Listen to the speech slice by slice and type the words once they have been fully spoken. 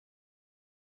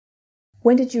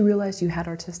When did you realize you had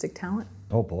artistic talent?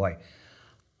 Oh boy.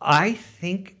 I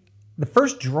think the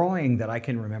first drawing that I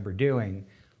can remember doing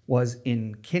was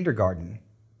in kindergarten.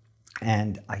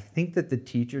 And I think that the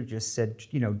teacher just said,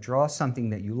 draw something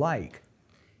that you like.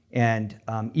 And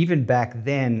even back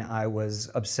then, I was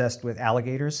obsessed with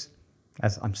alligators,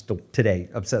 as I'm still today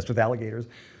obsessed with alligators.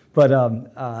 But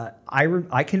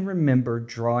I can remember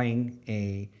drawing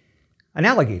an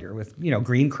alligator with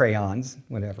green crayons,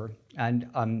 whatever. And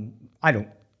I don't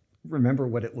remember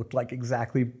what it looked like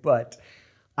exactly, but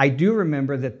I do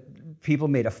remember that people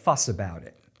made a fuss about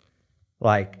it.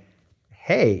 Like,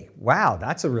 hey, wow,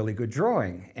 that's a really good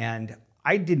drawing. And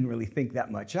I didn't really think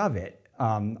that much of it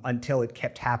until it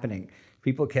kept happening.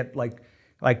 People kept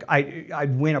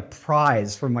I'd win a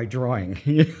prize for my drawing,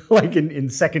 like in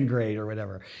second grade or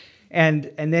whatever.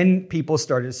 And then people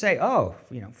started to say, oh,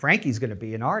 Frankie's going to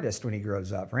be an artist when he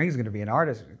grows up. Frankie's going to be an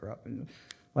artist when he grows up. And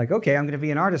like, okay, I'm going to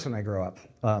be an artist when I grow up.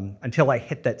 Until I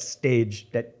hit that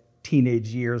stage, that teenage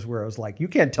years where I was like, you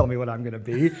can't tell me what I'm going to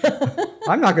be.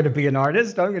 I'm not going to be an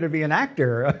artist. I'm going to be an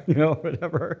actor,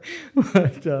 whatever.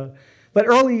 But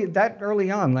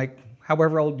early on, like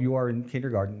however old you are in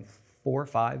kindergarten, 4 or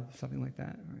 5, something like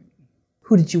that. Right?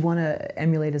 Who did you want to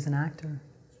emulate as an actor?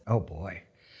 Oh boy.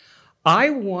 I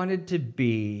wanted to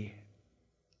be,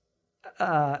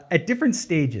 at different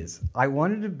stages, I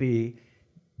wanted to be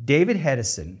David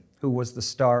Hedison, who was the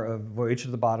star of Voyage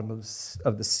to the Bottom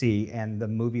of the Sea and the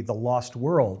movie The Lost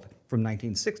World from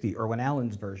 1960, Irwin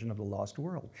Allen's version of The Lost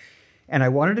World. And I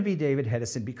wanted to be David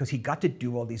Hedison because he got to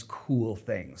do all these cool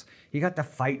things. He got to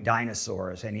fight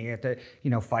dinosaurs, and he had to,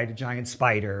 fight a giant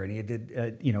spider, and he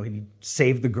did, he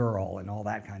saved the girl and all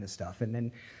that kind of stuff. And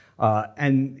then,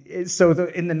 in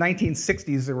the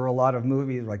 1960s, there were a lot of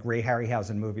movies like Ray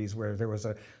Harryhausen movies where there was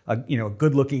a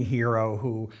good-looking hero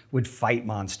who would fight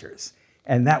monsters.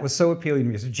 And that was so appealing to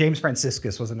me. So James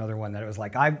Franciscus was another one that I was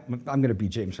like, I'm going to be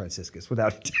James Franciscus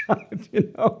without a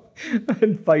doubt,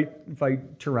 and fight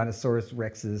Tyrannosaurus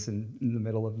Rexes in the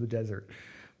middle of the desert.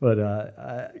 But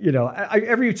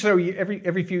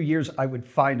every few years I would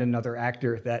find another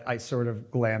actor that I sort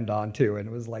of glammed onto, and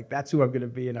it was like, that's who I'm going to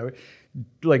be. And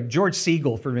like George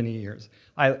Segal for many years.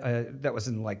 That was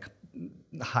in like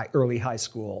early high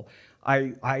school.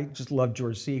 I just loved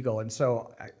George Segal, and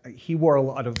so he wore a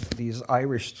lot of these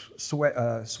Irish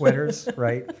sweaters,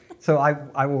 right? So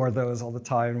I wore those all the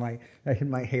time. I had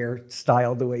my hair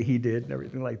styled the way he did and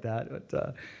everything like that.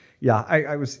 But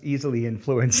I was easily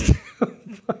influenced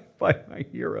by my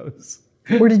heroes.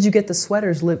 Where did you get the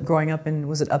sweaters growing up in,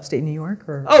 was it upstate New York?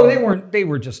 Or? Oh, they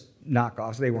were just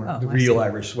knockoffs. They weren't the real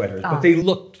Irish sweaters, but they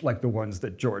looked like the ones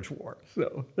that George wore.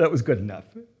 So that was good enough.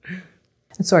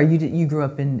 Sorry, you grew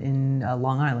up in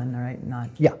Long Island, right?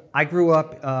 Yeah, I grew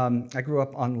up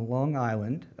on Long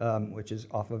Island, which is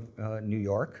off of New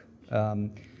York,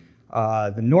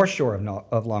 the North Shore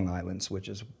of Long Island, which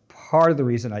is part of the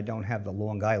reason I don't have the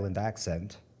Long Island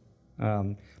accent.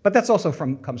 But that's also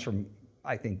comes from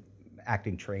I think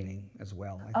acting training as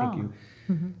well. I think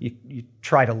you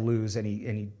try to lose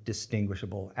any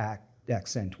distinguishable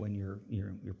accent when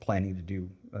you're planning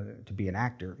to be an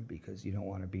actor, because you don't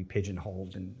want to be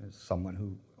pigeonholed as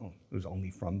someone who's only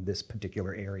from this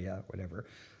particular area, whatever.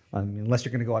 Unless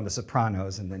you're going to go on The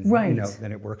Sopranos, and then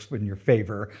then it works in your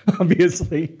favor,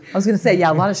 obviously. I was going to say,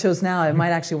 a lot of shows now it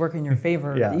might actually work in your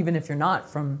favor, even if you're not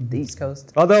from the East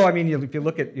Coast. Although, if you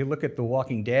look at The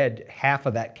Walking Dead, half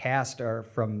of that cast are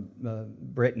from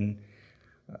Britain.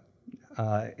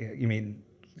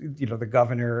 The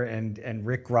governor and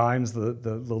Rick Grimes, the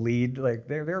lead, like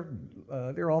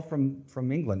they're all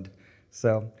from England.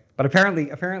 So, but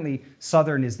apparently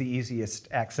Southern is the easiest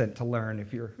accent to learn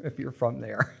if you're from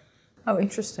there. Oh,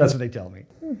 interesting. That's what they tell me.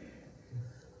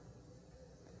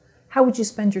 How would you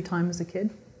spend your time as a kid?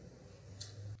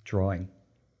 Drawing.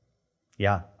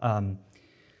 Yeah,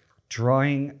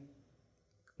 drawing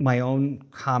my own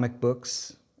comic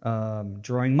books,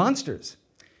 drawing monsters.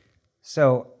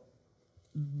 So.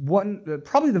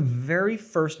 Probably the very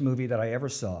first movie that I ever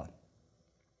saw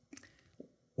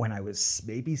when I was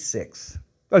maybe 6.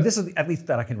 Oh, this is at least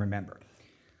that I can remember.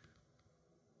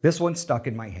 This one stuck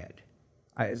in my head.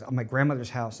 I was on my grandmother's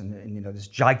house, and this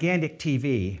gigantic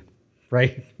TV,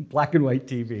 right, black and white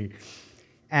TV,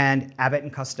 and Abbott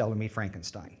and Costello Meet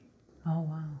Frankenstein. Oh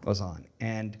wow! Was on,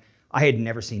 and I had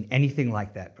never seen anything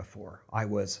like that before. I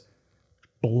was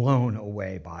blown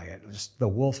away by it. Just the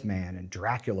Wolfman and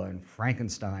Dracula and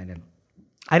Frankenstein, and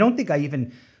I don't think I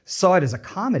even saw it as a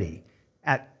comedy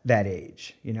at that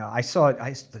age. I saw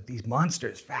it. These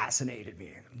monsters fascinated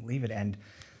me. I couldn't believe it, and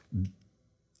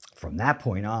from that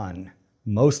point on,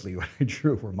 mostly what I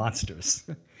drew were monsters.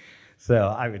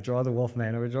 So I would draw the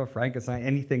Wolfman, I would draw Frankenstein,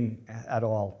 anything at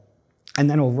all. And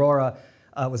then Aurora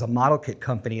was a model kit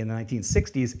company in the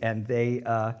 1960s, and they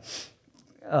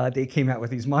came out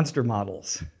with these monster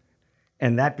models.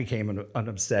 And that became an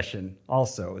obsession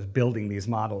also, was building these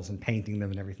models and painting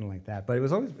them and everything like that. But it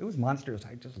was monsters.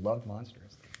 I just loved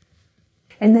monsters.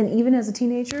 And then even as a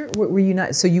teenager, were you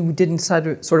not, so you didn't sort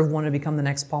of want to become the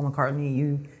next Paul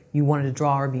McCartney? You wanted to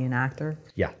draw or be an actor?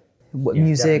 Yeah.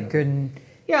 Music definitely. and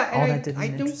all that didn't I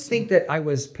don't interest think that I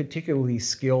was particularly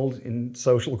skilled in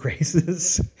social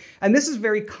graces. And this is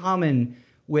very common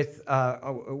with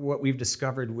what we've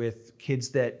discovered with kids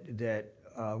that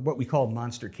what we call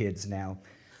monster kids now.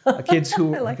 Kids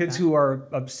who who are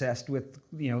obsessed with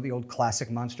the old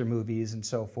classic monster movies and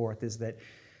so forth, is that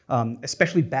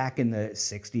especially back in the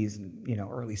 60s and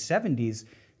early 70s,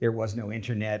 there was no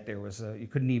internet. There was you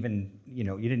couldn't even you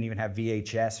didn't even have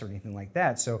VHS or anything like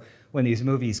that. So when these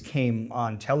movies came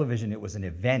on television, it was an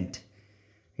event.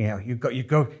 You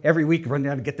go every week, run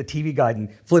down to get the TV Guide and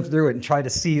flip through it and try to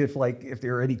see if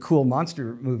there are any cool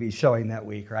monster movies showing that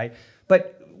week, right?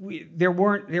 But there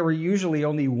were usually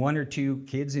only one or two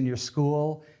kids in your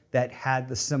school that had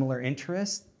the similar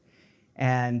interest,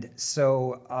 and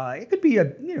so it could be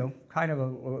a kind of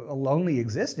a lonely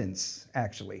existence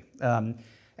actually.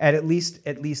 At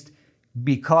least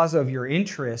because of your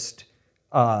interest,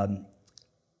 that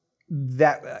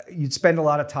you'd spend a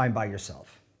lot of time by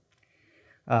yourself.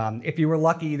 If you were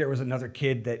lucky, there was another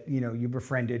kid that you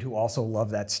befriended who also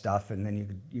loved that stuff, and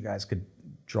then you guys could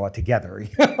draw together,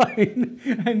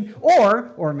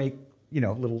 or make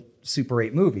little Super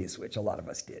 8 movies, which a lot of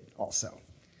us did also.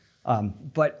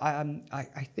 But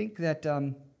I think that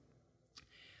I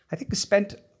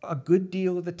spent a good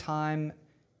deal of the time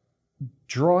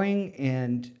drawing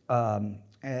and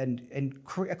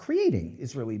creating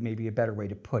is really maybe a better way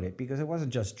to put it, because it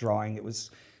wasn't just drawing; it was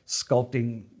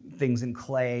sculpting things in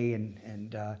clay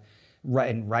and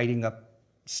writing up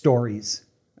stories.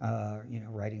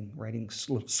 Writing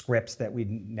scripts that we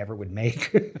never would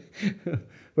make,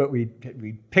 but we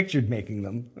pictured making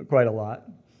them quite a lot.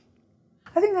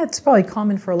 I think that's probably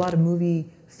common for a lot of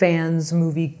movie fans,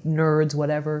 movie nerds,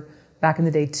 whatever, back in the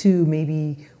day too,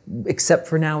 maybe, except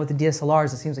for now with the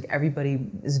DSLRs, it seems like everybody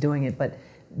is doing it, but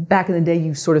back in the day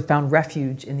you sort of found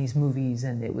refuge in these movies,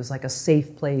 and it was like a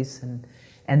safe place, and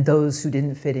those who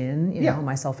didn't fit in,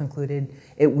 myself included,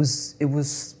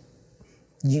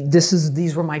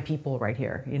 these were my people right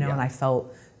here, and I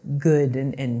felt good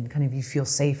and kind of you feel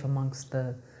safe amongst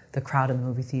the crowd in the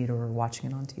movie theater or watching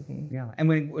it on TV. Yeah, and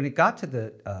when it got to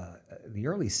the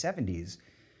early 70s,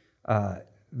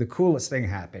 the coolest thing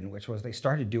happened, which was they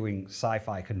started doing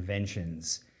sci-fi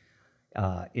conventions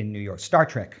in New York, Star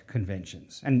Trek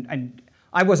conventions. And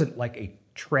I wasn't like a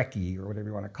Trekkie or whatever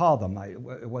you want to call them. I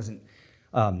wasn't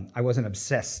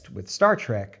obsessed with Star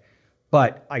Trek,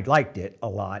 but I liked it a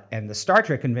lot. And the Star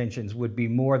Trek conventions would be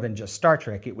more than just Star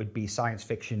Trek. It would be science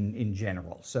fiction in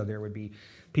general. So there would be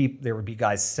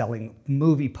guys selling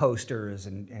movie posters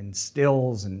and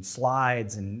stills and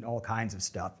slides and all kinds of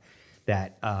stuff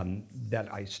that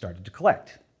I started to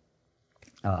collect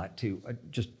to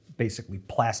just basically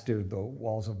plaster the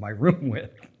walls of my room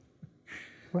with.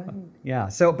 Right. Yeah.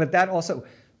 So, but that also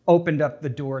opened up the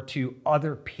door to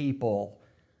other people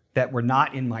that were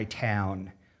not in my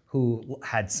town who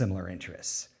had similar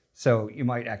interests. So you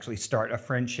might actually start a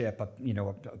friendship, a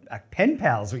pen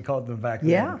pals, we called them back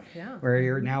then. Yeah. Where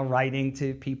you're now writing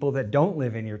to people that don't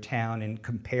live in your town and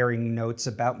comparing notes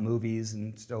about movies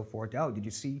and so forth. Oh, did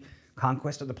you see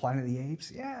Conquest of the Planet of the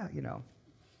Apes? Yeah,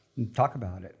 and talk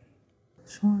about it.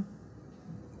 Sure.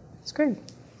 It's great.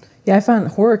 Yeah, I found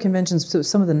horror conventions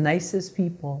some of the nicest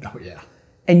people. Oh, yeah.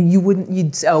 And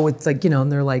it's like,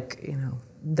 and they're like,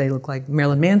 they look like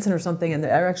Marilyn Manson or something, and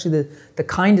they're actually the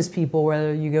kindest people,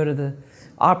 whether you go to the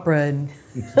opera and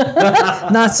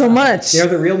not so much. They're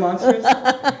the real monsters?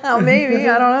 Oh, maybe,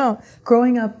 I don't know.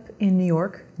 Growing up in New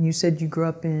York, you said you grew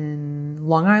up in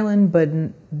Long Island, but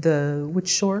which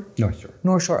shore? North Shore.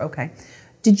 North Shore, okay.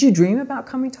 Did you dream about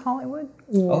coming to Hollywood?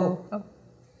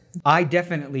 I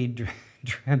definitely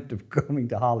dreamt of coming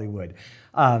to Hollywood.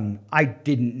 I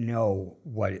didn't know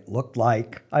what it looked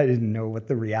like. I didn't know what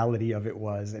the reality of it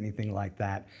was, anything like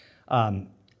that.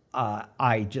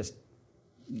 I just,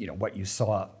 what you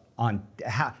saw on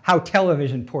how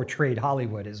television portrayed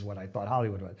Hollywood is what I thought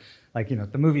Hollywood was. Like,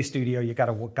 the movie studio, you got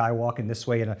a guy walking this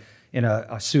way in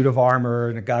a suit of armor,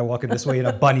 and a guy walking this way in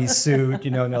a bunny suit,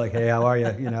 and they're like, hey, how are you,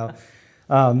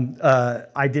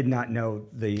 I did not know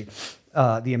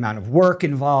the amount of work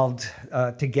involved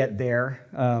to get there,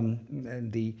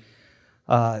 and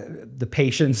the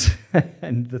patience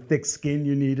and the thick skin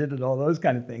you needed and all those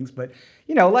kind of things. But,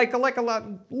 you know, like a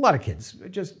lot of kids,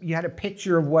 just you had a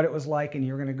picture of what it was like, and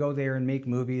you were going to go there and make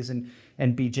movies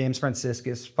and be James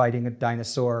Franciscus fighting a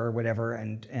dinosaur or whatever.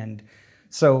 And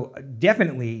so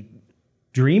definitely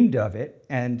dreamed of it.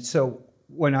 And so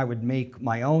when I would make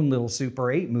my own little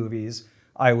Super 8 movies,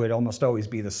 I would almost always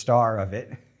be the star of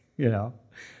it, you know.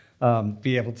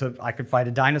 I could fight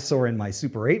a dinosaur in my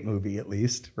Super 8 movie at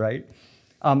least, right?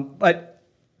 But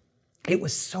it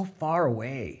was so far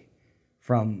away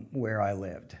from where I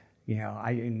lived. You know,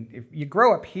 if you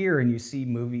grow up here and you see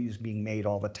movies being made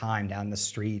all the time down the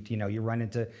street, you know, you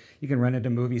can run into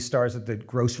movie stars at the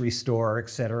grocery store, et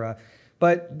cetera.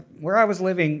 But where I was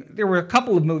living, there were a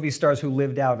couple of movie stars who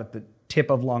lived out at the tip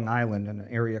of Long Island in an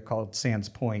area called Sands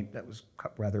Point that was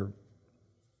rather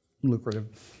lucrative.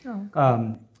 Oh,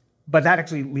 okay. But that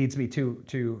actually leads me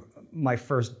to my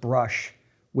first brush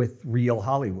with real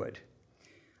Hollywood.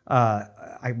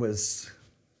 I was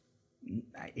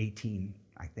 18,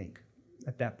 I think,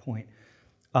 at that point.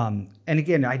 And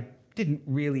again, I didn't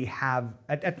really have,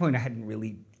 at that point I hadn't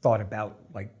really thought about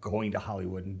like going to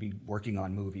Hollywood and be working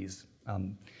on movies.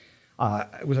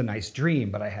 It was a nice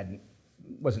dream, but I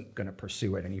wasn't going to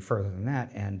pursue it any further than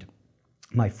that. And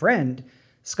my friend,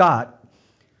 Scott,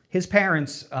 his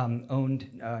parents owned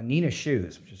Nina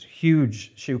Shoes, which is a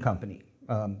huge shoe company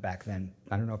back then.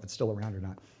 I don't know if it's still around or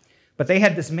not. But they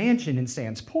had this mansion in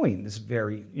Sands Point, this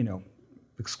very, you know,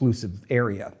 exclusive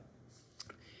area.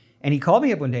 And he called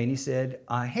me up one day and he said,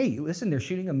 hey, listen, they're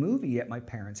shooting a movie at my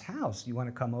parents' house. You want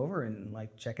to come over and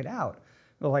like check it out?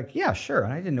 We're like, yeah, sure.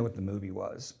 And I didn't know what the movie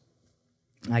was.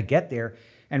 And I get there,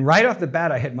 and right off the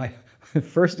bat, I had my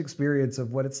first experience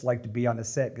of what it's like to be on a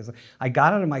set, because I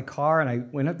got out of my car and I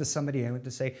went up to somebody, I went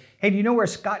to say, hey, do you know where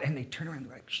Scott? And they turn around and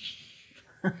they're like, shh,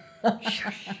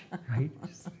 shush, right?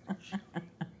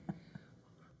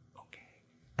 Okay.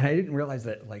 And I didn't realize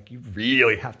that, like, you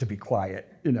really have to be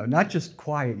quiet, you know, not just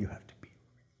quiet, you have to be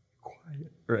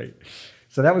quiet, right?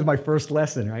 So that was my first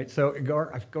lesson, right? So I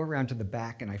go around to the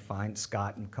back and I find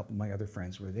Scott and a couple of my other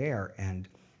friends were there, and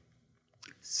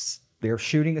they're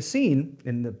shooting a scene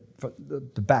in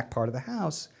the back part of the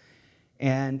house.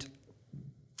 And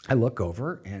I look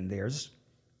over and there's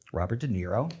Robert De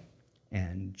Niro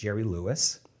and Jerry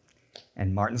Lewis,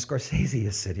 and Martin Scorsese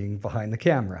is sitting behind the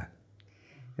camera.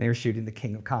 And they were shooting The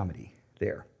King of Comedy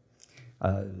there.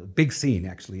 A big scene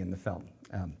actually in the film.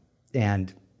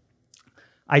 And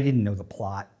I didn't know the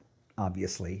plot,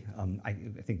 obviously. I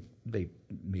think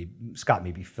Scott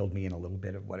maybe filled me in a little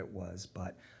bit of what it was,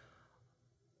 but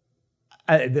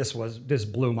this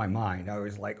blew my mind. I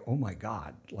was like, oh my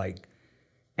God, like,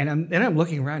 and I'm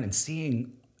looking around and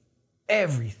seeing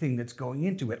everything that's going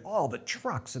into it, all the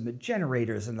trucks and the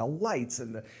generators and the lights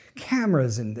and the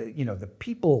cameras and the, you know, the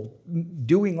people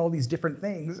doing all these different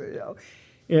things, you know,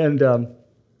 and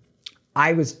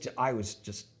I was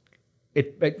just,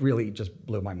 it really just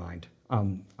blew my mind.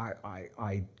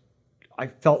 I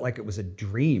felt like it was a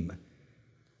dream,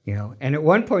 you know, and at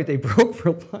one point they broke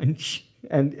for lunch.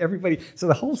 And so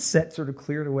the whole set sort of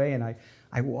cleared away, and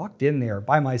I walked in there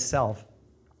by myself,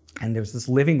 and there was this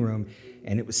living room,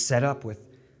 and it was set up with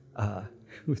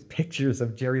pictures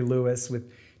of Jerry Lewis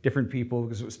with different people,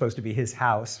 because it was supposed to be his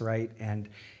house, right? And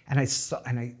I saw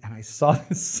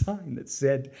this sign that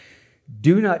said,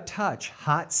 "Do not touch,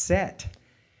 hot set,"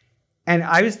 and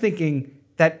I was thinking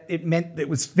that it meant that it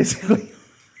was physically.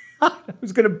 I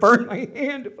was going to burn my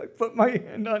hand if I put my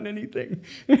hand on anything.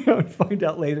 You know, and find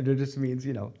out later that it just means,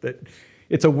 you know, that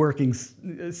it's a working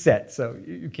set, so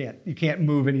you can't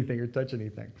move anything or touch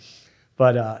anything.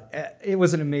 But it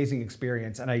was an amazing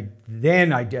experience, and I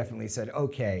definitely said,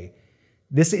 okay,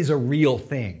 this is a real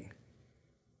thing.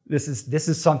 This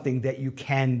is something that you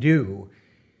can do.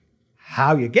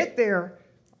 How you get there,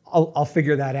 I'll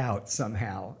figure that out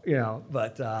somehow, you know.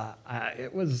 But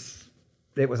it was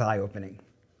eye-opening.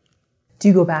 Do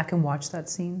you go back and watch that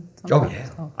scene sometimes? Oh, yeah.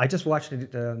 Oh. I just watched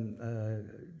it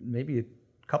maybe a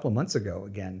couple of months ago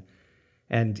again.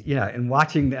 And, yeah, and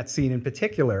watching that scene in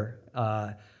particular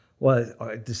was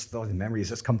just all the memories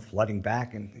just come flooding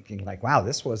back, and thinking like, wow,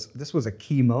 this was a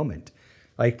key moment.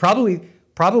 Like probably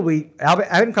Abbott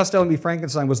and Costello Meet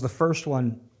Frankenstein was the first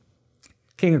one.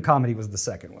 King of Comedy was the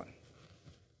second one,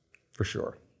 for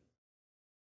sure.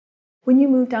 When you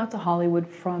moved out to Hollywood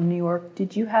from New York,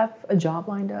 did you have a job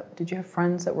lined up? Did you have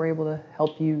friends that were able to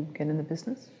help you get in the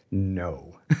business?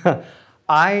 No.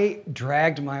 I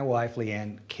dragged my wife,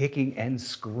 Leanne, kicking and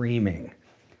screaming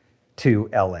to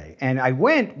LA. And I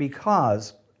went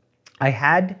because I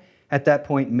had, at that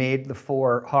point, made the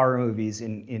 4 horror movies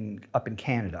up in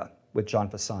Canada with John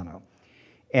Fasano.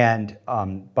 And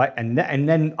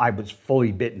then I was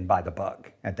fully bitten by the bug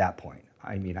at that point.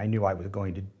 I mean, I knew I was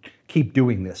going to keep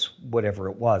doing this, whatever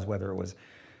it was, whether it was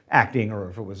acting or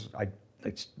if it was, I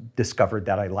discovered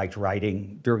that I liked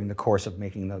writing during the course of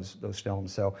making those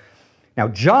films. So now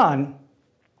John,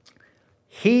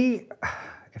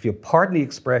 if you'll pardon the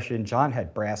expression, John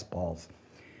had brass balls,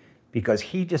 because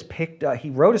he just picked up, he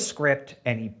wrote a script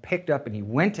and he picked up and he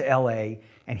went to LA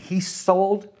and he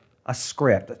sold a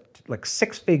script, like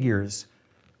 6 figures,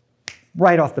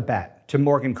 right off the bat to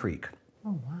Morgan Creek.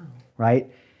 Oh, wow.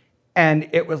 Right? And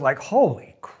it was like,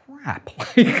 holy crap.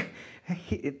 Like,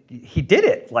 he did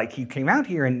it. Like, he came out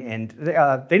here and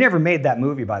they never made that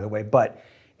movie, by the way, but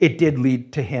it did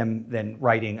lead to him then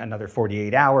writing another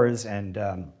 48 Hours and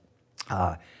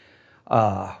what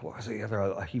was the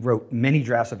other? He wrote many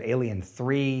drafts of Alien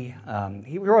 3.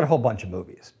 He wrote a whole bunch of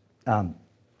movies.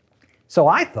 So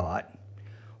I thought,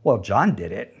 well, John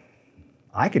did it.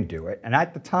 I can do it. And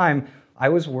at the time, I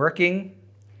was working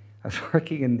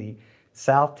in the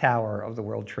South Tower of the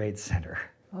World Trade Center.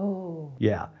 Oh.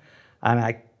 Yeah. And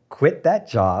I quit that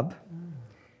job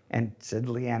and said,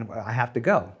 Leanne, I have to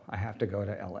go. I have to go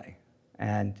to LA.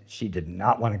 And she did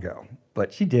not want to go,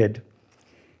 but she did.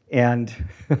 And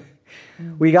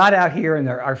we got out here, and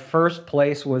our first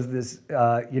place was this,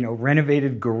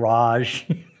 renovated garage.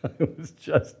 It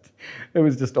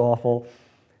was just awful.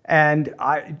 And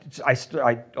I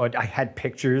had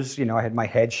pictures, I had my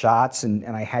headshots, and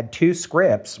I had 2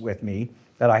 scripts with me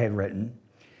that I had written.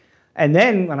 And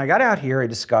then when I got out here, I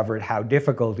discovered how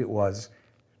difficult it was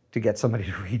to get somebody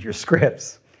to read your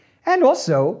scripts, and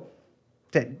also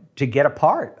to get a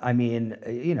part. I mean,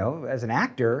 as an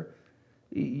actor,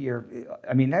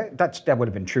 that would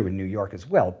have been true in New York as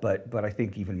well, but I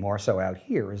think even more so out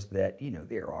here is that,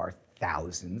 there are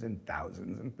thousands and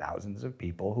thousands and thousands of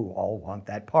people who all want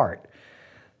that part.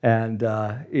 And,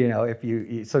 so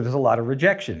there's a lot of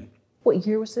rejection. What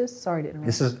year was this? Sorry to interrupt.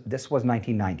 This was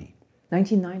 1990.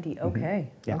 1990,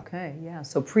 okay. Yeah. Okay, yeah.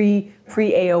 So pre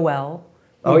AOL.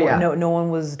 Oh, yeah. No one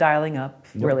was dialing up,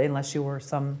 really, unless you were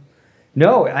some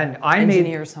No, and I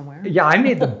engineer somewhere. Yeah, I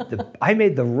made I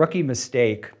made the rookie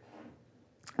mistake,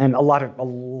 and a lot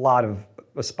of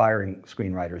aspiring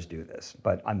screenwriters do this,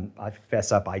 but I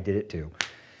fess up, I did it too.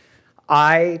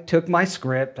 I took my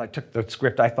script, I took the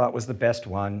script I thought was the best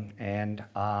one, and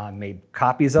made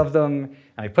copies of them,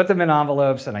 and I put them in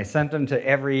envelopes, and I sent them to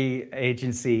every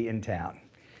agency in town.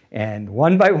 And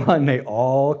one by one, they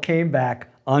all came back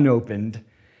unopened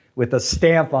with a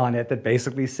stamp on it that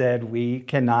basically said, we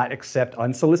cannot accept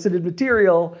unsolicited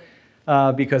material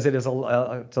because it's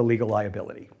a legal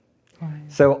liability. Right.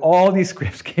 So all these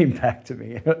scripts came back to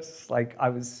me. It was like, I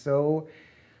was so,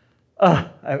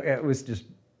 it was just,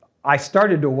 I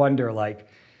started to wonder, like,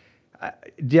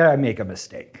 did I make a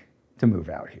mistake to move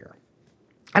out here?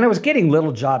 And I was getting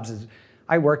little jobs.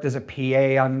 I worked as a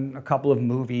PA on a couple of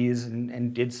movies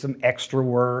and did some extra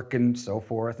work and so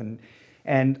forth. And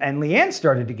Leanne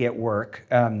started to get work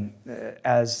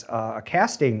as a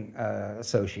casting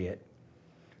associate.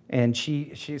 And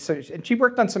she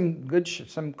worked on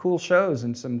some cool shows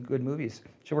and some good movies.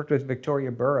 She worked with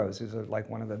Victoria Burrows, who's like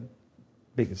one of the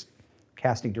biggest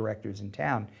casting directors in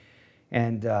town.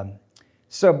 And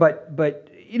but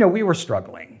we were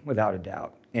struggling without a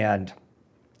doubt. And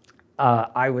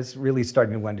I was really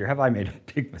starting to wonder, have I made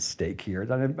a big mistake here?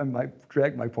 I might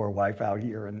drag my poor wife out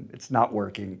here and it's not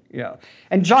working.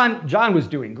 And John was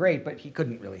doing great, but he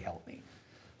couldn't really help me.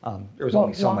 There was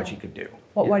only so much he could do.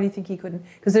 Why do you think he couldn't?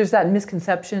 Because there's that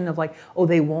misconception of like, oh,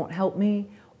 they won't help me,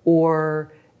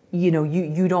 or you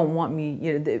don't want me.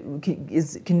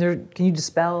 Can you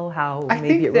dispel how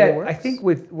maybe it really works? I think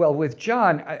with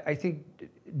John, I think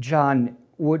John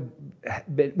would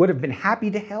have been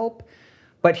happy to help,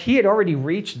 but he had already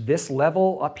reached this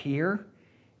level up here,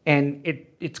 and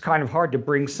it's kind of hard to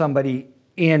bring somebody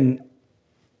in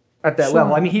at that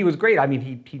level. I mean, he was great. I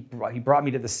mean, he brought me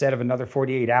to the set of another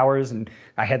 48 Hours, and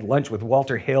I had lunch with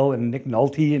Walter Hill and Nick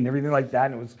Nolte and everything like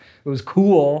that. And it was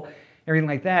cool, everything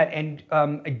like that. And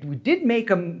we did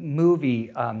make a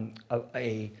movie,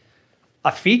 a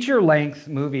feature-length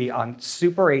movie on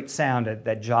Super 8 sound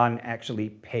that John actually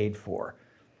paid for.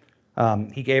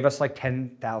 He gave us like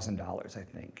 $10,000, I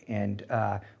think, and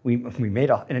we made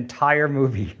an entire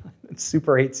movie on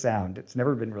Super 8 sound. It's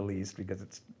never been released because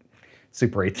it's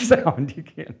Super 8 sound. You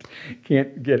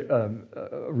can't get a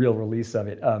real release of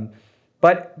it.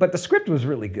 But the script was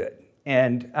really good,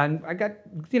 and I got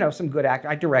some good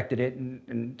actors. I directed it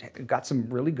and got some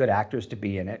really good actors to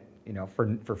be in it,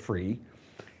 for free.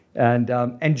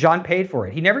 And John paid for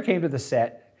it. He never came to the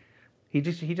set. He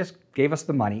just gave us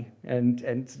the money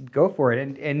and go for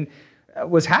it. And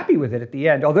was happy with it at the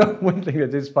end. Although one thing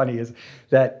that is funny is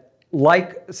that,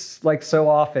 like so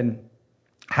often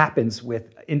happens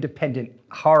with independent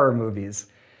horror movies,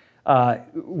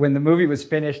 when the movie was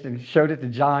finished and showed it to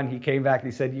John, he came back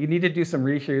and he said, "You need to do some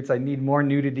reshoots. I need more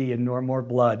nudity and more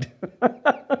blood."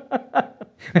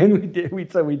 And we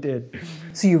did. So we did.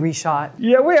 So you reshot.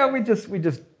 Yeah, we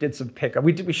just did some pickup.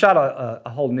 We shot a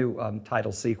whole new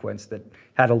title sequence that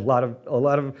had a lot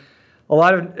of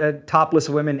topless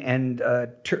women and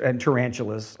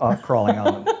tarantulas crawling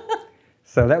on them.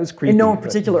 So that was creepy. In no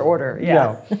particular order.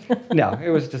 Yeah. No, it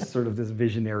was just sort of this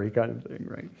visionary kind of thing,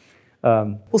 right?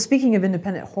 Well, speaking of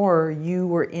independent horror, you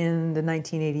were in the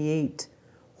 1988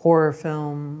 horror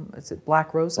film. Is it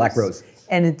Black Roses? Black Roses.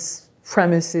 And its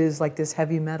premise is like this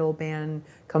heavy metal band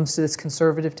comes to this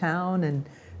conservative town and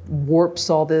warps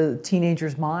all the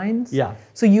teenagers' minds. Yeah.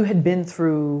 So you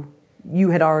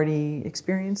had already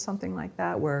experienced something like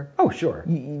that where Oh, sure.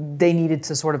 they needed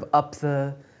to sort of up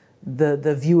the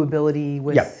viewability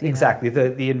with. Yeah, exactly.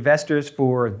 The investors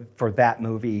for that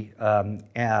movie, and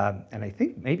I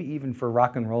think maybe even for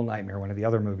Rock and Roll Nightmare, one of the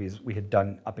other movies we had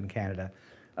done up in Canada,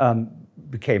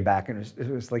 came back and it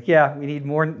was like, yeah, we need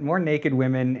more naked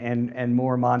women and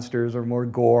more monsters or more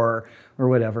gore or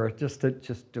whatever, just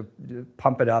to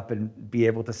pump it up and be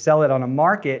able to sell it on a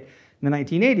market in the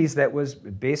 1980s that was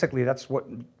basically, that's what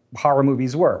horror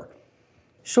movies were.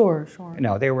 Sure. You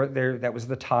know, they were there. That was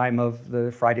the time of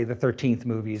the Friday the 13th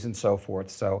movies and so forth.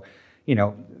 So, you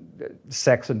know,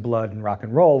 sex and blood and rock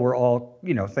and roll were all,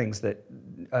 you know, things that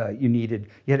you needed.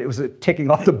 Yet it was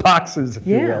ticking off the boxes, if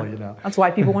you will. You know, that's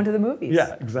why people went to the movies.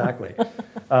 Yeah, exactly.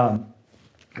 But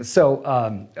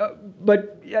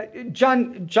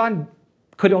John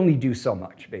could only do so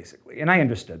much, basically, and I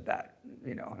understood that.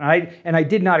 You know, and I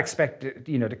did not expect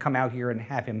to come out here and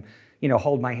have him,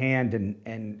 hold my hand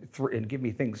and give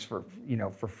me things for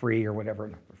free or whatever.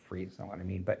 Not for free, that's not what I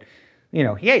mean. But he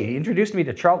introduced me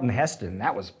to Charlton Heston.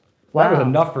 That was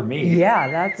enough for me.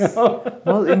 Yeah, that's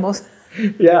most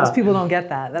people don't get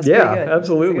that. That's pretty good.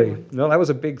 Absolutely. No, that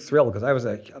was a big thrill because I was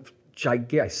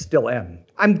I still am.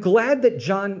 I'm glad that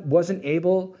John wasn't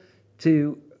able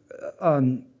to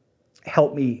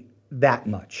help me that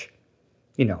much.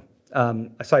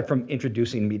 Aside from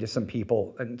introducing me to some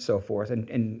people and so forth,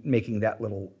 and making that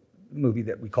little movie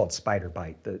that we called Spider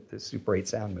Bite, the Super 8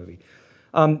 sound movie,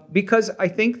 because I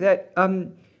think that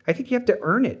you have to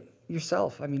earn it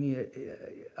yourself. I mean,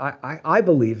 I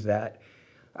believe that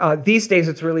these days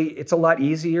it's a lot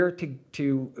easier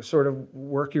to sort of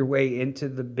work your way into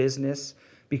the business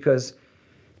because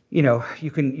you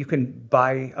can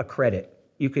buy a credit.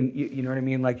 You know what I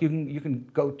mean? Like you can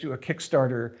go to a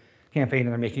Kickstarter campaign and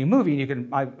they're making a movie, and you can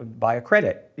buy a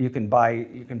credit. You can buy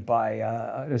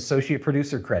an associate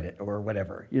producer credit or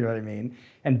whatever. You know what I mean?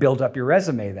 And build up your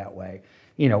resume that way.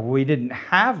 We didn't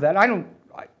have that. I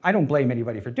don't blame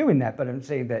anybody for doing that, but I'm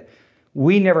saying that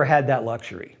we never had that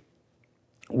luxury.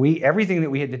 Everything that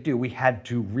we had to do, we had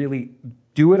to really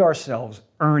do it ourselves,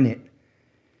 earn it,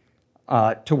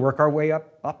 to work our way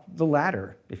up the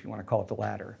ladder, if you want to call it the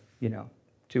ladder.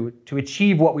 To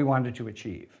achieve what we wanted to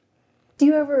achieve. Do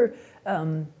you ever,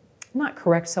 not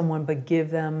correct someone, but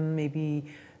give them maybe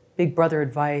big brother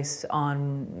advice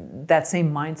on that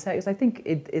same mindset? Because I think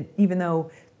it even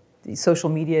though social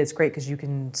media is great because you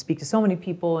can speak to so many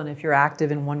people, and if you're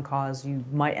active in one cause, you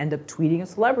might end up tweeting a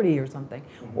celebrity or something,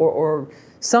 or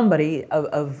somebody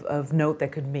of note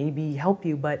that could maybe help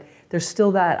you. But there's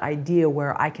still that idea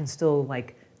where I can still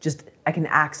I can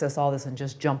access all this and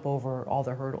just jump over all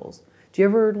the hurdles. Do you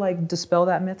ever dispel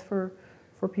that myth for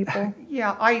people?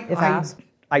 Yeah,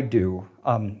 I do.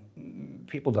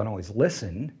 People don't always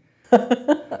listen.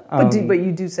 but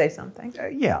you do say something.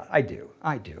 Yeah, I do.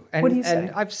 And, what do you say?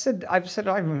 And I've said I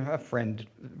have a friend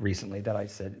recently that I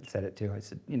said it to. I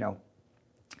said,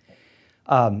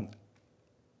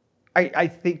 I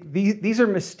think these are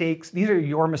mistakes. These are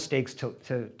your mistakes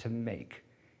to make.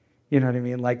 You know what I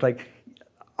mean? Like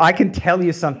I can tell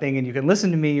you something, and you can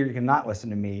listen to me, or you can not listen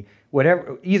to me.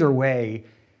 Whatever, either way,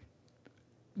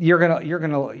 you're gonna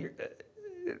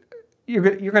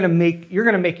make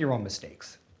your own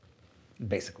mistakes.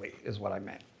 Basically, is what I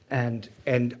meant.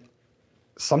 And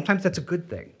sometimes that's a good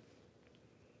thing.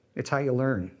 It's how you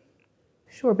learn.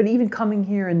 Sure, but even coming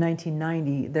here in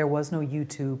 1990, there was no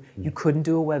YouTube. You couldn't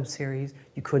do a web series.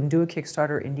 You couldn't do a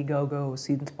Kickstarter, Indiegogo,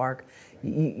 Seed and Spark.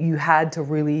 You had to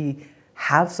really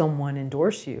have someone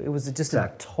endorse you. It was just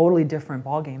a totally different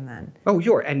ballgame then. Oh,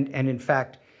 sure. And in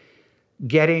fact,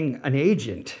 getting an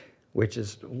agent, which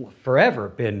has forever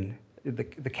been the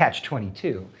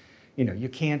catch-22. You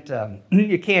can't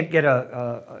get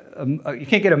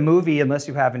a movie unless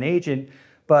you have an agent.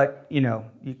 but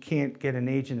you can't get an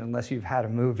agent unless you've had a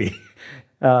movie.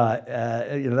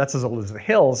 That's as old as the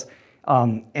hills,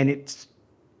 and it's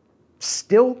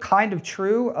still kind of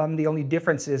true. The only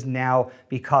difference is now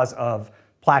because of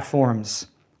platforms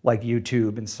like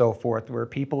YouTube and so forth, where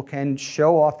people can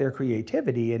show off their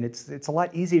creativity, and it's a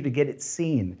lot easier to get it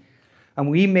seen. And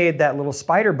we made that little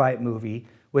Spider Bite movie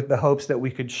with the hopes that we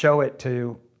could show it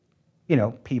to,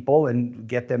 people and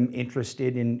get them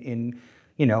interested in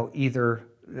either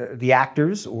the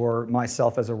actors or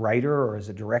myself as a writer or as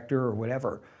a director or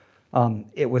whatever.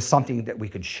 It was something that we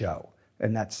could show,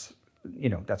 and that's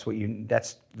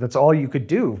all you could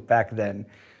do back then,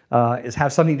 is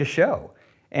have something to show.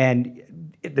 And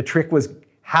the trick was,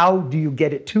 how do you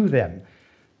get it to them?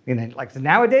 Like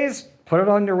nowadays, put it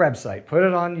on your website, put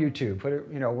it on YouTube, put it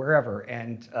wherever,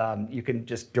 and you can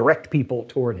just direct people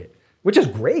toward it, which is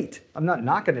great. I'm not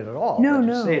knocking it at all. No, I'm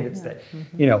no. just saying it's that,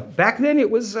 back then it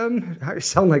was, I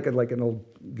sound like an old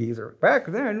geezer. Back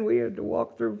then we had to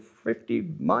walk through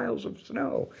 50 miles of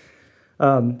snow.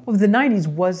 Well, the 90s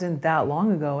wasn't that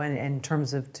long ago, and in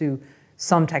terms of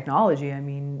some technology, I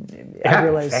mean, I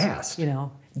realized, fast.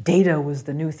 Data was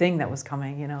the new thing that was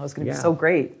coming, it was going to be so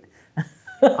great.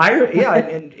 I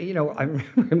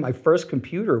remember my first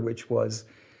computer, which was,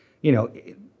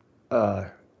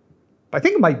 I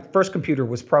think my first computer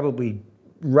was probably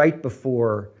right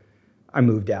before I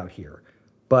moved out here.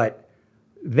 But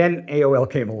then AOL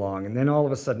came along, and then all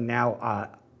of a sudden now,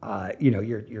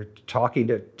 you're talking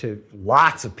to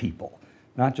lots of people,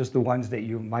 not just the ones that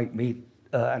you might meet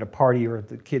at a party or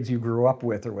the kids you grew up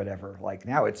with or whatever. Like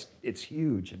now it's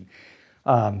huge. And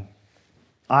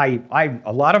a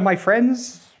lot of my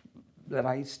friends that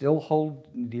I still hold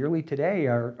dearly today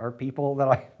are people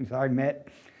that I met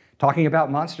talking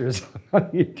about monsters on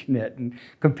the internet and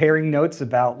comparing notes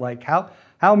about like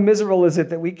how miserable is it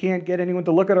that we can't get anyone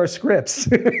to look at our scripts.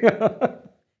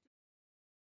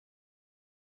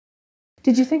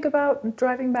 Did you think about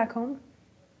driving back home?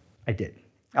 I did.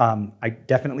 I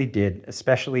definitely did,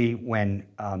 especially when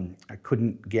I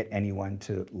couldn't get anyone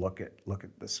to look at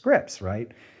the scripts,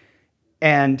 right?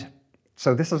 And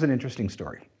so this is an interesting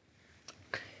story.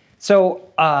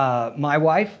 So my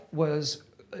wife was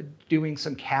doing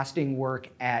some casting work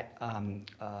at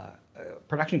a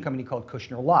production company called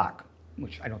Kushner Lock,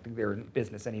 which I don't think they're in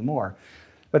business anymore.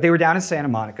 But they were down in Santa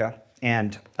Monica,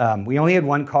 and we only had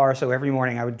one car, so every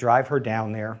morning I would drive her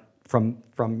down there from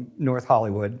North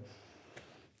Hollywood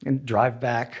and drive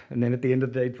back, and then at the end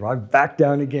of the day, drive back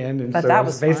down again. And so I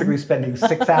was basically spending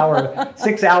 6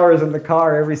 hours in the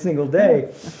car every single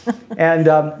day.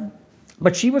 And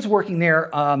but she was working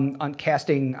there on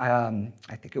casting, I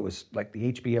think it was like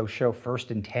the HBO show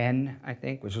First and 10, I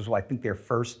think, which was I think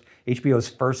HBO's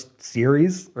first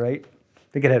series, right? I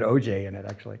think it had OJ in it,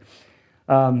 actually.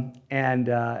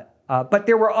 But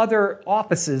there were other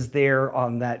offices there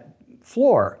on that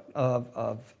floor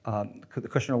of the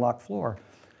Kushner Lock floor.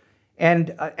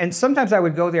 And sometimes I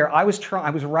would go there. I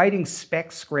was writing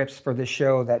spec scripts for this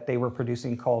show that they were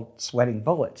producing called Sweating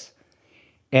Bullets,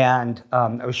 and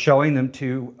I was showing them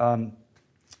to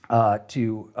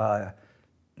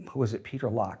who was it? Peter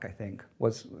Locke, I think,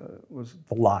 was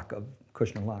the Locke of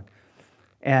Kushner Lock,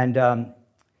 and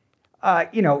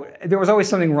there was always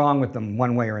something wrong with them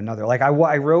one way or another. Like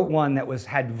I wrote one that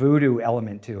had voodoo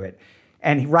element to it,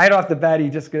 and right off the bat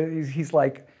he's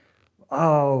like,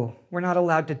 oh, we're not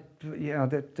allowed to,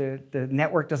 the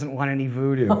network doesn't want any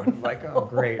voodoo. And I'm like, oh,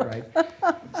 great, right?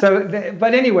 So,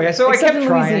 but anyway, so Except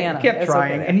I kept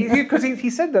trying, okay. and because he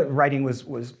said the writing was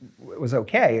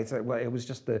okay. It was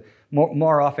just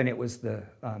more often it was the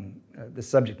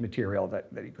subject material that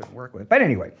he couldn't work with. But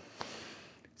anyway,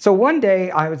 so one day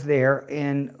I was there,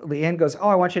 and Leanne goes, oh,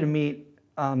 I want you to meet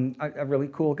a really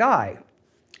cool guy.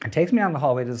 And takes me down the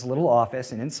hallway to this little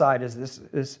office, and inside is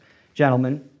this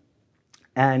gentleman.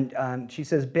 And she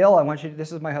says, Bill,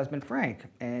 this is my husband, Frank.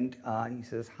 And he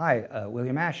says, hi,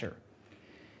 William Asher.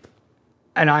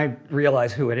 And I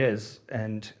realize who it is.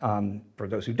 And for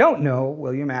those who don't know,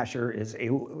 William Asher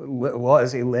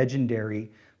was a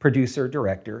legendary producer,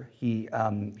 director. He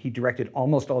directed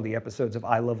almost all the episodes of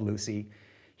I Love Lucy.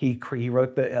 He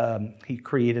created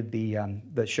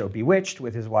the show Bewitched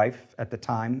with his wife at the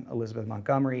time, Elizabeth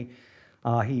Montgomery.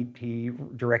 He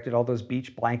directed all those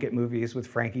beach blanket movies with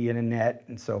Frankie and Annette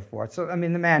and so forth. So, I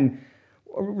mean, the man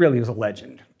really was a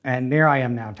legend. And there I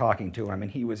am now talking to him,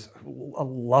 and he was a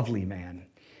lovely man.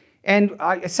 And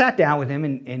I sat down with him,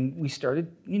 and we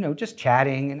started, just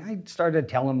chatting, and I started to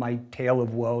tell him my tale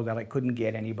of woe that I couldn't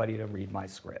get anybody to read my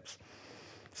scripts.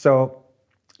 So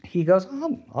he goes,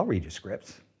 oh, I'll read your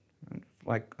scripts. I'm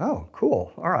like, oh,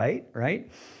 cool, all right, right?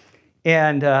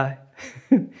 And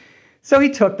so he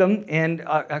took them, and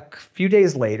a few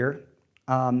days later,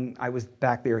 I was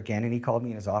back there again, and he called me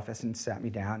in his office and sat me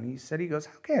down, and he goes,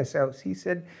 okay, so he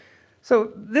said,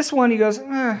 so this one, he goes,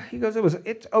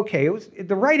 it's okay,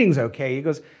 the writing's okay. He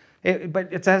goes,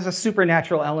 but it has a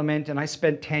supernatural element, and I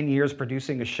spent 10 years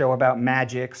producing a show about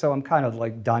magic, so I'm kind of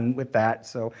like done with that.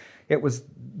 So it was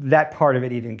that part of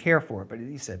it he didn't care for. But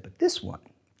he said, but this one,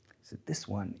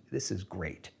 this is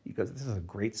great. He goes, this is a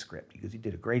great script. He goes, you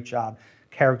did a great job.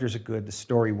 Characters are good. The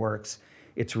story works.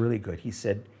 It's really good. He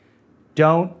said,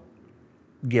 don't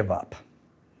give up.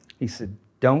 He said,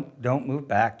 don't move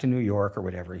back to New York or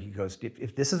whatever. He goes,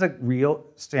 if this is a real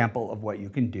sample of what you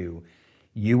can do,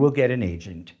 you will get an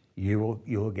agent. You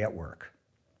will get work,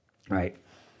 right?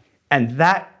 And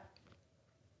that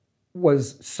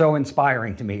was so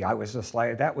inspiring to me. I was just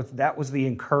like, that was the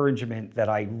encouragement that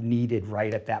I needed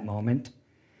right at that moment,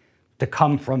 to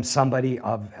come from somebody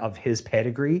of his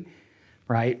pedigree,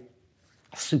 right?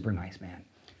 Super nice man.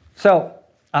 So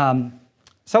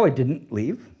I didn't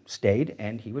leave, stayed,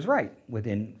 and he was right.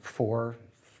 Within four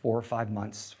or 5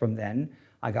 months from then,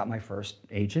 I got my first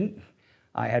agent.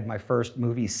 I had my first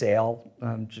movie sale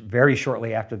very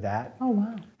shortly after that. Oh,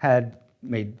 wow. Had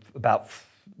made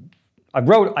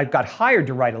I got hired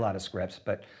to write a lot of scripts,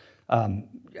 but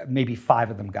maybe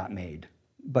 5 of them got made.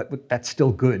 But that's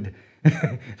still good.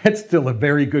 That's still a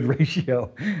very good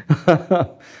ratio.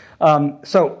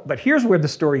 But here's where the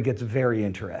story gets very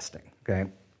interesting, okay?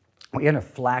 We're going to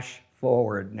flash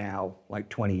forward now like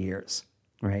 20 years,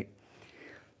 right?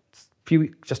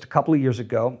 Just a couple of years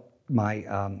ago,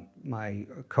 my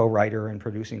co-writer and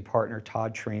producing partner,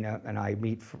 Todd Trina, and I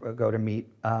go to meet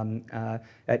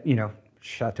at,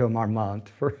 Chateau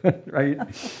Marmont, right?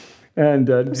 And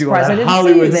do all that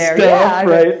Hollywood stuff, yeah,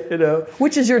 right?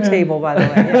 Which is your table, by the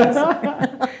way.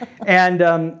 Yes.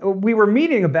 And we were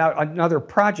meeting about another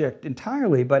project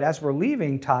entirely, but as we're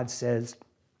leaving, Todd says,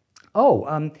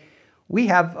 we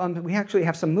actually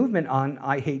have some movement on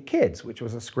I Hate Kids, which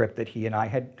was a script that he and I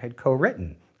had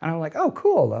co-written. And I'm like, oh,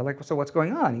 cool. I'm like, so what's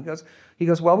going on? He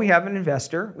goes, well, we have an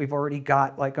investor. We've already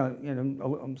got like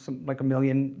 $1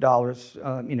 million,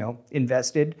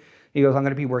 invested. He goes, I'm going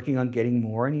to be working on getting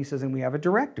more. And he says, and we have a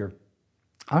director.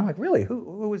 I'm like, really?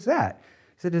 Who is that?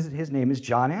 He said, his name is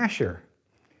John Asher.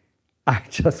 I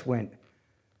just went,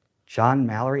 John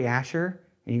Mallory Asher?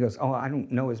 And he goes, oh, I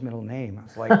don't know his middle name. I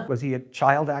was like, was he a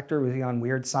child actor? Was he on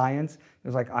Weird Science? He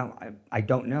was like, I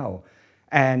don't know.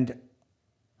 And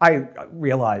I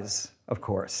realize, of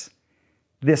course,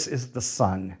 this is the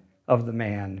son of the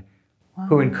man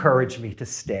who encouraged me to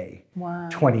stay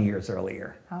 20 years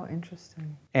earlier. How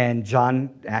interesting. And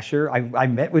John Asher, I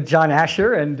met with John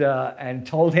Asher and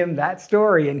told him that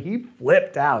story, and he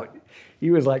flipped out.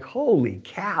 He was like, holy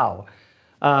cow.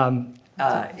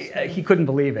 He couldn't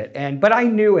believe it. But I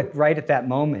knew right at that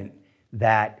moment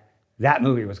that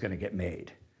movie was going to get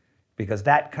made. Because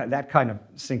that kind of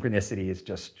synchronicity is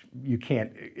just, you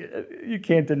can't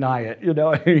deny it,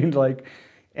 I mean, like,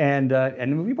 and the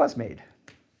movie was made,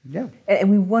 yeah. And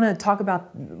we want to talk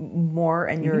about more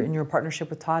and your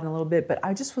partnership with Todd in a little bit, but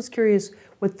I just was curious,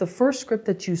 with the first script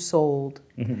that you sold,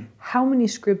 how many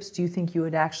scripts do you think you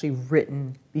had actually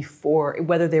written before,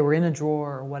 whether they were in a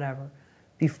drawer or whatever,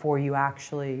 before you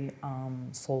actually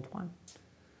sold one?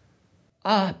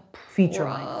 Feature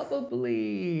length.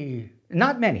 Probably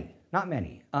not many. Not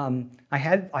many. I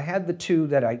had the 2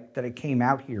 that I came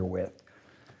out here with.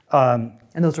 And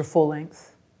those were full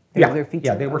length? They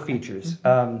were features.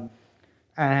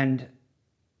 And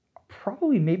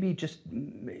probably maybe just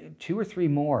 2 or 3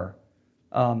 more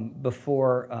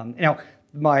before.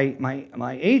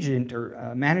 My agent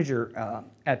or manager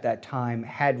at that time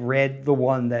had read the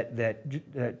one that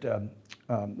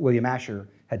William Asher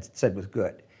had said was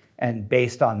good, and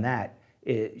based on that,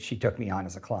 she took me on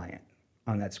as a client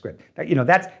on that script.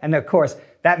 And of course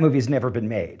that movie's never been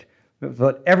made.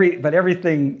 But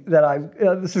everything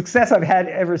that the success I've had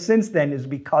ever since then is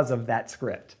because of that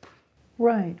script.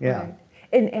 Right. Yeah.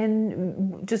 Right.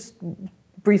 And just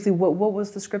briefly, what was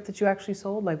the script that you actually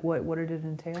sold? Like what did it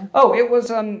entail? Oh, it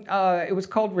was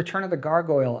called Return of the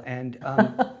Gargoyle, and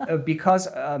because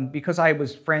I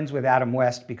was friends with Adam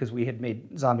West because we had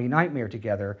made Zombie Nightmare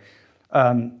together.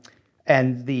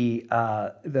 And the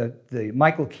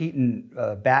Michael Keaton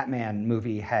Batman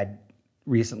movie had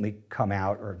recently come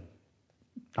out, or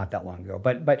not that long ago,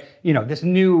 but this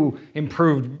new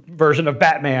improved version of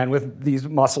Batman with these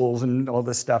muscles and all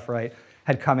this stuff, right,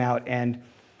 had come out, and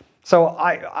So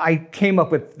I came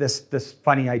up with this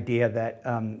funny idea that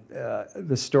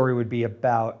the story would be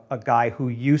about a guy who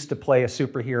used to play a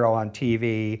superhero on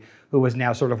TV, who was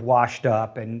now sort of washed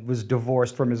up and was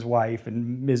divorced from his wife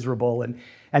and miserable,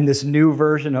 and this new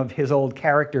version of his old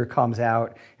character comes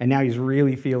out, and now he's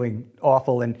really feeling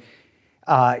awful. And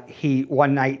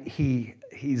one night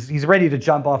he's ready to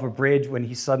jump off a bridge when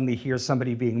he suddenly hears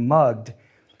somebody being mugged,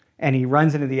 and he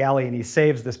runs into the alley and he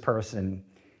saves this person,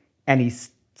 and he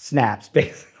snaps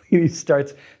basically. He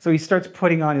starts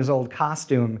putting on his old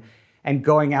costume and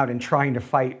going out and trying to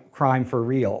fight crime for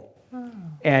real. Oh.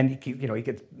 And he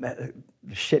gets the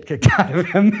shit kicked out of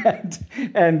him,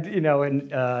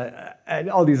 and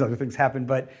all these other things happen.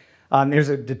 But there's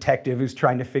a detective who's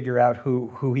trying to figure out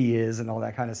who he is and all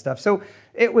that kind of stuff. So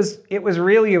it was a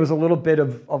little bit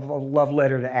of a love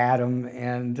letter to Adam,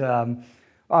 and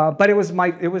but it was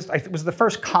the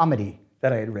first comedy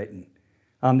that I had written.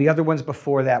 The other ones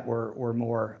before that were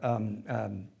more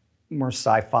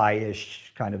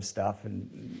sci-fi-ish kind of stuff,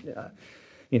 and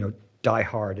Die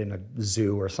Hard in a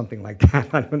zoo or something like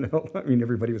that. I don't know. I mean,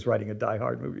 everybody was writing a Die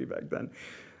Hard movie back then,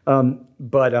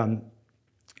 but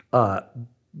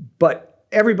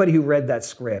everybody who read that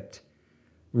script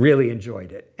really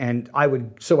enjoyed it, and I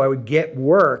would get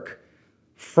work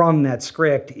from that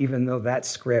script, even though that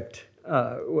script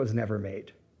was never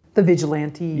made. The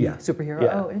vigilante superhero.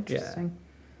 Yeah. Oh, interesting.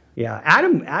 Yeah,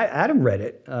 Adam read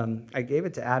it. I gave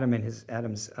it to Adam and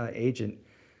Adam's agent,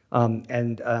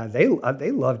 and they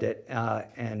loved it.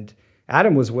 And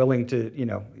Adam was willing to, he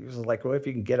was like, well, if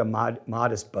you can get a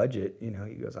modest budget,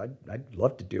 he goes, I'd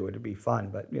love to do it. It'd be fun,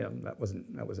 but that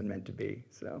wasn't meant to be.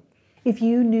 So, if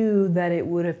you knew that it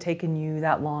would have taken you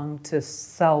that long to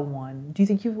sell one, do you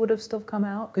think you would have still come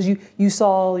out? Because you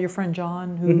saw your friend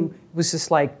John, who was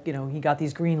just like, he got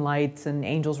these green lights and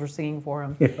angels were singing for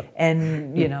him,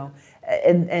 and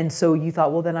and so you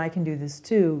thought, well, then I can do this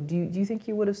too. Do you think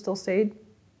you would have still stayed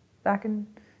back in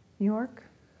New York?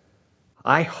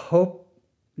 I hope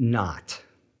not,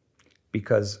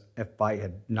 because if I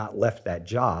had not left that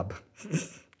job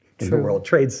in the World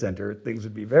Trade Center, things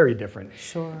would be very different.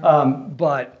 Sure.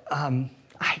 But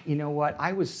you know what?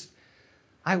 I was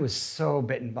so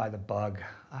bitten by the bug.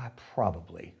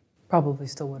 Probably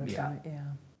still would have done it. Yeah.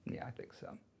 Yeah, I think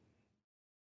so.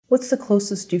 What's the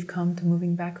closest you've come to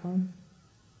moving back home?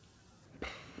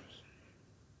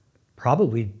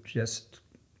 Probably just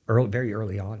very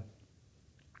early on.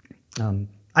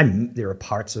 There are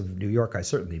parts of New York I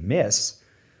certainly miss.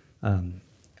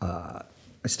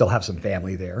 I still have some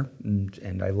family there,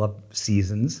 and I love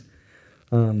seasons.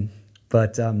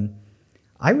 But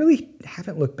I really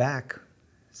haven't looked back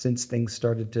since things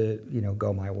started to,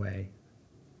 go my way.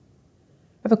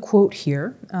 I have a quote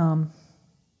here.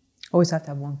 Always have to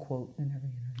have one quote in every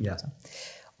interview. Yeah. So.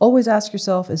 Always ask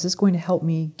yourself, is this going to help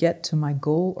me get to my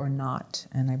goal or not?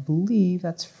 And I believe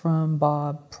that's from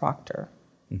Bob Proctor.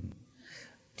 Mm-hmm.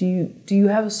 Do you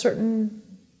have a certain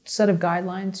set of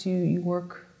guidelines you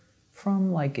work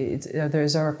from? Like, is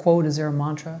there a quote? Is there a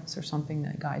mantra? Is there something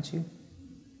that guides you?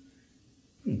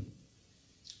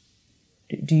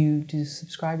 Do you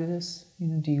subscribe to this?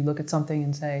 Do you look at something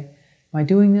and say, am I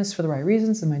doing this for the right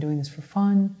reasons? Am I doing this for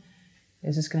fun?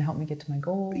 Is this going to help me get to my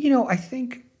goal? I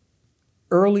think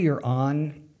earlier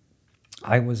on,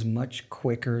 I was much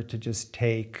quicker to just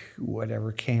take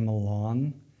whatever came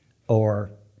along,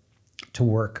 or to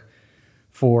work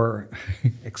for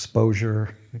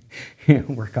exposure,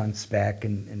 work on spec,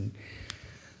 and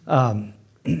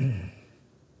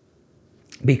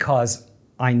because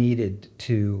I needed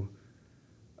to,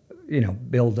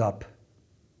 build up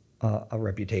a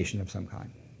reputation of some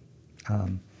kind.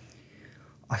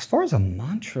 As far as a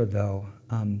mantra, though,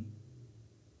 I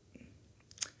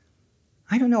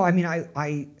don't know. I mean,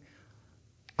 I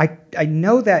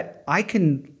know that I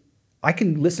can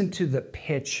listen to the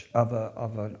pitch of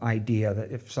an idea,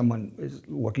 that if someone is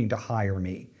looking to hire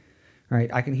me, right,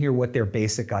 I can hear what their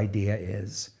basic idea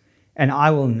is, and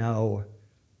I will know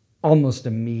almost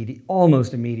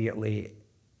immediately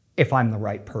if I'm the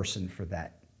right person for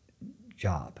that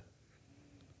job.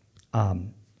 I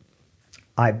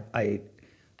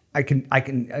can.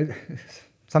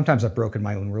 Sometimes I've broken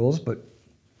my own rules, but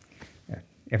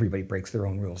everybody breaks their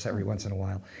own rules every once in a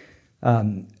while.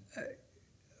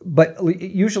 But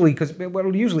usually, because what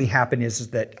will usually happen is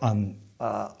that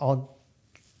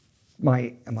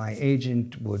my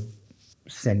agent would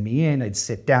send me in. I'd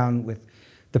sit down with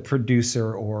the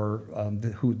producer or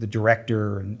the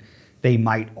director, and they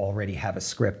might already have a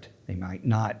script. They might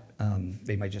not.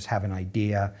 They might just have an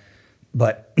idea.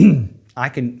 But I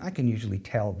can usually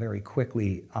tell very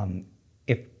quickly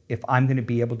if I'm going to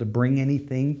be able to bring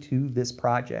anything to this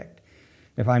project,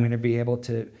 if I'm going to be able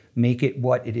to make it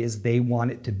what it is they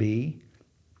want it to be.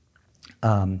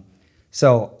 And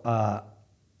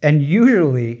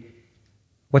usually,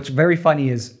 what's very funny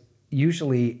is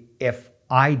usually if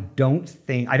I don't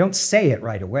say it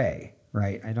right away,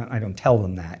 right? I don't tell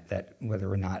them that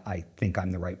whether or not I think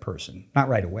I'm the right person, not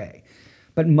right away.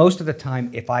 But most of the time,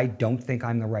 if I don't think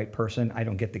I'm the right person, I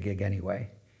don't get the gig anyway.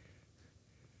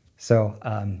 So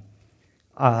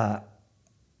I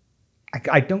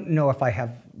don't know if I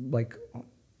have like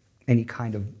any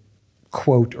kind of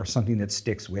quote or something that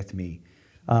sticks with me,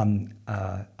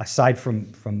 aside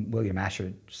from William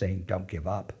Asher saying, "Don't give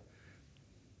up."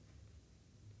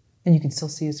 And you can still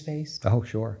see his face. Oh,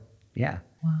 sure, yeah.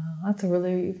 Wow, that's a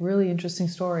really, really interesting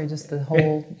story. Just the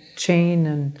whole chain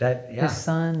and his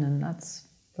son, and that's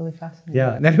really fascinating.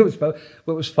 Yeah, and then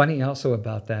what was funny also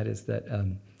about that is that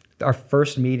our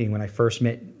first meeting, when I first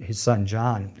met his son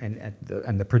John,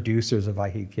 and the producers of I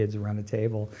Hate Kids around the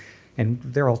table, and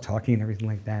they're all talking and everything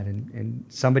like that, and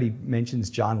somebody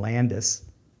mentions John Landis,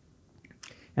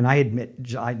 and I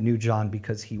knew John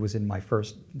because he was in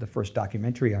the first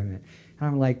documentary on it, and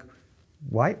I'm like,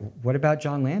 why? What about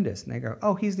John Landis? And they go,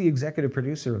 oh, he's the executive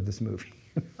producer of this movie.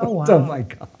 Oh, wow. Oh my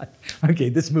God. Okay,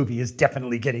 this movie is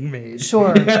definitely getting made.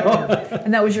 Sure.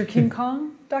 And that was your King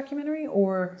Kong documentary,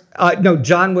 or? No,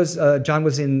 John was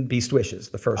in Beast Wishes,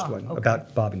 the first one,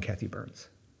 about Bob and Kathy Burns.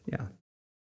 Yeah.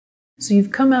 So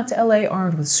you've come out to LA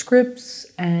armed with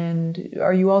scripts, and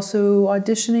are you also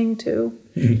auditioning too?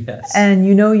 Yes. And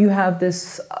you have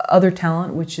this other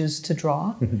talent, which is to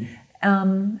draw.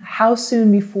 How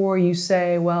soon before you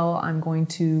say, well, I'm going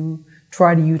to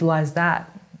try to utilize that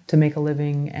to make a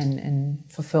living and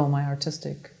fulfill my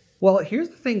artistic? Well, here's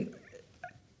the thing.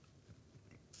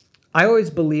 I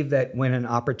always believe that when an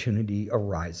opportunity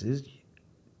arises,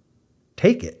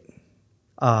 take it.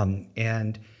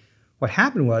 And what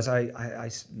happened was,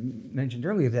 I mentioned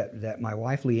earlier that my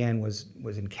wife Leanne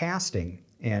was in casting,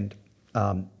 and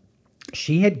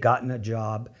she had gotten a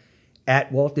job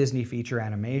at Walt Disney Feature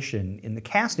Animation in the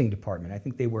casting department. I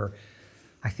think they were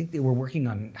working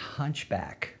on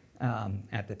Hunchback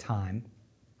at the time,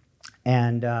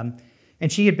 and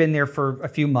she had been there for a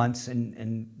few months,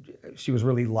 and she was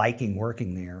really liking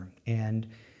working there. And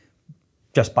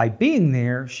just by being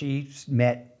there, she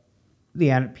met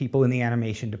the people in the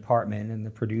animation department and the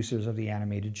producers of the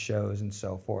animated shows and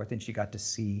so forth, and she got to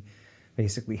see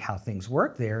basically how things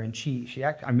worked there. And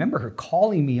I remember her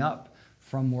calling me up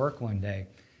from work one day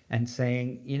and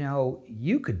saying,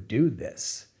 you could do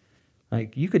this.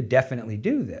 Like, you could definitely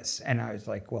do this. And I was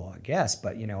like, well, I guess,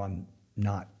 but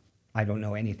I don't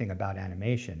know anything about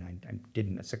animation. I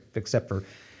didn't, except for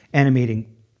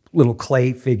animating little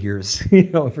clay figures,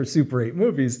 for Super 8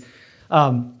 movies.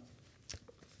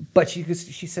 But she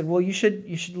said, well, you should,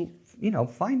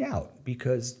 find out,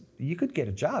 because you could get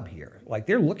a job here. Like,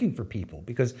 they're looking for people,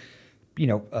 because,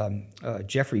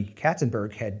 Jeffrey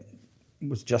Katzenberg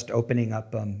was just opening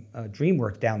up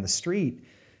DreamWorks down the street,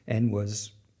 and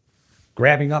was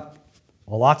grabbing up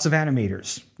lots of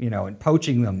animators, and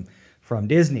poaching them from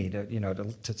Disney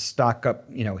to stock up,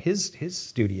 his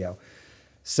studio.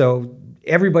 So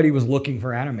everybody was looking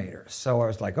for animators. So I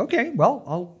was like, okay,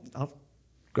 well, I'll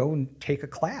go and take a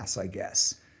class, I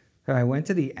guess. So I went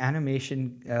to the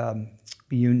animation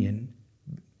union,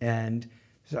 and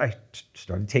so I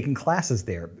started taking classes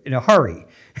there in a hurry.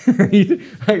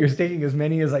 I was taking as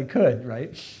many as I could,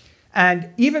 right? And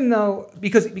even though,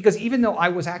 because even though I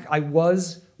was a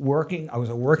working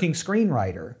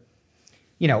screenwriter,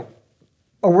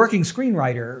 a working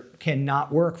screenwriter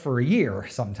cannot work for a year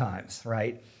sometimes,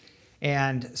 right?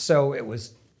 And so it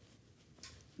was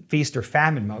feast or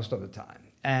famine most of the time.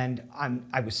 And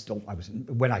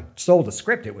when I sold a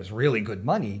script, it was really good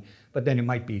money, but then it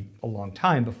might be a long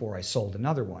time before I sold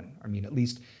another one. I mean, at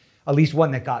least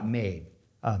one that got made.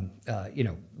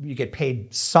 You get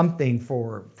paid something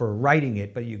for writing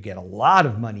it, but you get a lot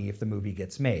of money if the movie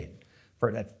gets made.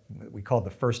 For that, we call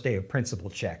the first day of principal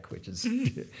check, which is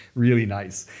really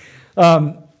nice.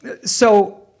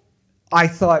 So I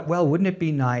thought, well, wouldn't it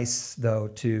be nice though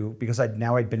because I'd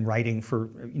been writing for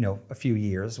a few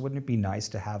years, wouldn't it be nice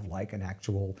to have like an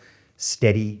actual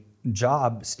steady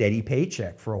job, steady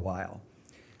paycheck for a while?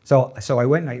 So I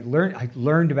went and I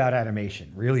learned about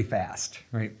animation really fast,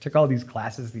 right? Took all these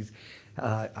classes.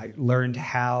 I learned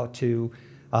how to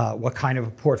what kind of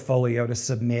a portfolio to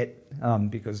submit,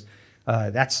 because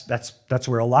that's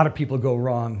where a lot of people go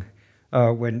wrong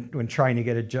when trying to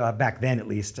get a job, back then at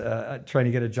least, trying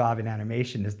to get a job in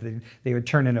animation, is they would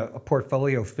turn in a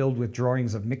portfolio filled with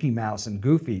drawings of Mickey Mouse and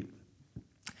Goofy.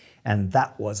 And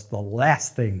that was the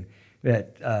last thing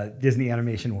that Disney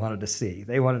Animation wanted to see.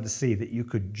 They wanted to see that you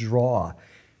could draw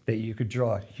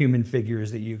human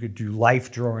figures, that you could do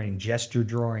life drawing, gesture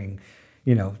drawing,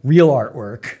 real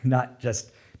artwork, not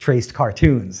just traced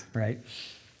cartoons, right?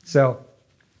 So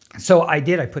I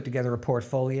did. I put together a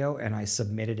portfolio and I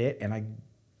submitted it, and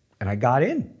I got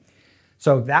in.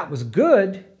 So that was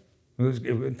good.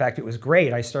 In fact, it was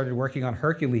great. I started working on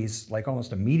Hercules like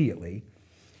almost immediately.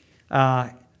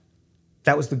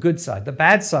 That was the good side. The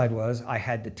bad side was I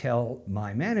had to tell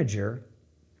my manager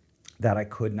that I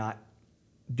couldn't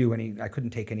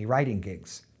take any writing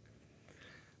gigs.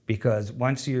 Because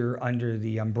once you're under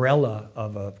the umbrella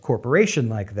of a corporation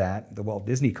like that, the Walt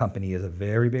Disney Company is a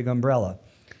very big umbrella.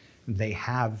 They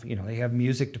have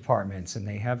music departments, and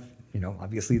they have,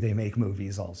 obviously they make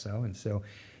movies also. And so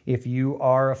if you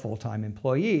are a full-time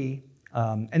employee,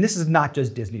 and this is not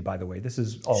just Disney, by the way, this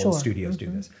is all the studios do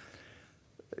this.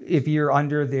 If you're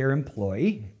under their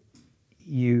employ,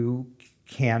 you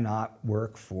cannot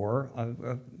work for a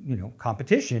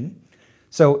competition.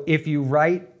 So if you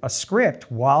write a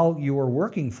script while you are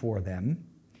working for them,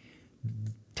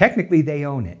 technically they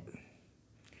own it.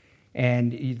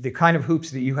 And the kind of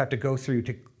hoops that you have to go through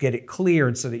to get it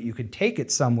cleared so that you can take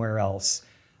it somewhere else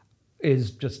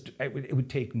is just, it would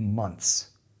take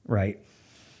months, right?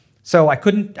 So I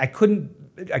couldn't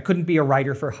be a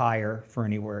writer for hire for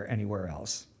anywhere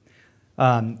else.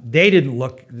 Disney didn't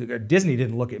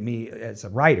look at me as a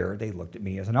writer, they looked at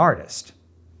me as an artist.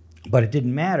 But it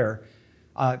didn't matter.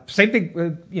 Same thing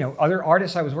with, other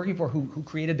artists I was working for who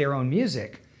created their own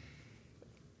music.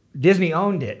 Disney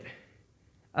owned it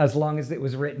as long as it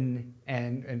was written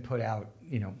and put out,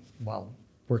 while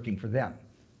working for them.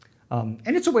 And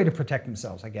it's a way to protect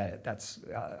themselves. I get it.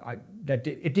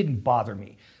 It didn't bother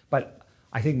me, but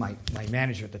I think my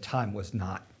manager at the time was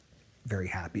not very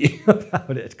happy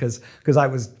about it because I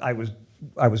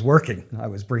was working. I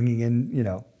was bringing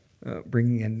in,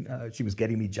 she was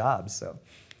getting me jobs. So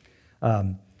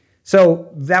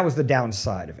that was the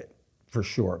downside of it for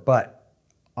sure. But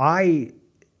I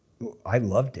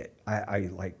loved it. I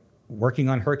like working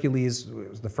on Hercules. It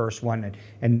was the first one,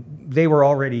 and they were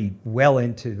already well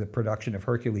into the production of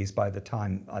Hercules by the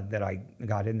time that I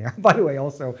got in there. By the way,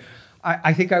 also,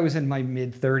 I think I was in my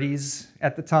mid-30s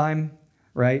at the time,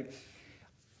 right?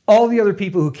 All the other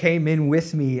people who came in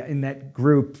with me in that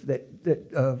group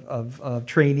of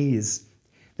trainees,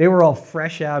 they were all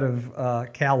fresh out of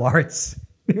CalArts.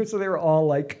 So they were all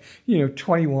like,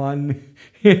 21,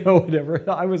 whatever.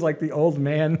 I was like the old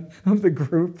man of the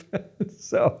group.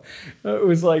 So it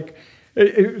was like,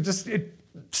 it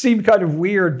seemed kind of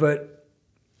weird, but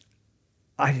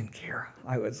I didn't care.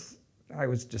 I was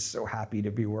just so happy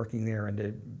to be working there and to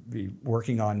be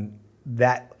working on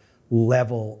that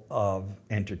level of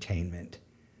entertainment.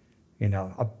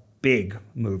 A big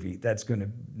movie that's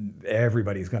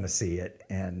everybody's gonna see it.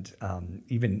 And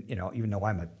even though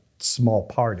I'm a small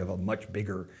part of a much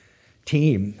bigger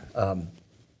team,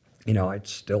 I'd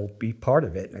still be part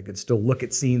of it. I could still look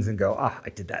at scenes and go, I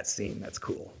did that scene. That's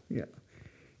cool. Yeah.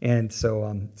 And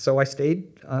so I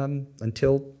stayed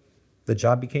until the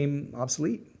job became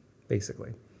obsolete,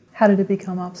 basically. How did it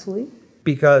become obsolete?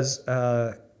 Because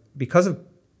the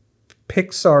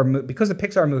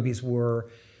Pixar movies were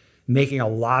making a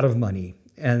lot of money,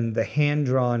 and the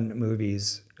hand-drawn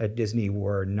movies at Disney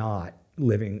were not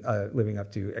living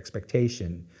up to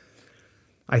expectation.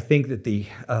 I think that the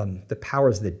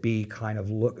powers that be kind of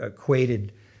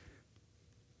equated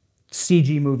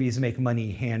CG movies make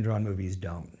money, hand-drawn movies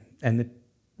don't, and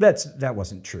that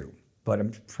wasn't true.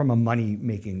 But from a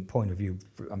money-making point of view,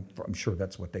 I'm sure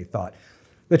that's what they thought.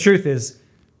 The truth is,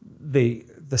 the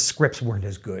scripts weren't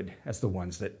as good as the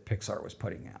ones that Pixar was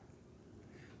putting out,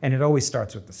 and it always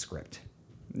starts with the script.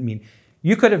 I mean,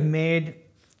 you could have made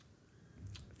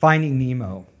Finding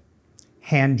Nemo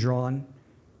hand-drawn,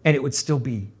 and it would still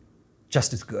be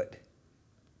just as good.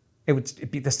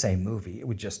 It'd be the same movie. It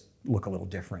would just look a little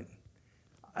different.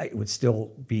 It would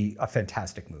still be a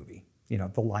fantastic movie.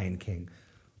 The Lion King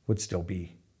would still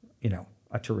be,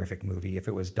 a terrific movie if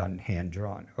it was done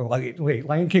hand-drawn. Oh, wait,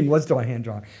 Lion King was done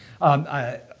hand-drawn.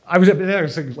 I was up there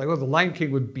saying, the Lion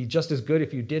King would be just as good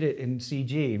if you did it in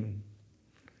CG.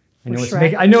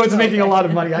 I know it's making a lot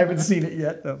of money. I haven't seen it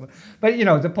yet, though. But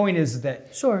the point is that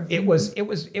it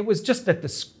was just that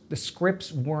the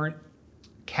scripts weren't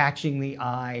catching the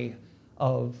eye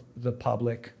of the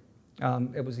public.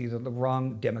 It was either the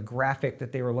wrong demographic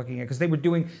that they were looking at, because they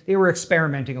were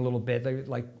experimenting a little bit. They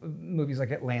like movies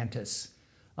like Atlantis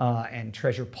and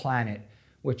Treasure Planet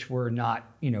which were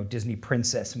not, Disney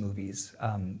princess movies.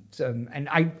 And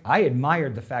I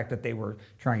admired the fact that they were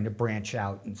trying to branch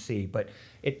out and see, but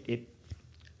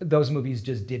those movies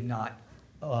just did not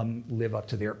live up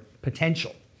to their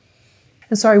potential.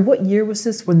 And sorry, what year was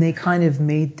this when they kind of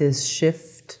made this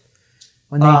shift?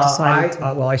 When they decided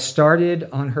well, I started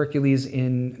on Hercules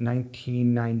in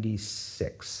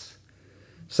 1996.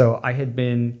 So I had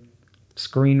been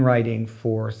screenwriting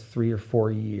for 3 or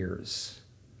 4 years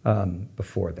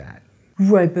before that.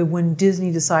 Right, but when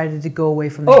Disney decided to go away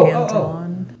from the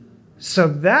hand-drawn? So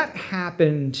that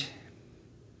happened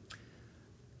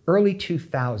early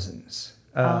 2000s.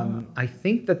 I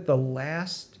think that the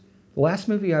last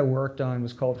movie I worked on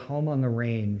was called Home on the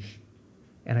Range,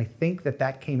 and I think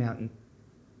that came out in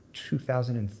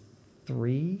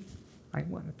 2003, I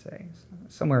want to say,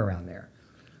 somewhere around there.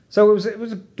 So it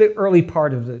was the early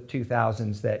part of the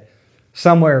 2000s that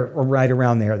somewhere right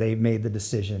around there they made the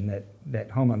decision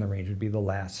that Home on the Range would be the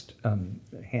last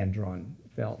hand-drawn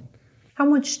film. How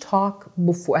much talk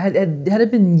before? Had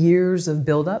it been years of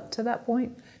build-up to that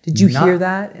point? Did you hear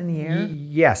that in the air?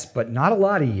 Yes, but not a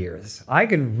lot of years.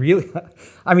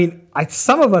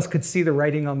 Some of us could see the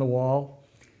writing on the wall,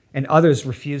 and others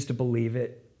refused to believe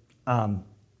it.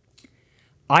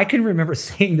 I can remember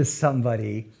saying to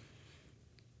somebody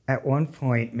at one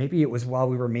point, maybe it was while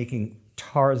we were making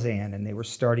Tarzan, and they were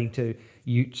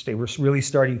really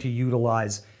starting to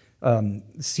utilize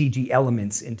CG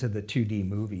elements into the 2D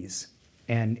movies,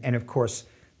 and of course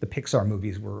the Pixar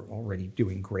movies were already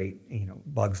doing great.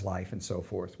 Bug's Life and so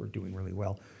forth were doing really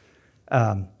well.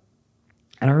 And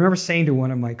I remember saying to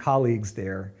one of my colleagues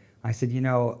there, I said,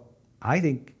 I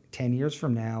think 10 years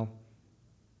from now,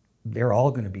 they're all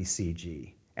going to be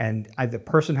CG. And the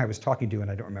person I was talking to,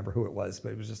 and I don't remember who it was,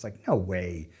 but it was just like, no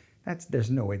way. There's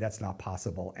no way, that's not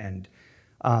possible. And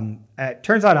it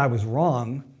turns out I was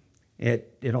wrong.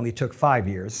 It only took 5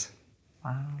 years.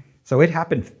 Wow. So it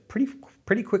happened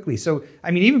pretty quickly. So,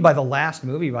 even by the last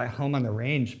movie, by Home on the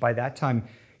Range, by that time,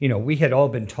 we had all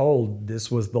been told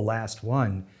this was the last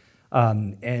one.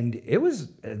 And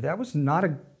that was not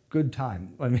a good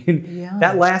time.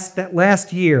 That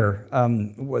last year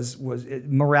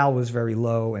morale was very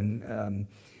low, and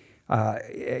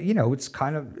it's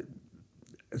kind of,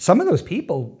 some of those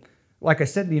people, like I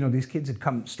said, these kids had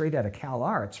come straight out of Cal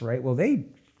Arts, right? Well, they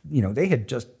had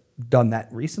just done that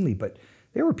recently, but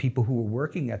there were people who were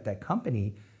working at that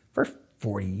company for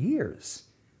 40 years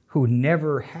who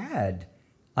never had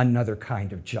another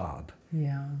kind of job.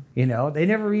 Yeah. They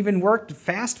never even worked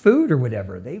fast food or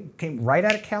whatever. They came right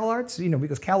out of Cal Arts,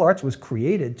 because Cal Arts was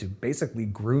created to basically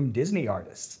groom Disney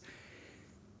artists.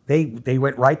 They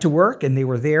went right to work, and they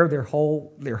were there their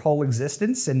whole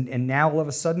existence, and now all of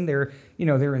a sudden they're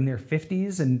in their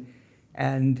 50s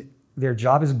and their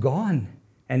job is gone.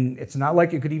 And it's not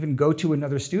like you could even go to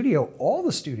another studio. All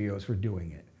the studios were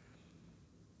doing it.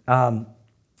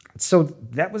 So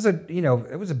that was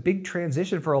it was a big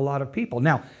transition for a lot of people.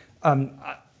 Now,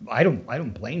 I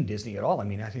don't blame Disney at all.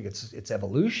 I think it's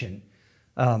evolution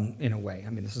in a way.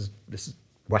 This is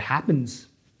what happens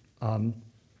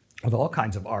with all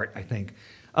kinds of art, I think.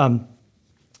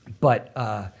 But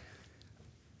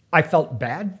I felt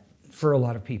bad for a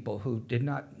lot of people who did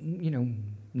not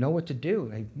know what to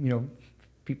do.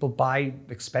 People buy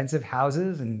expensive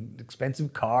houses and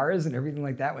expensive cars and everything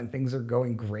like that when things are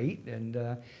going great, and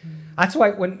that's why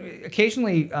when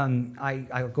occasionally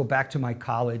I go back to my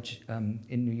college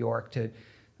in New York to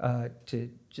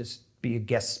just be a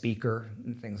guest speaker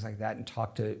and things like that, and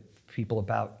talk to people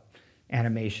about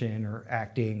animation or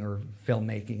acting or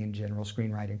filmmaking in general,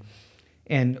 screenwriting.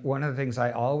 And one of the things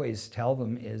I always tell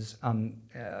them is,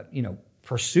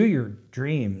 pursue your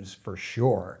dreams for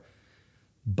sure,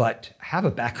 but have a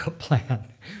backup plan,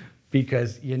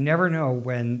 because you never know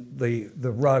when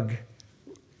the rug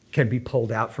can be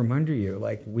pulled out from under you.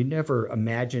 Like, we never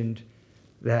imagined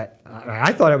that.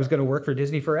 I thought I was going to work for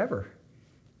Disney forever,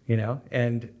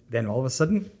 and then all of a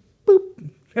sudden,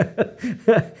 boop,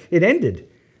 it ended.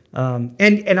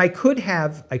 And I could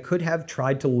have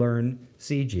tried to learn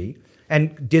CG,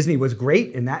 and Disney was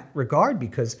great in that regard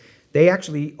because they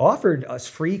actually offered us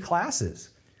free classes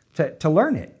to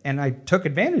learn it, and I took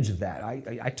advantage of that.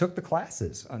 I took the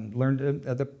classes and learned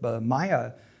the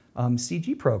Maya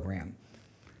CG program,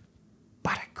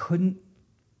 but I couldn't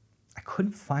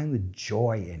find the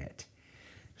joy in it.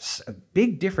 It's a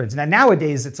big difference. Now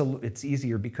nowadays it's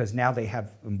easier because now they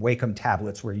have Wacom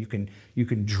tablets where you can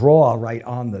draw right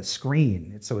on the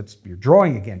screen, so you're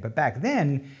drawing again. But back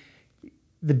then,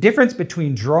 the difference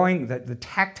between drawing, the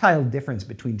tactile difference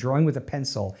between drawing with a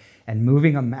pencil and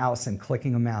moving a mouse and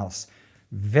clicking a mouse,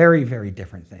 very, very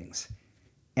different things.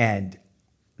 And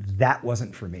that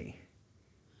wasn't for me.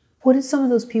 What did some of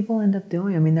those people end up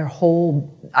doing? I mean, their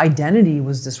whole identity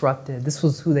was disrupted. This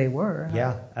was who they were.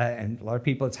 Yeah, and a lot of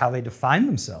people, it's how they define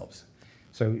themselves.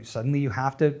 So suddenly you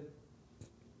have to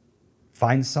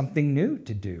find something new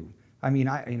to do. I mean,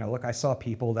 look, I saw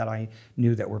people that I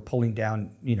knew that were pulling down,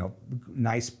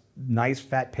 nice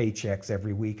fat paychecks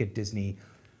every week at Disney,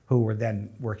 who were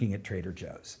then working at Trader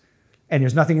Joe's. And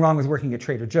there's nothing wrong with working at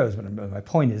Trader Joe's, but my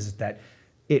point is that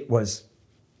it was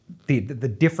the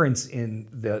difference in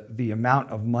the amount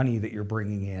of money that you're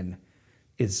bringing in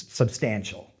is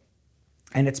substantial.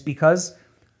 And it's because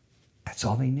that's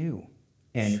all they knew.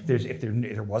 And if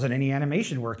there wasn't any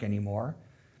animation work anymore,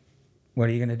 what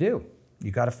are you going to do? You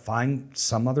got to find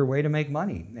some other way to make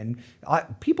money. And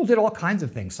people did all kinds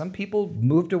of things. Some people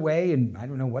moved away, and I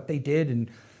don't know what they did.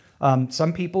 And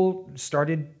some people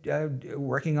started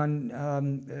working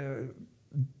on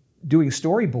doing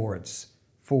storyboards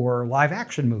for live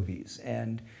action movies.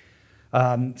 And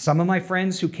some of my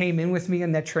friends who came in with me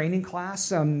in that training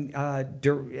class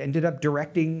ended up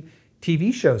directing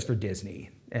TV shows for Disney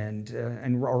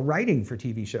or writing for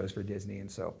TV shows for Disney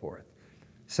and so forth.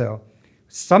 So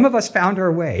some of us found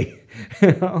our way.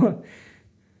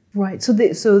 Right.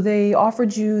 So they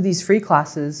offered you these free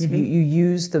classes. Mm-hmm. You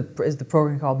used is the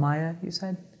program called Maya, you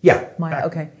said? Yeah. Maya.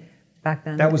 Okay. Back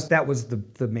then. That was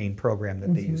the main program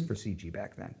that they used for CG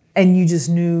back then. And you just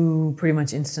knew pretty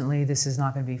much instantly, this is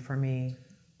not going to be for me.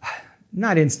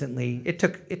 Not instantly. It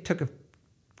took a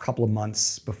couple of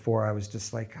months before I was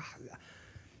just like,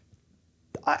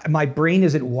 my brain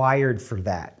isn't wired for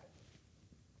that.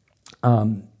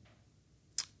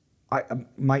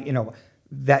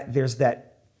 There's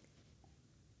that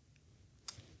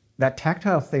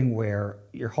tactile thing where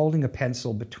you're holding a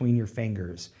pencil between your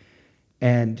fingers,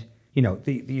 and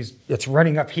it's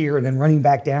running up here and then running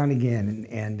back down again,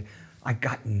 and I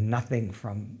got nothing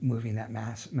from moving that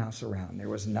mouse around. There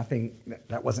was nothing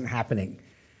that wasn't happening,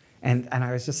 and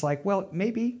I was just like, well,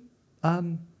 maybe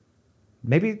I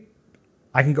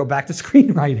can go back to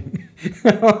screenwriting.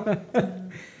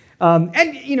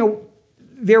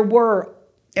 There were,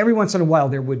 every once in a while,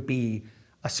 there would be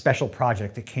a special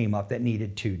project that came up that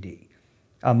needed 2D.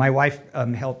 My wife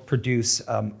helped produce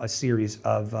a series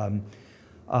of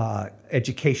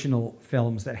educational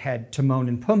films that had Timon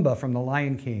and Pumbaa from The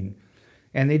Lion King.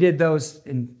 And they did those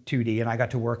in 2D, and I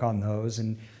got to work on those.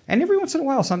 And every once in a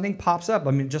while, something pops up.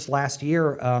 I mean, just last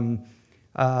year,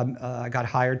 I got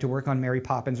hired to work on Mary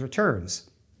Poppins Returns,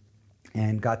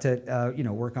 and got to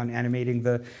work on animating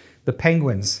the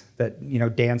penguins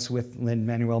that dance with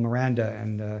Lin-Manuel Miranda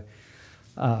and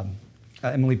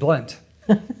Emily Blunt,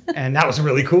 and that was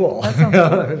really cool.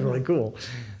 That was really cool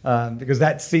because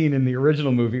that scene in the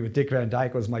original movie with Dick Van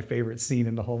Dyke was my favorite scene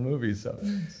in the whole movie. So,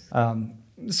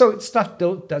 so stuff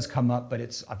does come up, but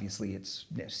it's obviously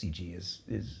CG is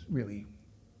really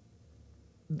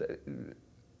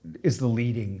is the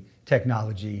leading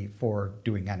technology for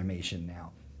doing animation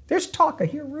now. There's talk, I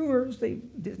hear rumors,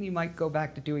 Disney might go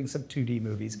back to doing some 2D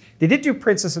movies. They did do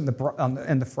Princess and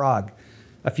the Frog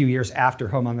a few years after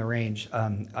Home on the Range,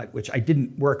 which I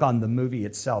didn't work on the movie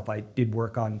itself. I did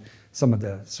work on some of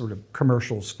the sort of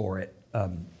commercials for it.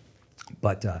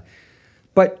 But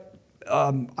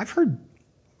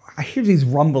I hear these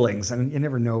rumblings, and you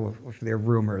never know if they're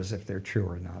rumors, if they're true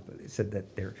or not, but they said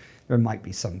that there might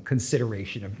be some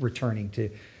consideration of returning to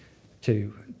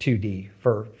 2D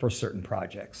for certain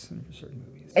projects and for certain movies.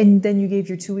 And then you gave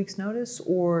your 2 weeks notice,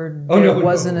 or there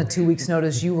wasn't a 2 weeks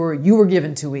notice? You were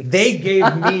given 2 weeks. They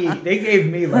gave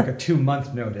me like a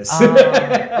 2-month notice.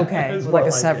 Okay, like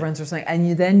a severance or something.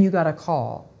 And then you got a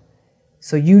call,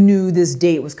 so you knew this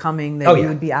date was coming that you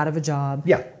would be out of a job.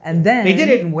 Yeah, and then they did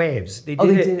it in waves. They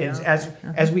did it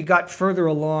as we got further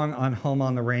along on Home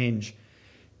on the Range.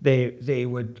 They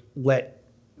would let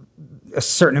a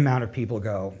certain amount of people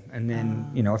go, and then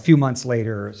a few months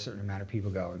later, a certain amount of people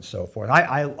go, and so forth.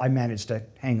 I managed to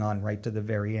hang on right to the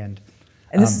very end.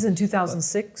 And this is in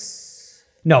 2006.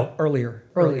 No, earlier.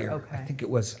 Okay. I think it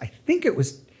was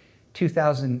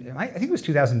 2000. I think it was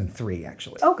 2003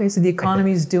 actually. Okay, so the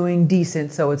economy's doing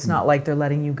decent, so it's not like they're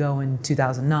letting you go in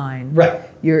 2009. Right.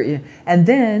 And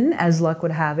then, as luck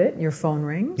would have it, your phone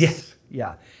rings. Yes.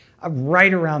 Yeah.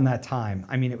 Right around that time.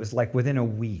 I mean, it was like within a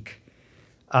week.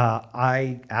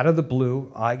 Out of the blue,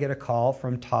 I get a call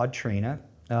from Todd Traina,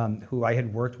 who I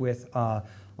had worked with on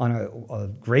a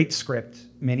great script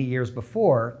many years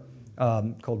before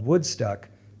called Woodstuck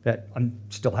that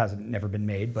still never been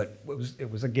made, but it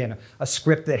was again a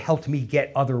script that helped me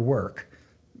get other work.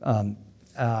 And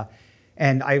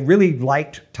I really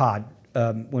liked Todd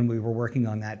when we were working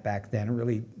on that back then.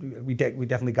 We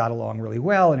definitely got along really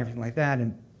well and everything like that.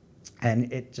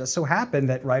 And it just so happened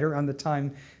that right around the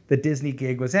time the Disney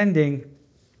gig was ending,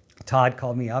 Todd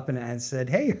called me up and said,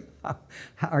 "Hey,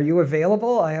 are you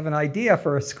available? I have an idea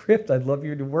for a script I'd love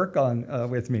you to work on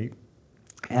with me."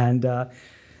 And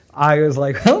I was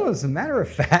like, "Oh, as a matter of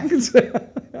fact,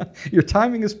 your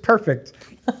timing is perfect."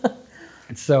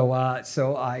 And so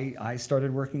I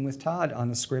started working with Todd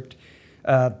on a script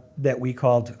that we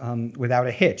called Without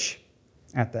a Hitch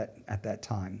at that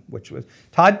time, which was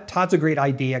Todd's a great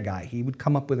idea guy. He would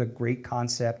come up with a great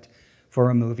concept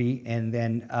for a movie, and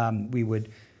then we would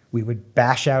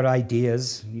bash out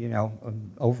ideas,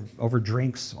 over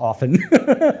drinks often,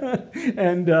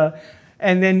 and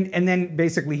then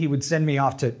basically he would send me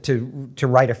off to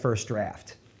write a first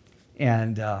draft,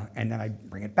 and then I'd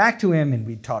bring it back to him, and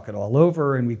we'd talk it all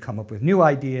over, and we'd come up with new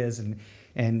ideas, and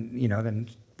then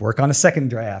work on a second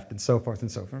draft, and so forth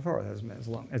and so forth,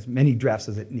 as many drafts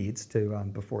as it needs to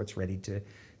before it's ready to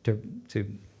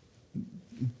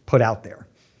put out there.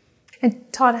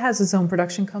 And Todd has his own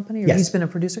production company, or Yes. he's been a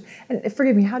producer. And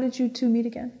forgive me, how did you two meet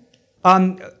again?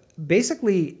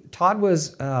 Basically, Todd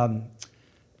was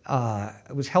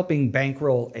helping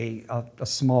bankroll a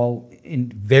small,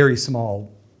 very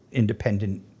small,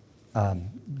 independent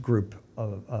group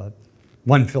of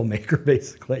one filmmaker,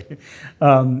 basically.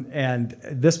 And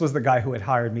this was the guy who had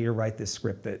hired me to write this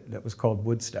script that was called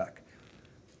Woodstock.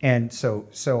 And so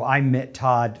I met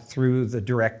Todd through the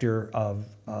director of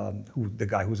the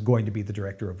guy who was going to be the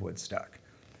director of Woodstock.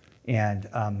 And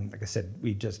like I said,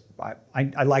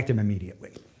 I liked him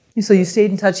immediately. So you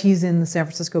stayed in touch. He's in the San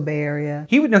Francisco Bay Area.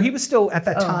 He was still at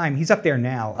that time. He's up there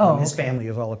now. His okay. family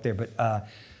is all up there, but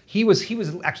he was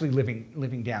actually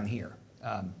living down here.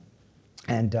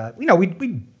 And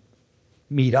we'd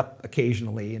meet up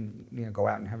occasionally and go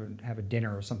out and have a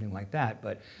dinner or something like that.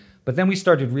 But then we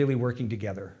started really working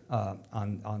together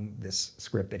on this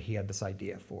script that he had this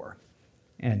idea for,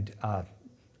 and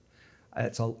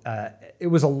it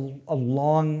was a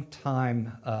long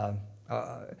time.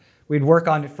 We'd work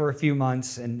on it for a few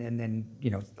months, and then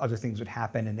other things would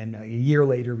happen, and then a year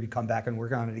later we'd come back and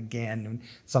work on it again, and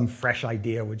some fresh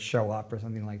idea would show up or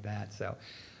something like that. So,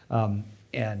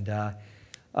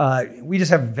 we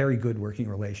just have a very good working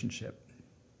relationship.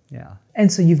 Yeah. And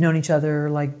so you've known each other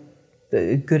like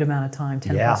a good amount of time,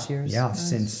 10 plus years. Yeah,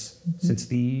 Nice. since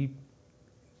the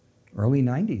early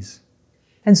 90s.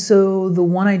 And so the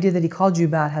one idea that he called you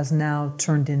about has now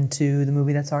turned into the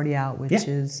movie that's already out, which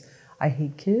is I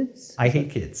Hate Kids. I Hate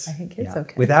Kids. I Hate Kids, Yeah.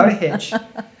 okay. Without a Hitch.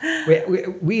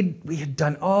 we had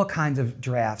done all kinds of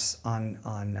drafts on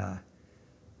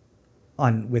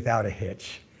Without a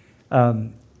Hitch.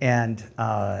 Adding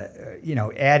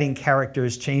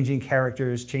characters, changing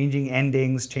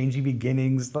endings, changing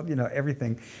beginnings,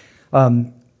 everything,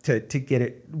 to get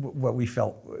it what we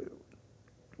felt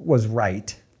was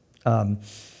right. I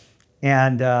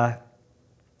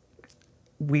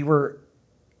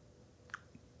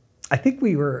think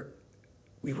we were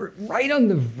right on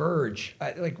the verge.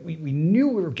 We knew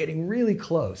we were getting really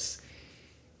close.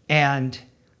 And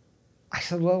I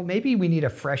said, well, maybe we need a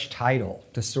fresh title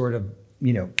to sort of,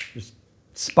 just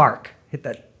hit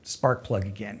that spark plug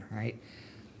again, right?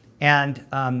 And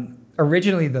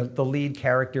originally, the lead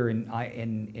character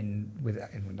in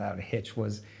Without a Hitch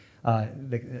was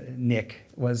Nick.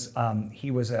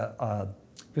 He was a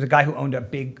guy who owned a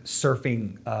big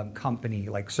surfing company,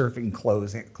 like surfing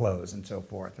clothes and so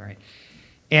forth, right?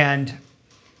 And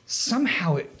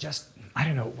somehow it just, I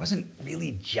don't know, it wasn't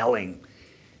really gelling.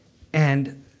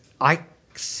 And I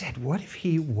said, what if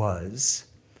he was,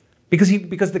 because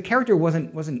the character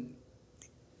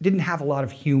didn't have a lot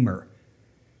of humor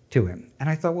to him. And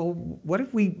I thought, well, what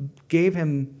if we gave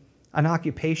him an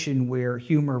occupation where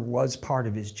humor was part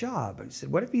of his job? I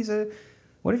said, what if he's a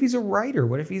writer?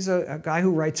 What if he's a guy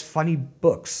who writes funny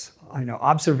books?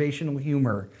 Observational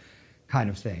humor kind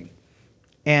of thing.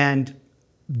 And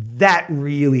that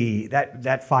really,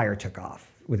 that fire took off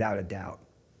without a doubt.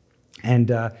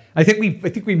 And I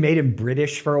think we made him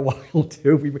British for a while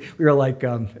too. We were like,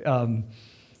 who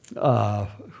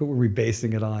were we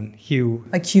basing it on? Hugh.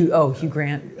 Hugh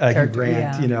Grant. Hugh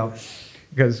Grant, yeah.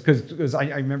 Because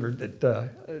I remember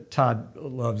that Todd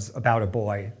loves About a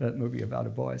Boy, that movie About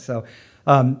a Boy. So,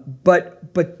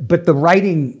 but the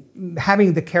writing,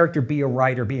 having the character be a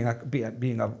writer, being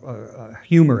a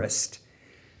humorist,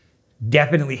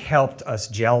 definitely helped us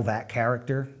gel that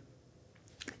character.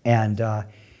 And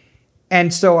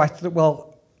so I thought,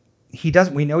 well,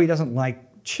 we know he doesn't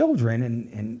like children,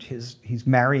 and he's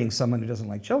marrying someone who doesn't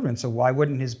like children. So why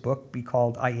wouldn't his book be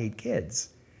called I Hate Kids?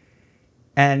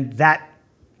 And that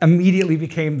immediately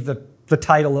became the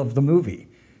title of the movie.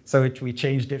 So we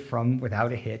changed it from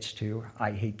Without a Hitch to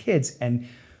I Hate Kids. And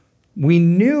we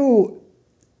knew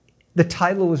the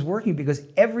title was working because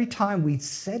every time we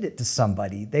said it to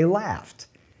somebody, they laughed.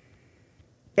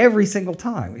 Every single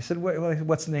time. We said,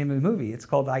 what's the name of the movie? It's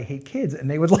called I Hate Kids.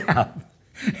 And they would laugh.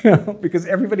 Because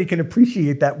everybody can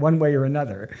appreciate that one way or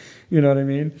another. You know what I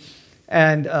mean?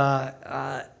 And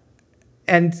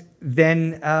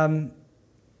then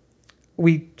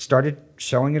we started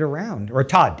showing it around, or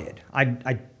Todd did.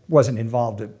 I wasn't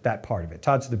involved in that part of it.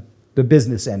 Todd's the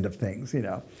business end of things, you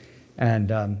know.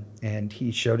 And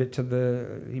he showed it to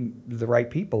the right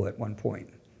people at one point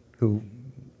who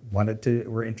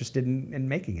were interested in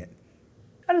making it.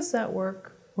 How does that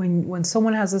work? When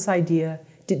someone has this idea,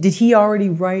 did he already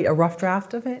write a rough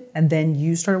draft of it and then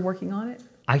you started working on it?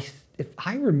 If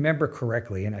I remember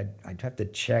correctly, and I'd have to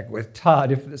check with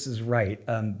Todd if this is right,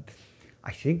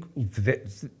 I think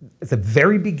at the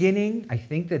very beginning, I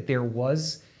think that there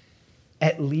was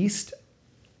at least,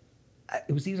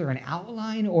 it was either an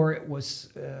outline or it was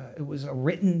a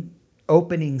written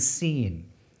opening scene,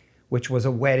 which was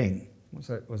a wedding.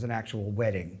 It was an actual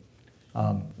wedding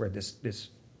where this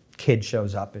kid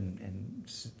shows up and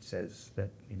says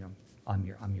that, you know, I'm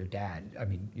your dad. I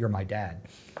mean, you're my dad,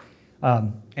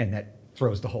 and that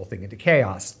throws the whole thing into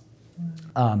chaos.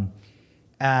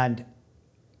 But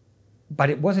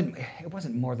it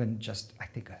wasn't more than just, I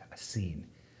think, a scene.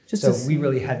 So we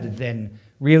really had to then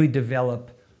really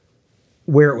develop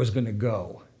where it was going to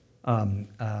go. I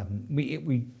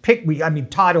mean,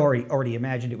 Todd already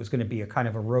imagined it was going to be a kind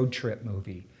of a road trip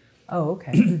movie. Oh,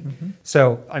 okay. Mm-hmm.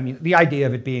 So, I mean, the idea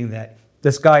of it being that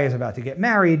this guy is about to get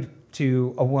married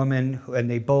to a woman,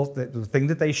 and the thing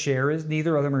that they share is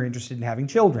neither of them are interested in having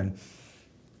children.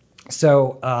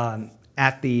 So,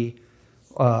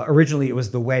 originally it was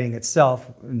the wedding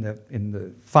itself. In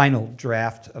the final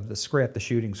draft of the script, the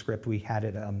shooting script, we had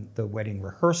it the wedding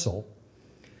rehearsal,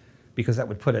 because that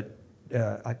would put a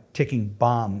ticking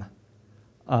bomb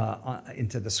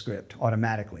into the script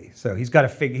automatically. So he's got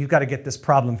to get this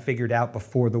problem figured out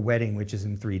before the wedding, which is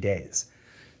in 3 days.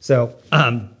 So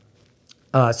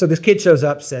so this kid shows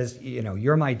up, says, you know,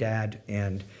 you're my dad,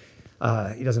 and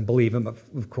he doesn't believe him,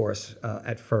 of course,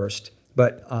 at first.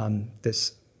 But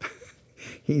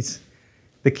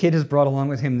the kid has brought along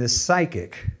with him this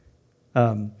psychic,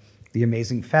 the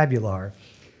amazing Fabular,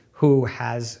 who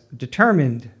has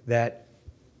determined that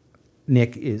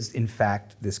Nick is, in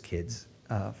fact, this kid's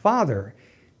father.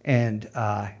 And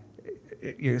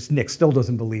Nick still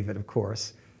doesn't believe it, of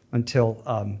course,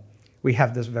 until we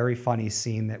have this very funny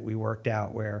scene that we worked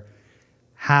out where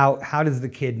how does the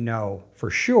kid know for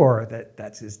sure that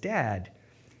that's his dad?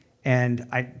 And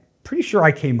I'm pretty sure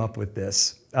I came up with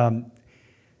this.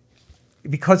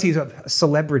 Because he's a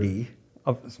celebrity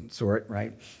of some sort,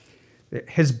 right?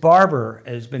 His barber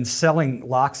has been selling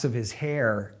locks of his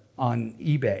hair on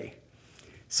eBay.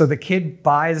 So the kid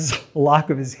buys a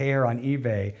lock of his hair on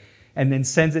eBay and then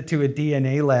sends it to a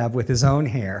DNA lab with his own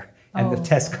hair, and the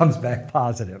test comes back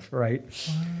positive, right?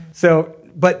 Wow. So,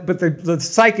 but the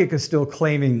psychic is still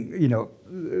claiming, you know,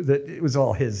 that it was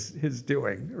all his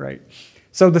doing, right?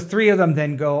 So the three of them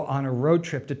then go on a road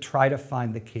trip to try to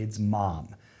find the kid's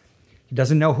mom. He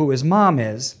doesn't know who his mom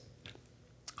is.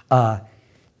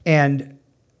 And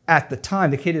at the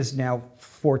time, the kid is now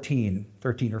 13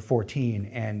 or 14.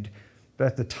 And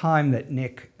at the time that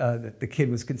that the kid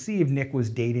was conceived, Nick was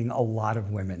dating a lot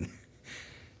of women.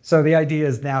 So the idea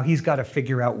is now he's got to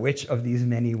figure out which of these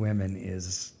many women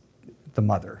is the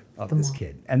mother of this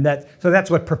kid. And so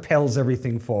that's what propels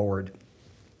everything forward.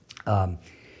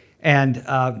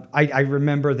 I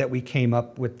remember that we came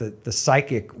up with the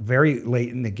psychic very late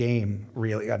in the game,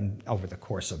 really, over the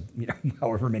course of, you know,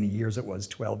 however many years it was,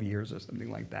 12 years or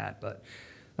something like that. But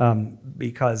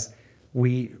because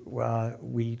we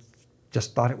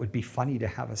just thought it would be funny to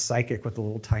have a psychic with a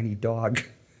little tiny dog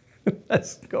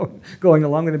that's going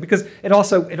along with it, because it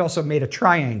also made a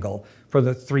triangle for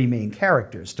the three main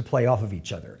characters to play off of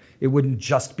each other. It wouldn't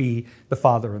just be the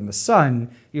father and the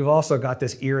son. You've also got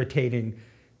this irritating,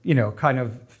 you know, kind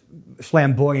of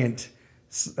flamboyant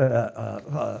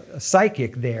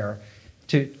psychic there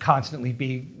to constantly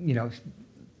be, you know,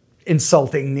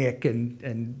 insulting Nick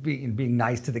and being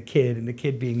nice to the kid, and the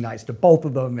kid being nice to both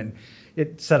of them. And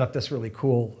it set up this really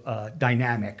cool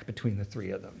dynamic between the three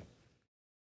of them.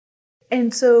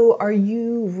 And so are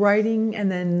you writing and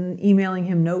then emailing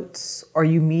him notes? Are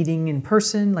you meeting in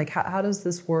person? Like, how does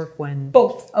this work when?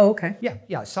 Both. Oh, okay.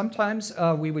 Yeah. Sometimes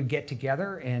we would get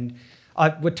together, and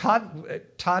what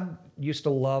Todd used to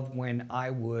love when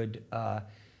I would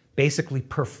basically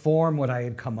perform what I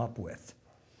had come up with.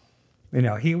 You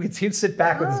know, he'd sit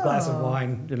back with his glass of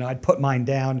wine, you know, I'd put mine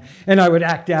down, and I would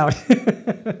act out.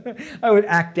 I would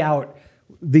act out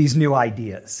these new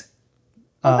ideas.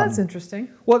 Oh, that's interesting.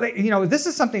 Well, you know, this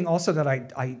is something also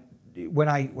that when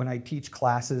I teach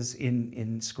classes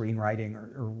in screenwriting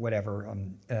or whatever,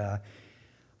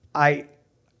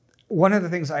 one of the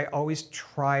things I always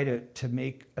try to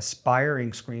make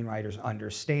aspiring screenwriters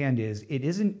understand is it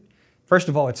isn't. First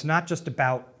of all, it's not just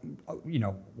about, you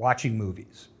know, watching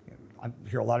movies. I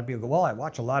hear a lot of people go, well, I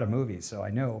watch a lot of movies, so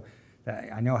I know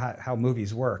how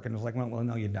movies work. And it's like, well,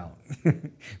 no, you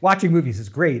don't. Watching movies is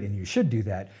great, and you should do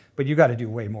that, but you got to do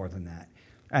way more than that.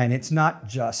 And it's not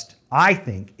just, I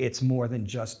think it's more than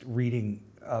just reading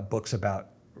books about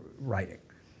writing.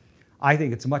 I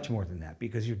think it's much more than that,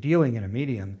 because you're dealing in a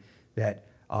medium that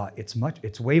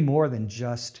it's way more than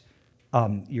just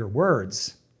your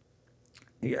words.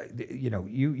 You know,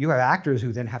 you have actors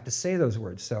who then have to say those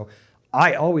words. So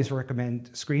I always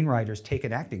recommend screenwriters take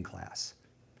an acting class.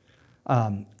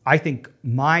 I think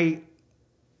my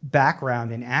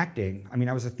background in acting, I mean,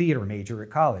 I was a theater major at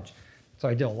college, so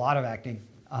I did a lot of acting,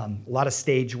 a lot of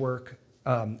stage work,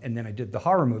 and then I did the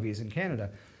horror movies in Canada.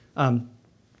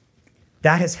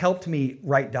 That has helped me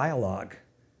write dialogue,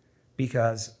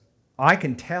 because I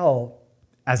can tell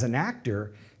as an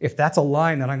actor if that's a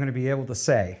line that I'm going to be able to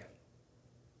say.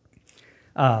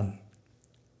 I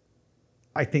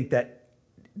think that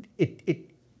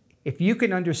if you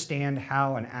can understand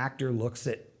how an actor looks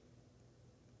at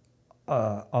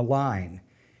a line,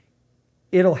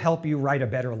 it'll help you write a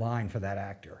better line for that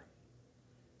actor.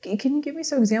 Can you give me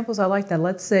some examples? I like that.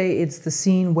 Let's say it's the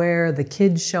scene where the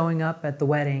kid's showing up at the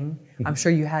wedding. I'm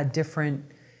sure you had different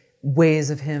ways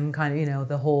of him kind of, you know,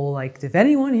 the whole, like, if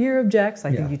anyone here objects,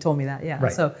 I think you told me that. Yeah.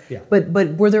 Right. So, yeah. But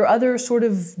were there other sort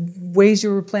of ways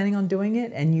you were planning on doing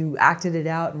it and you acted it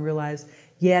out and realized,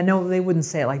 yeah, no, they wouldn't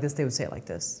say it like this. They would say it like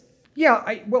this.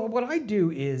 Yeah. Well, what I do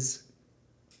is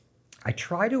I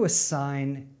try to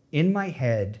assign in my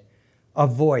head a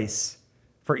voice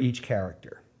for each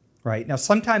character, right? Now,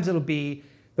 sometimes it'll be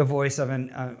the voice of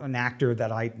an actor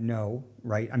that I know,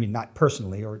 right? I mean, not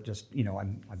personally, or just, you know,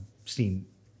 I've seen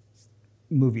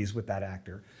movies with that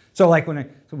actor. So like so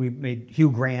we made Hugh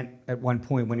Grant at one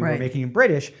point when we were making him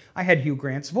British, I had Hugh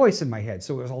Grant's voice in my head.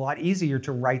 So it was a lot easier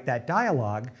to write that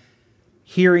dialogue,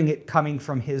 hearing it coming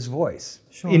from his voice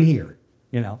in here,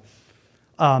 you know.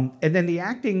 And then the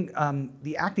acting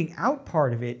out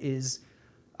part of it is,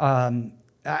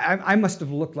 I must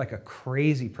have looked like a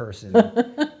crazy person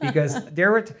because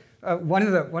there were one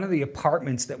of the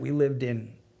apartments that we lived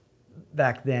in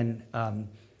back then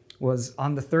was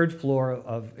on the third floor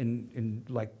in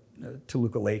like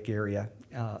Toluca Lake area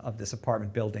of this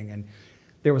apartment building, and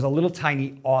there was a little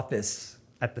tiny office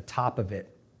at the top of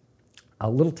it, a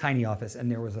little tiny office,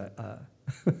 and there was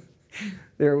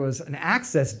there was an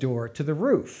access door to the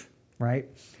roof, right?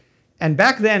 And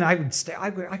back then, I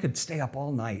could stay up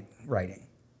all night writing.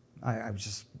 I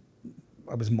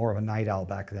was more of a night owl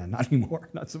back then, not anymore,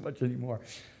 not so much anymore.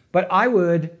 But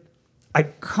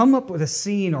I'd come up with a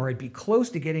scene, or I'd be close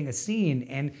to getting a scene,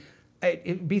 and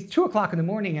it'd be 2 o'clock in the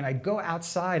morning, and I'd go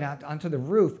outside onto the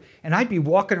roof, and I'd be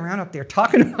walking around up there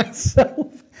talking to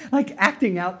myself, like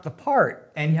acting out the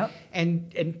part,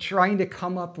 and trying to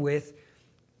come up with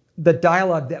the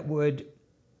dialogue that would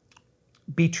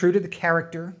be true to the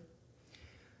character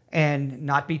and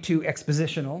not be too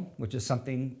expositional, which is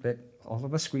something that all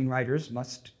of us screenwriters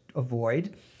must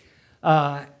avoid,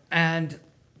 and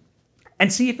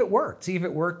see if it worked. See if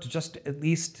it worked just at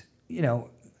least, you know,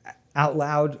 out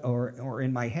loud or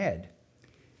in my head.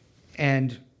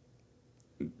 And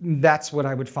that's what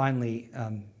I would finally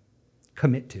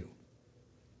commit to.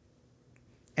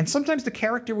 And sometimes the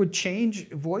character would change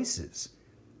voices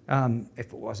if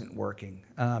it wasn't working.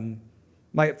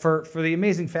 For the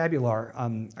Amazing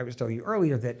Fabular, I was telling you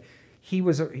earlier that he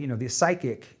was, the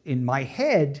psychic in my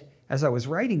head as I was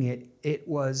writing it. It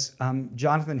was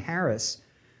Jonathan Harris,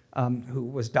 who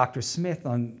was Dr. Smith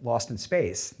on Lost in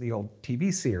Space, the old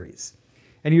TV series,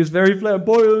 and he was very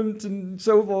flamboyant and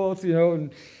so forth,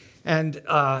 and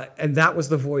that was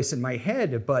the voice in my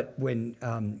head. But when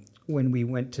we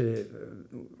went to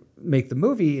make the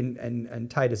movie and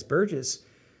Titus Burgess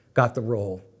got the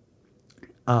role,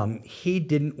 he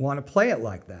didn't want to play it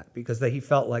like that because he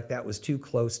felt like that was too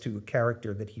close to a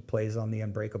character that he plays on The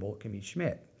Unbreakable Kimmy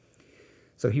Schmidt.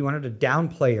 So he wanted to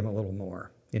downplay him a little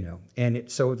more. And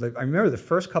I remember the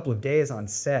first couple of days on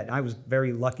set, and I was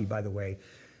very lucky, by the way,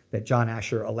 that John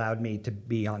Asher allowed me to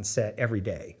be on set every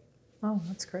day. Oh,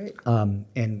 that's great.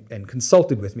 And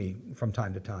consulted with me from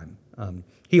time to time.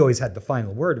 He always had the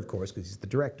final word, of course, because he's the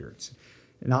director.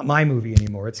 not my movie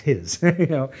anymore. It's his, you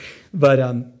know.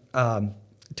 But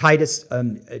Titus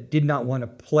did not want to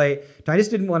play. Titus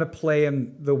didn't want to play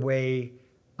him the way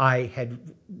I had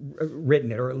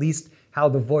written it, or at least how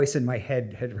the voice in my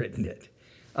head had written it.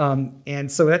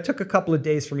 And so that took a couple of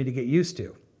days for me to get used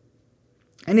to.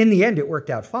 And in the end, it worked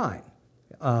out fine.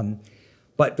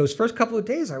 But those first couple of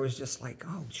days, I was just like,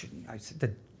 oh, shouldn't I? Said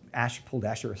to Ash, pulled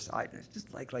Asher aside, and it's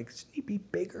just like shouldn't he be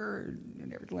bigger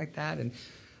and everything like that? And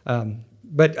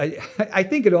but I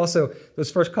think it also,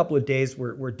 those first couple of days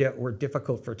were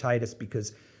difficult for Titus,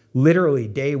 because literally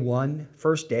day one,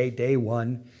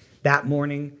 that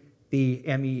morning, the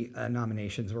Emmy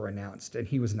nominations were announced, and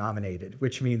he was nominated,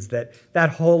 which means that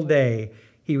whole day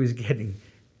he was getting,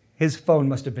 his phone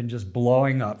must have been just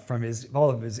blowing up from all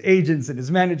of his agents and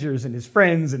his managers and his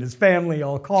friends and his family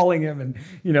all calling him and,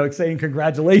 you know, saying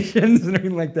congratulations and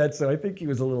everything like that. So I think he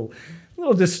was a little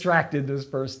distracted this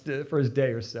first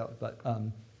day or so.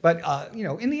 But you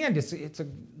know, in the end,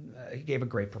 he gave a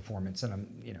great performance, and I'm,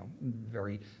 you know,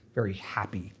 very, very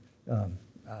happy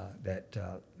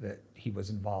that he was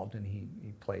involved and he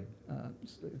played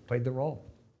the role.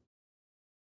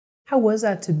 How was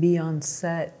that to be on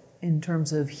set, in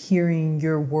terms of hearing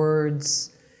your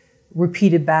words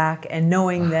repeated back and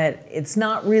knowing that it's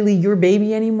not really your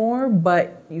baby anymore,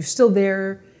 but you're still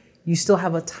there, you still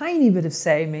have a tiny bit of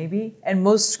say maybe, and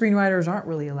most screenwriters aren't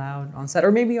really allowed on set,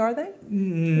 or maybe are they?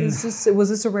 Was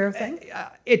this a rare thing?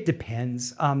 It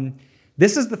depends.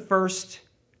 This was the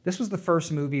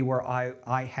first movie where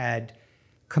I had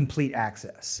complete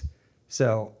access.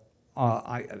 So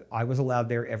I was allowed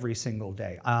there every single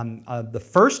day. The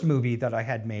first movie that I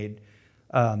had made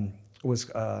was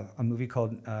a movie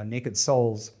called Naked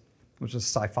Souls, which was a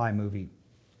sci-fi movie.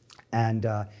 And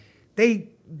they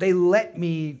let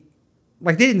me,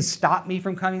 like, they didn't stop me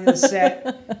from coming to the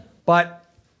set, but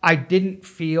I didn't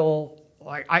feel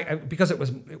like because it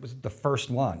was the first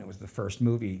one. It was the first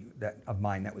movie of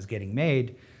mine that was getting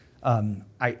made.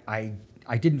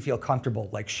 I didn't feel comfortable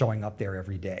like showing up there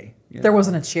every day. There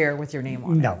wasn't a chair with your name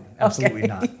on it? No, absolutely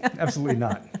not. Absolutely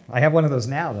not. I have one of those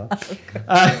now, though.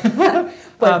 Okay.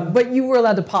 But you were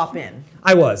allowed to pop in.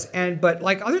 I was, but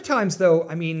like other times, though,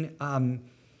 I mean,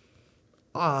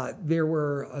 there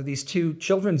were these two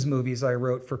children's movies I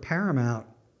wrote for Paramount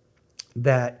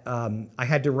that I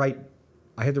had to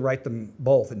write them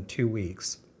both in 2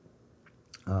 weeks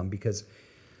because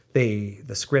the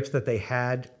scripts that they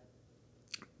had,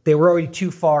 they were already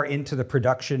too far into the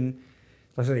production.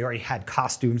 So they already had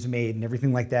costumes made and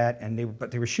everything like that, but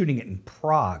they were shooting it in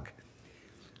Prague.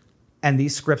 And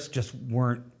these scripts just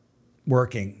weren't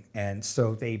working. And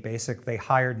so they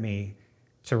hired me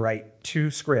to write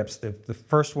two scripts, the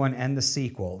first one and the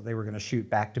sequel. They were going to shoot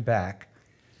back to back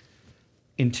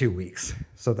in 2 weeks.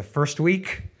 So the first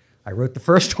week, I wrote the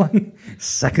first one.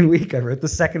 Second week, I wrote the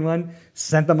second one,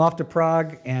 sent them off to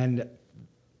Prague, and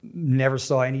never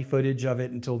saw any footage of it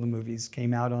until the movies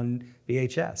came out on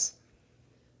VHS.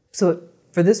 So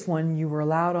for this one, you were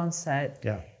allowed on set.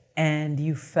 Yeah. And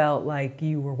you felt like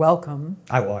you were welcome.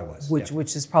 I was.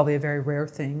 Which is probably a very rare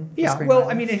thing. Yeah, well,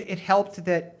 I mean, it helped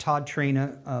that Todd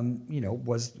Traina,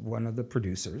 was one of the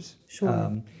producers.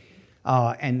 Sure.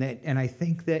 And I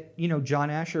think that, John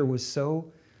Asher was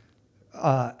so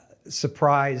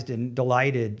surprised and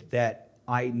delighted that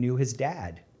I knew his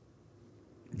dad,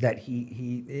 that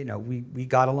we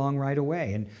got along right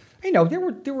away. And,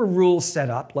 there were rules set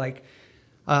up, like,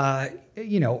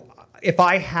 if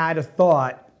I had a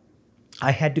thought,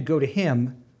 I had to go to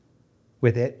him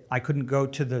with it. I couldn't go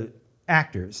to the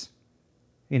actors.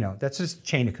 That's just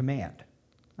chain of command,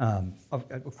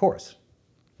 of course,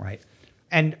 right?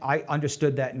 And I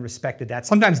understood that and respected that.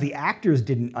 Sometimes the actors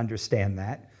didn't understand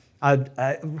that.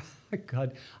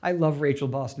 God, I love Rachel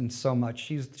Boston so much.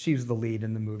 She's the lead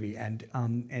in the movie,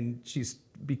 and she's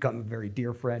become a very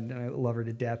dear friend, and I love her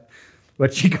to death.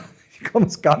 But she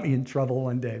almost got me in trouble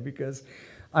one day because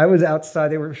I was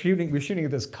outside. We were shooting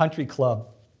at this country club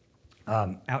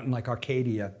out in like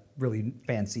Arcadia, really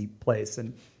fancy place,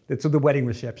 and it's the wedding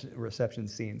reception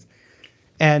scenes.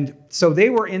 And so they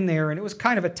were in there, and it was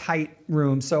kind of a tight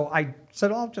room. So I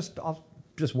said, I'll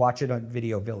just watch it on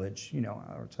Video Village,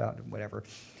 or whatever.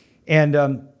 And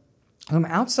I'm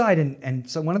outside, and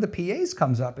so one of the PAs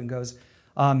comes up and goes,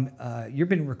 "You've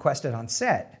been requested on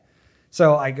set."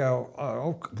 So I go,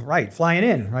 "Oh, right, flying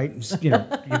in, right?"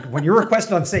 When you're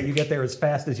requested on set, you get there as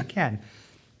fast as you can.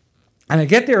 And I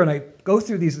get there, and I go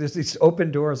through these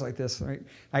open doors like this, right?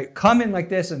 I come in like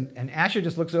this, and Asher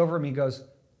just looks over at me and goes,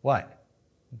 "What?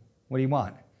 What do you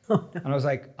want?" Oh, no. And I was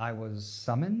like, "I was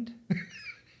summoned?"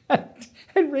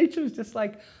 And Rachel was just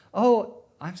like, "Oh,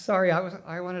 I'm sorry,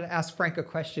 I wanted to ask Frank a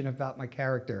question about my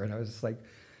character. And I was just like,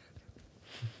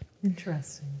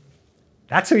 Interesting.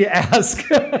 that's who you ask.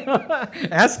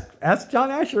 ask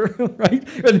John Asher, right?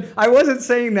 And I wasn't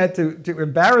saying that to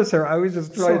embarrass her. I was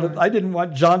just trying Sure. to, I didn't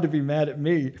want John to be mad at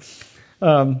me.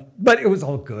 But it was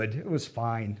all good. It was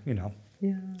fine, you know.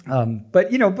 Yeah. But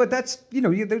that's,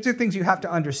 those are things you have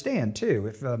to understand too,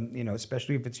 if,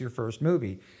 especially if it's your first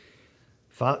movie.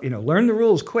 Learn the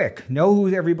rules quick. Know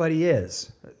who everybody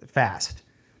is fast,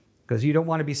 because you don't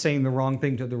want to be saying the wrong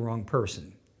thing to the wrong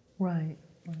person. Right.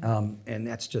 And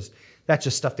that's just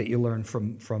stuff that you learn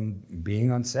from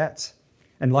being on sets.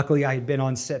 And luckily, I had been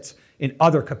on sets in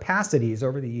other capacities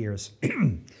over the years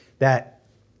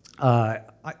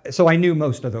so I knew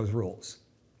most of those rules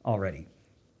already.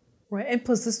 Right. And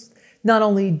plus, this not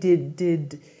only did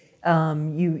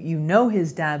you know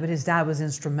his dad, but his dad was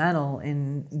instrumental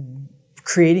in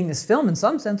creating this film in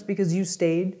some sense, because you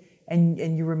stayed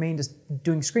and you remained just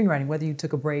doing screenwriting, whether you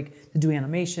took a break to do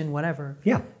animation, whatever.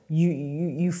 Yeah.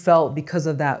 You felt, because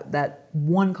of that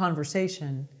one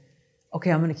conversation,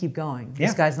 okay, I'm going to keep going.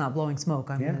 This Yeah. guy's not blowing smoke.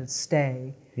 I'm Yeah. going to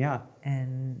stay. Yeah.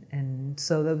 And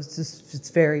so that was it's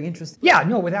very interesting. Yeah,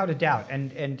 no, without a doubt.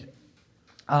 And it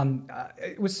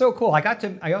was so cool. I got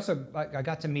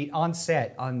to meet on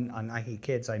set on I Hate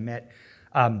Kids. I met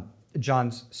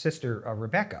John's sister,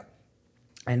 Rebecca.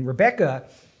 And Rebecca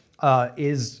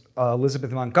is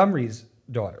Elizabeth Montgomery's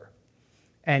daughter.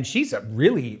 And she's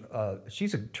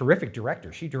she's a terrific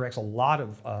director. She directs a lot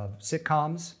of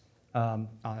sitcoms, a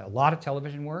lot of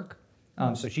television work.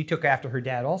 So she took after her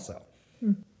dad also.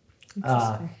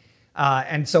 Interesting.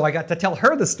 And so I got to tell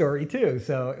her the story too.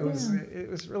 So it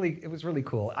was really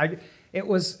cool.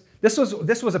 This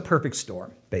was a perfect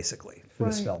storm, basically, for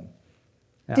this Right. film.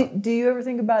 Yeah. Do you ever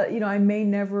think about, I may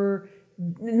never,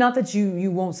 not that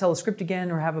you won't sell a script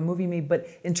again or have a movie made, but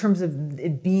in terms of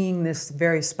it being this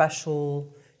very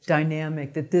special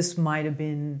dynamic, that this might have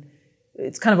been,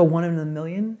 it's kind of a one in a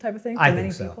million type of thing for I many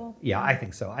think so. people? Yeah, I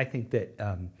think so. I think that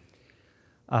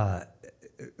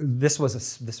this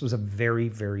was a very,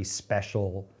 very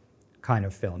special kind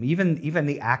of film. Even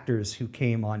the actors who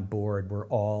came on board were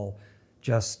all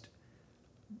just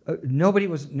there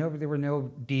were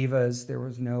no divas, there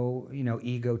was no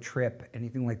ego trip,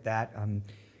 anything like that.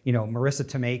 Marissa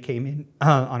Tomei came in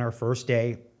on our first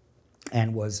day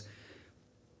and was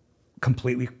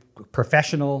completely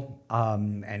professional,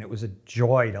 and it was a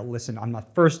joy to listen. On my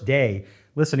first day,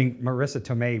 listening Marissa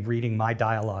Tomei reading my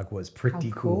dialogue was pretty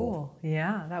How cool. cool.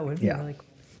 Yeah, that would be Yeah. really cool.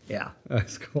 Yeah,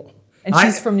 that's cool. And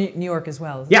she's from New York as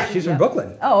well, isn't Yeah, she? she's from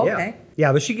Brooklyn. Oh, Yeah. okay.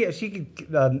 Yeah, but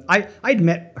I'd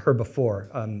met her before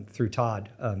through Todd,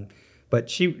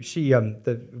 but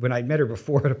when I met her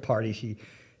before at a party,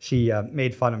 she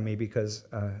made fun of me because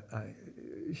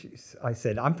I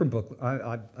said, I'm from Brooklyn.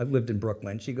 I lived in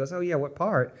Brooklyn. She goes, oh yeah, what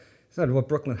part? I said, well,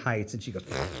 Brooklyn Heights, and she goes,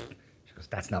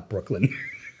 that's not Brooklyn.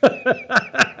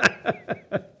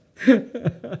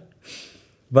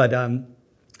 But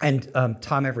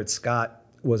Tom Everett Scott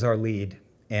was our lead,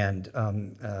 and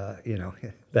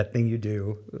that thing you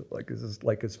do, like this is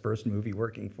like his first movie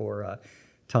working for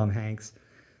Tom Hanks,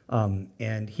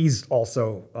 and he's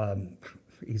also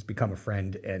he's become a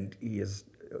friend, and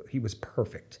he was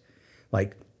perfect.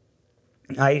 Like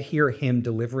I hear him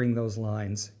delivering those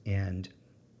lines, and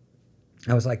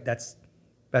I was like, that's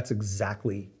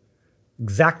exactly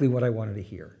what I wanted to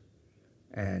hear,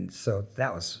 and so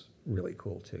that was really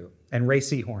cool too. And Ray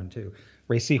Seahorn too.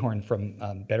 Ray Seahorn from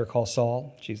Better Call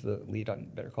Saul. She's the lead on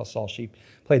Better Call Saul. She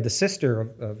played the sister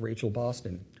of Rachel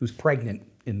Boston, who's pregnant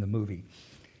in the movie.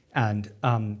 And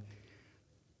her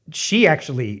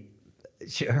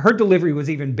delivery was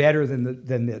even better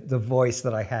than the voice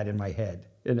that I had in my head.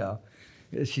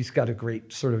 She's got a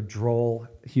great sort of droll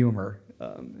humor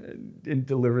and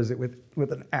delivers it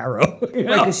with an arrow. Right,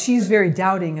 because she's very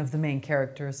doubting of the main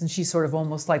characters, and she's sort of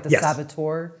almost like the Yes.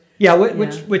 saboteur. Yeah,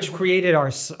 which created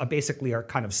basically our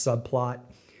kind of subplot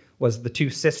was the two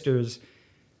sisters,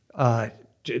 the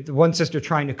one sister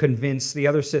trying to convince the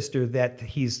other sister that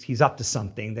he's up to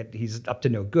something, that he's up to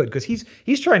no good, because he's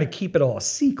trying to keep it all a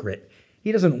secret.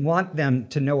 He doesn't want them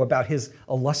to know about his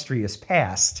illustrious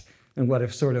past and what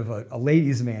if sort of a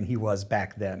ladies' man he was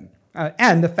back then,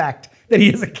 and the fact that he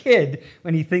is a kid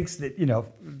when he thinks that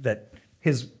that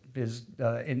if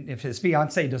his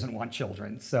fiance doesn't want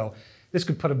children, so. This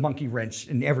could put a monkey wrench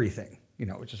in everything,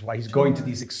 which is why he's going to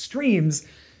these extremes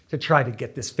to try to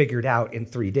get this figured out in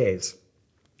 3 days.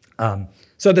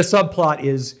 So the subplot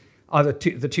is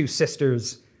the two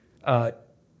sisters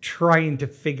trying to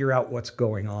figure out what's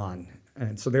going on.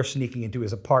 And so they're sneaking into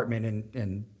his apartment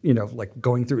and like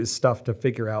going through his stuff to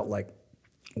figure out like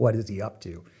what is he up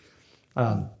to?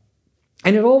 And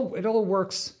it all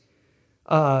works.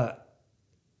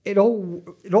 It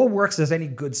all works as any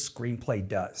good screenplay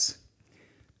does,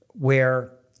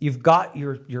 where you've got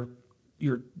your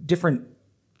different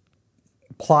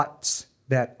plots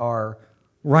that are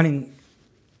running,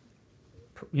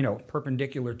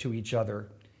 perpendicular to each other,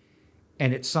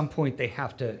 and at some point they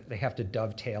have to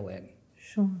dovetail in.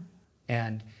 Sure.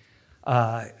 And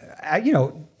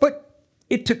but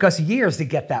it took us years to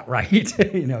get that right.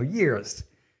 Years.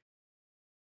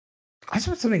 That's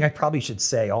something I probably should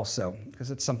say also,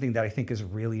 because it's something that I think is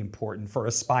really important for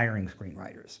aspiring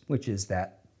screenwriters, which is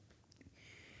that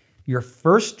your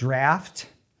first draft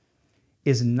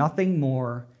is nothing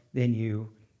more than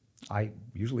I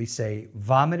usually say,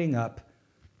 vomiting up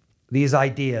these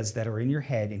ideas that are in your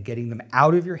head and getting them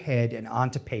out of your head and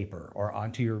onto paper or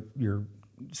onto your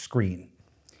screen.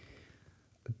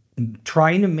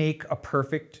 Trying to make a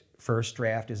perfect first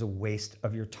draft is a waste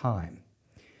of your time,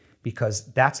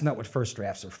 because that's not what first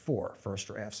drafts are for. First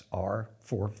drafts are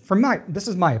this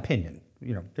is my opinion.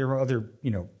 There are other,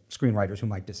 screenwriters who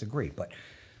might disagree,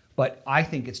 but I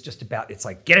think it's just about, it's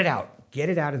like, get it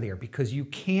out of there, because you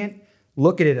can't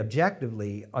look at it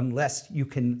objectively unless you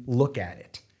can look at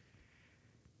it.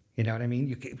 You know what I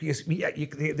mean?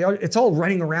 It's all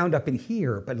running around up in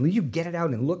here, but you get it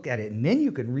out and look at it, and then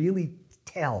you can really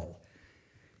tell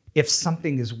if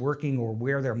something is working or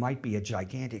where there might be a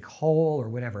gigantic hole or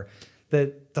whatever.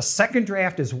 The second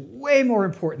draft is way more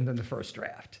important than the first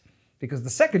draft, because the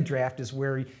second draft is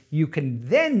where you can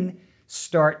then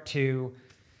start to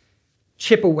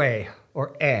chip away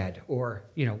or add, or,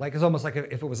 it's almost like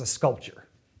if it was a sculpture.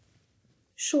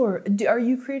 Sure. Are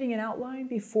you creating an outline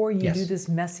before you do this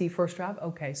messy first draft?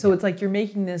 Okay. So it's like you're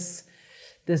making this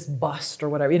bust or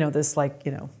whatever, this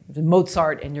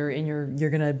Mozart, and you're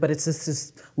gonna, but it's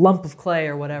this lump of clay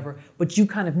or whatever. But you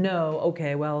kind of know,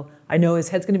 okay, well, I know his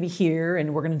head's gonna be here,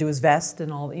 and we're gonna do his vest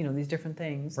and all, these different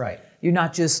things. Right. You're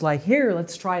not just like, here,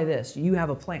 let's try this. You have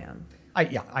a plan.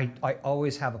 I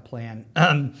always have a plan.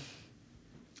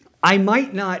 I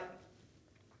might not.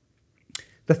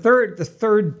 The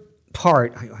third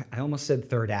part, I almost said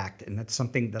third act, and that's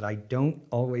something that I don't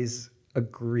always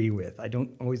agree with. I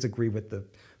don't always agree with the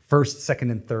first,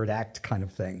 second, and third act kind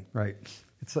of thing, right?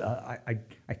 It's I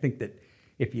think that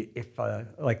if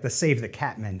like the save the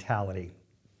cat mentality,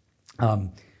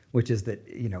 which is that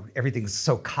everything's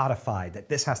so codified that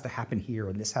this has to happen here,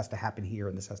 and this has to happen here,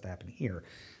 and this has to happen here.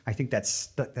 I think that's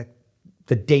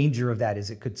the danger of that is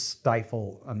it could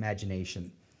stifle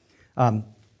imagination.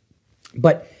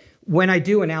 But when I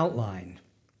do an outline,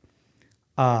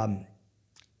 I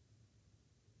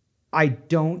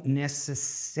don't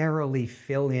necessarily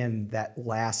fill in that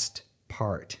last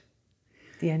part.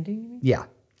 The ending, you mean? Yeah,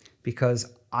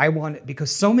 because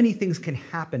so many things can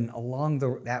happen along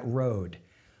that road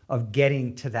of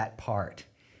getting to that part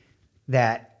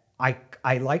that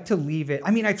I like to leave it.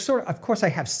 I mean, of course I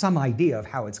have some idea of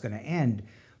how it's going to end,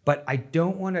 but I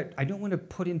don't want to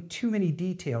put in too many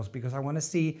details, because I want to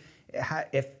see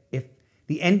if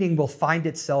the ending will find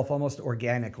itself almost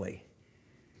organically.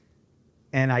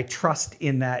 And I trust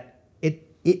in that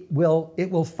it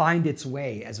will find its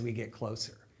way as we get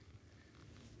closer.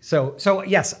 So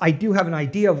yes, I do have an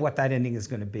idea of what that ending is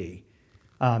going to be,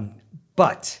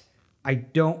 but I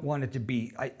don't want it to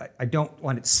be. I don't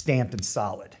want it stamped and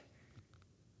solid.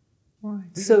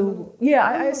 Right. So yeah,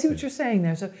 I see what you're saying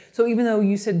there. So even though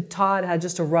you said Todd had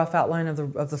just a rough outline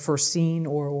of the first scene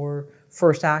or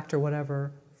first act or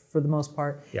whatever, for the most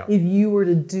part, if you were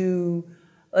to do,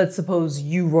 let's suppose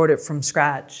you wrote it from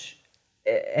scratch,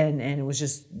 and it was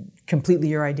just completely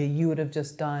your idea, you would have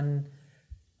just done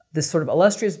this sort of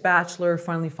illustrious bachelor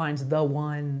finally finds the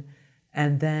one,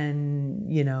 and then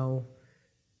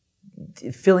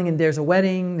filling in, there's a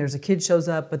wedding, there's a kid shows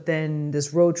up, but then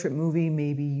this road trip movie,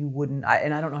 maybe you wouldn't,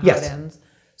 and I don't know how it ends,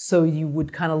 so you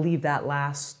would kind of leave that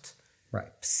last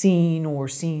scene or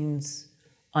scenes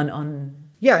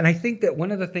Yeah, and I think that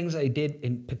one of the things I did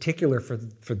in particular for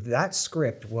that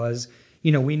script was,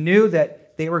 we knew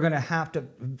that they were going to have to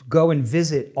go and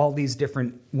visit all these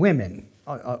different women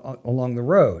along the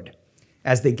road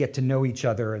as they get to know each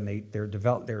other and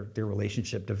their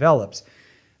relationship develops.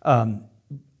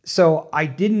 So I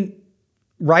didn't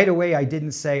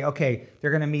say, okay,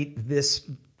 they're going to meet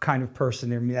this kind of person,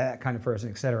 they're going to meet that kind of person,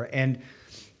 et cetera. And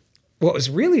what was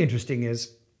really interesting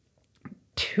is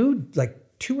two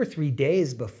or 3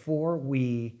 days before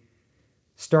we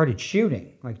started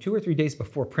shooting, like 2 or 3 days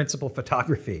before principal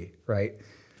photography, right?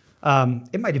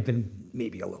 It might have been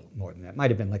maybe a little more than that. It might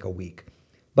have been like a week.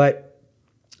 But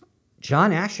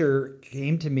John Asher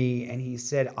came to me and he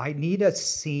said, I need a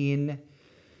scene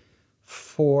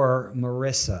for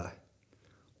Marissa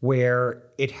where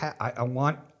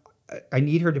I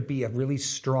need her to be a really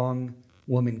strong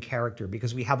woman character,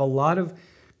 because we have a lot of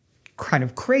kind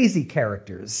of crazy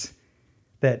characters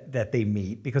that they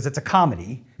meet, because it's a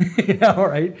comedy, you know,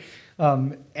 right?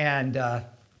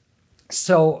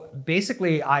 So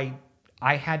basically I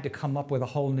had to come up with a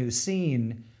whole new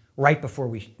scene right before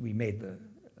we made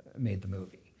the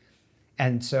movie.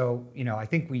 And so, you know, I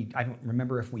don't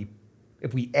remember if we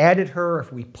added her,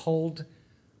 if we pulled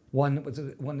one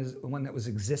that was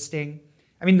existing.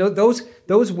 I mean,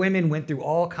 those women went through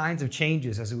all kinds of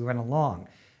changes as we went along.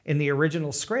 In the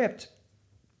original script,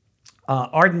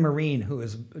 Arden Marine, who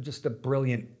is just a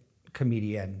brilliant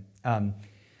comedian,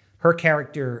 her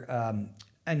character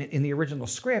and in the original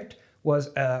script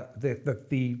was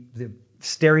the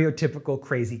stereotypical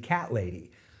crazy cat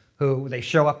lady, who they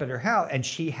show up at her house and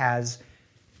she has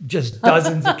just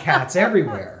dozens of cats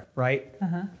everywhere, right?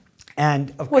 Uh-huh.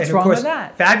 What's wrong course, with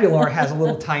that? Fabular has a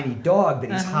little tiny dog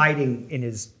that he's hiding in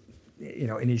his, you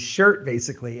know, in his shirt,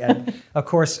 basically. And of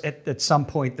course, at some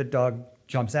point, the dog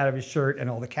jumps out of his shirt and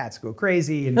all the cats go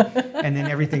crazy, and then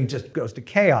everything just goes to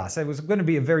chaos. It was going to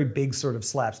be a very big sort of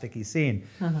slapsticky scene.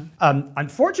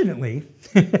 Unfortunately,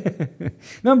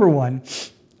 number one,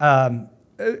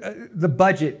 the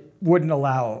budget wouldn't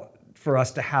allow for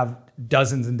us to have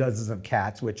dozens and dozens of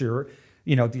cats, which are,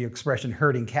 you know, the expression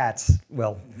herding cats,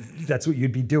 well, that's what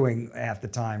you'd be doing half the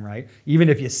time, right? Even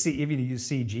if you use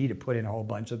CG to put in a whole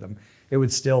bunch of them, it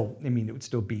would still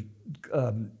be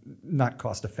not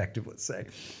cost effective, let's say.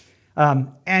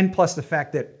 And plus the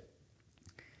fact that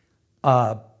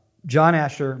John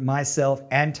Asher, myself,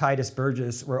 and Titus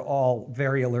Burgess were all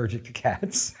very allergic to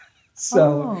cats.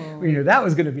 So, you know, that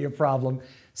was going to be a problem.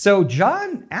 So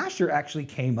John Asher actually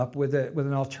came up with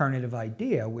an alternative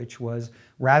idea, which was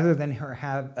rather than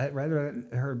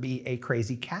her be a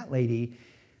crazy cat lady,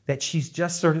 that she's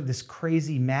just sort of this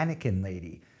crazy mannequin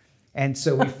lady. And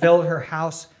so we filled her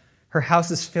house. Her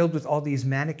house is filled with all these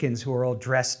mannequins who are all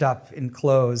dressed up in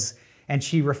clothes, and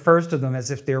she refers to them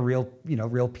as if they're real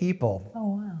people.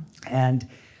 Oh wow!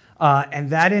 And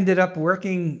that ended up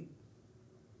working.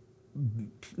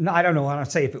 No, I don't know. I don't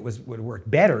say if it would work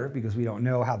better, because we don't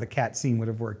know how the cat scene would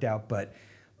have worked out. But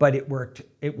it worked.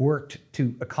 It worked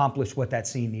to accomplish what that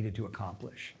scene needed to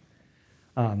accomplish.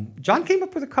 John came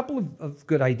up with a couple of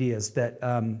good ideas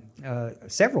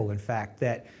several, in fact,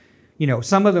 that, you know,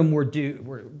 some of them were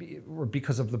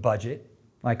because of the budget.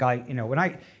 Like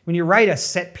when you write a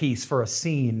set piece for a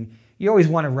scene, you always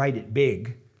want to write it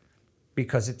big,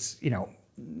 because it's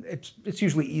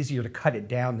usually easier to cut it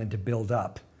down than to build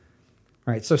up.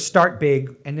 Right, so start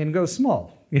big and then go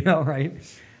small, you know, right?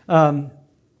 So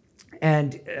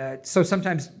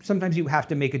sometimes you have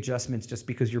to make adjustments just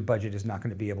because your budget is not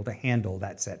going to be able to handle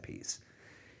that set piece.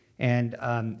 And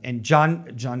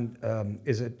John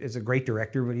is a great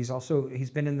director, but he's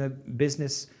been in the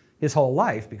business his whole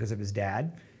life because of his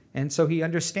dad, and so he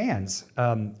understands,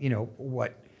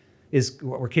 what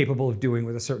we're capable of doing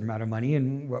with a certain amount of money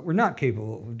and what we're not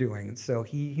capable of doing. And so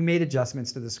he made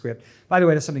adjustments to the script. By the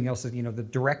way, that's something else that, the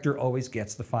director always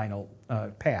gets the final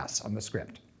pass on the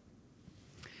script.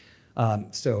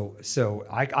 So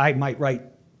I might write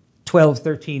 12,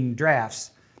 13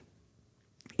 drafts.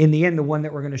 In the end, the one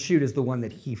that we're going to shoot is the one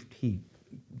that he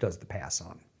does the pass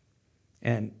on.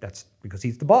 And that's because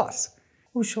he's the boss.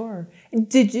 Oh, sure. And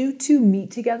did you two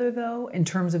meet together, though, in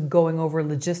terms of going over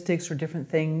logistics or different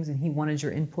things, and he wanted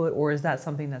your input, or is that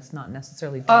something that's not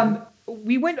necessarily done?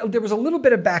 There was a little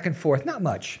bit of back and forth, not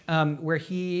much, where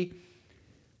he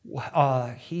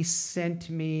sent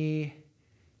me,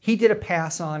 he did a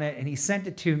pass on it, and he sent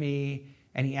it to me,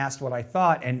 and he asked what I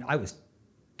thought, and I was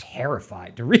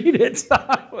terrified to read it.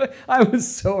 I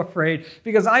was so afraid,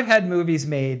 because I've had movies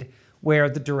made where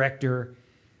the director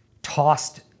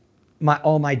tossed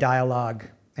all my dialogue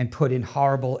and put in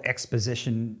horrible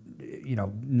exposition,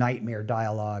 nightmare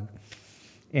dialogue,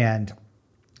 and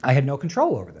I had no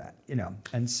control over that,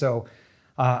 And so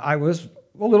I was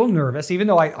a little nervous, even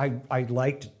though I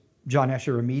liked John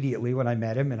Asher immediately when I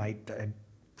met him, and I had,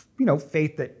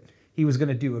 faith that he was going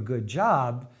to do a good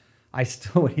job.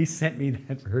 When he sent me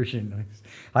that version,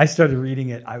 I started reading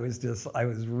it. I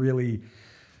was really,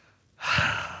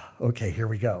 okay, here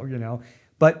we go,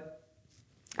 But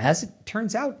as it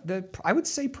turns out, I would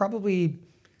say probably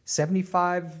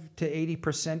 75 to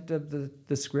 80% of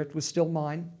the script was still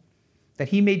mine. That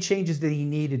he made changes that he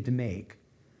needed to make,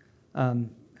 and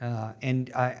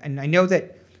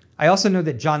I also know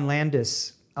that John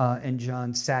Landis and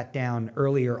John sat down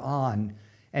earlier on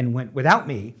and went without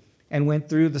me and went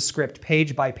through the script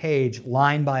page by page,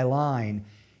 line by line,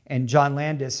 And John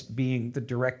Landis, being the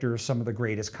director of some of the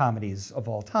greatest comedies of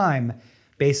all time,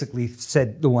 basically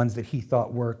said the ones that he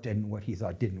thought worked and what he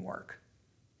thought didn't work.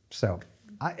 So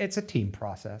it's a team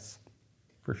process,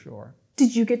 for sure.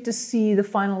 Did you get to see the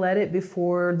final edit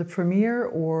before the premiere,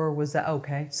 or was that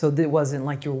okay? So it wasn't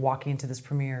like you were walking into this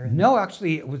premiere? No,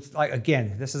 actually, it was like,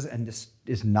 again, this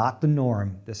is not the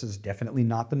norm. This is definitely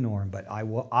not the norm. But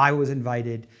I was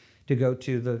invited to go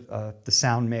to the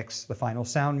sound mix, the final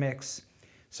sound mix.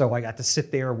 So I got to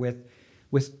sit there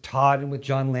with Todd and with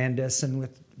John Landis and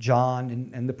with John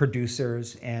and the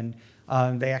producers, and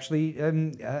they actually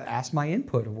asked my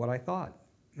input of what I thought.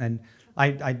 And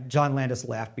John Landis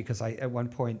laughed because at one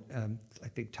point, I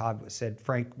think Todd said,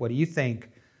 "Frank, what do you think?"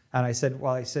 And I said,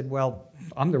 well,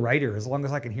 I'm the writer. As long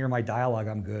as I can hear my dialogue,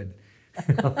 I'm good.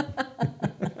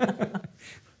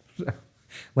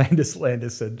 Landis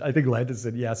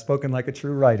said, yeah, spoken like a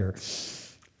true writer.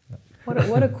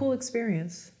 What a cool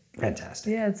experience.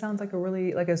 Fantastic. Yeah, it sounds like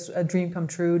a dream come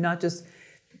true, not just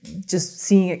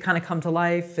seeing it kind of come to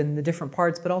life and the different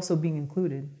parts, but also being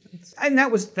included. And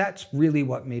that's really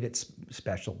what made it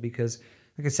special, because,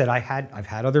 like I said, I've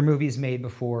had other movies made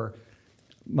before.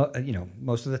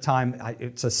 Most of the time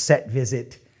it's a set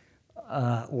visit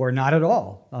or not at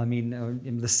all. I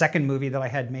mean, the second movie that I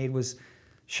had made was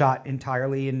shot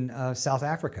entirely in South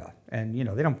Africa, and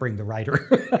they don't bring the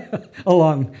writer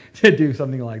along to do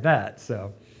something like that.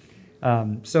 So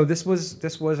this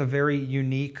was a very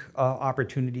unique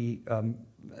opportunity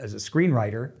as a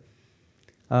screenwriter.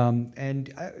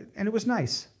 And it was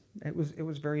nice. It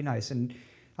was very nice, and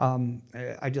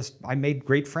I made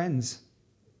great friends,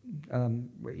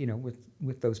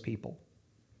 with those people.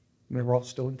 We're all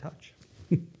still in touch.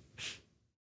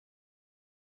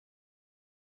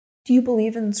 Do you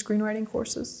believe in screenwriting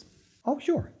courses? Oh,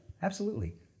 sure,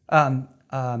 absolutely. I'm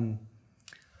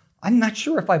not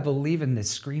sure if I believe in the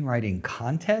screenwriting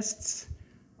contests.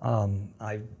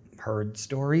 I've heard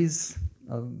stories.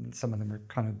 Some of them are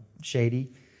kind of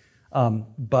shady.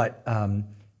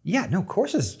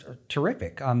 Courses are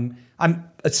terrific. I'm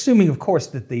assuming, of course,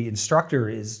 that the instructor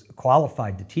is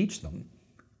qualified to teach them.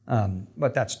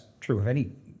 But that's true of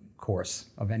any course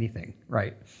of anything,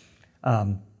 right?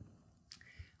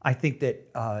 I think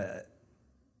that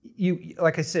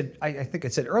like I said, I think I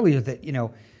said earlier that,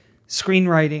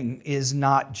 screenwriting is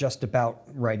not just about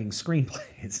writing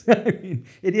screenplays. I mean,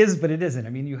 it is, but it isn't. I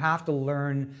mean, you have to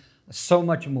learn so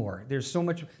much more. There's so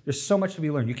much to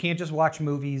be learned. You can't just watch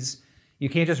movies. You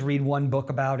can't just read one book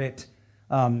about it.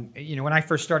 When I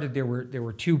first started, there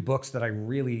were two books that I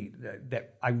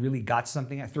really got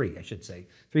something out. Three, I should say.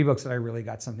 3 books that I really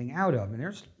got something out of. And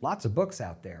there's lots of books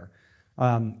out there,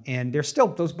 and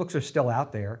those books are still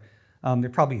out there. They're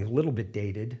probably a little bit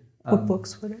dated. What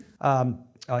books were there?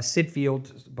 Sid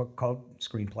Field's book called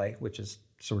Screenplay, which is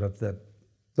sort of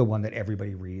the one that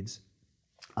everybody reads.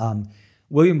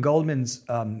 William Goldman's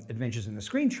Adventures in the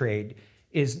Screen Trade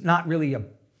is not really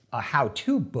a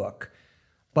how-to book,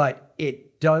 but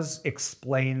it does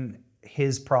explain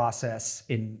his process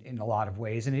in a lot of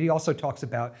ways. And he also talks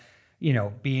about,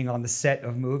 being on the set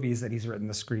of movies that he's written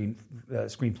the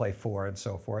screenplay for and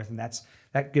so forth. And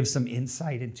that gives some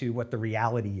insight into what the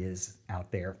reality is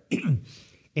out there.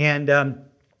 And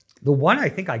the one I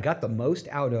think I got the most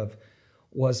out of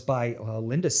was by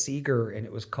Linda Seeger, and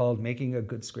it was called Making a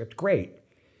Good Script Great.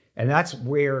 And that's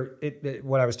where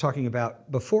what I was talking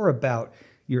about before about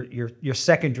your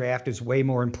second draft is way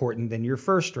more important than your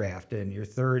first draft, and your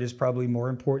third is probably more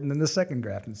important than the second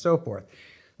draft, and so forth,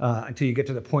 until you get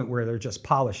to the point where they're just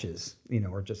polishes,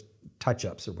 or just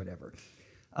touch-ups or whatever.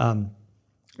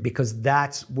 Because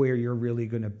that's where you're really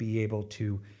going to be able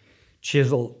to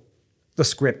chisel the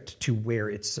script to where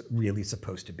it's really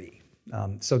supposed to be.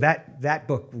 So that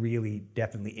book really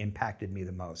definitely impacted me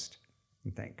the most, I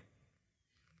think.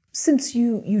 Since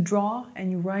you draw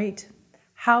and you write,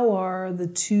 how are the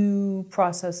two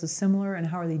processes similar, and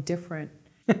how are they different?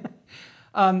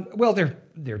 Well,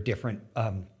 they're different.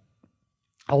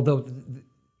 Although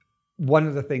one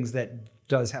of the things that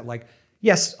does have,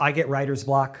 yes, I get writer's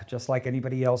block just like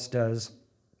anybody else does.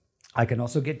 I can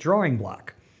also get drawing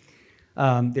block.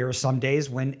 There are some days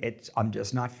when I'm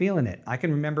just not feeling it. I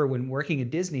can remember when working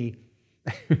at Disney,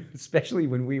 especially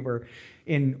when we were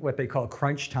in what they call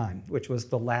crunch time, which was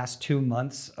the last 2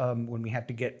 months when we had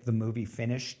to get the movie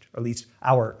finished, or at least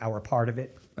our part of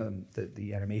it,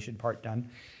 the animation part done.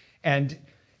 And,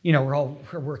 we're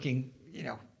working,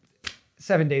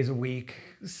 7 days a week,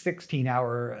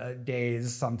 16-hour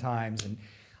days sometimes,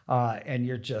 and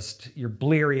you're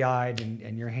bleary-eyed,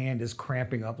 and your hand is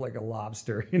cramping up like a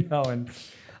lobster, and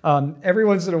every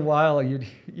once in a while you'd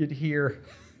hear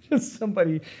just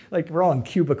somebody, like we're all in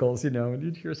cubicles, and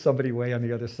you'd hear somebody way on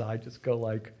the other side just go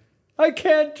like, I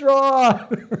can't draw.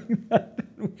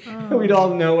 We'd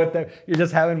all know you're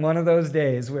just having one of those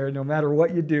days where no matter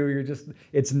what you do,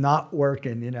 it's not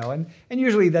working, and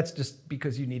usually that's just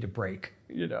because you need a break,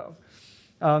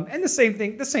 And the same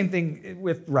thing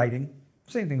with writing.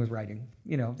 Same thing with writing.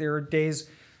 There are days.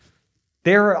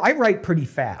 I write pretty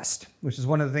fast, which is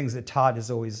one of the things that Todd has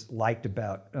always liked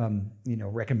about,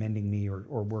 recommending me or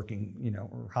working,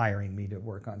 or hiring me to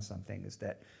work on something, is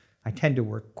that I tend to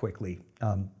work quickly.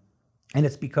 And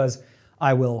it's because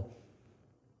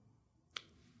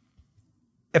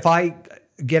if I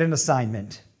get an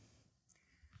assignment,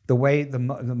 the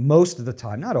most of the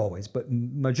time, not always, but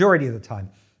majority of the time,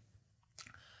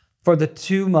 for the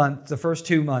first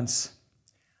 2 months,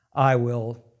 I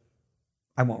won't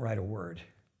write a word.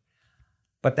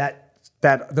 But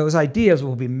those ideas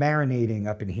will be marinating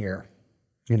up in here,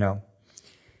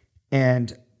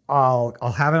 and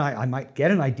I might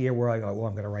get an idea where I go, well,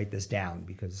 I'm going to write this down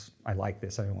because I like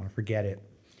this. I don't want to forget it.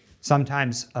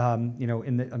 Sometimes, I'll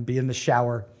be in the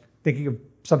shower thinking of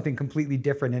something completely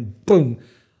different, and boom,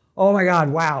 oh my God,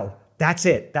 wow, that's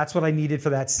it. That's what I needed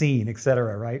for that scene, et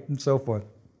cetera, right? And so forth.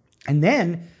 And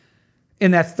then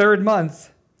in that 3rd month,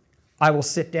 I will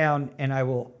sit down and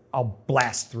I'll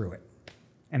blast through it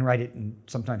and write it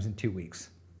sometimes in 2 weeks.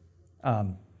 I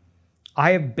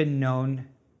have been known,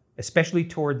 especially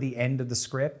toward the end of the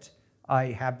script, I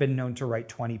have been known to write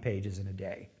 20 pages in a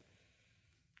day.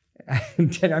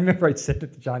 And I remember I said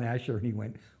it to John Asher and he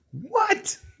went,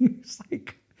 what? He's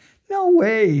like, no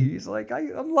way. He's like,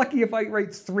 I'm lucky if I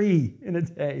write 3 in a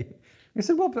day. I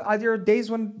said, well, there are days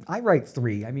when I write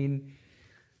 3. I mean,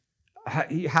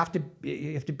 you have to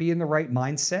be in the right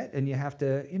mindset, and you have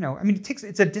to,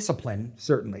 it's a discipline,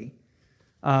 certainly.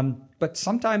 But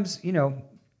sometimes,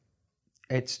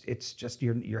 it's just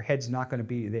your head's not going to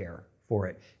be there for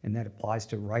it. And that applies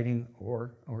to writing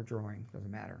or drawing,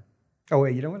 doesn't matter. Oh,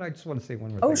 wait, you know what? I just want to say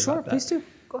one more thing. Oh, sure, please do.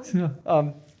 Go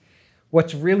ahead.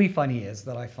 What's really funny is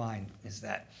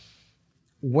that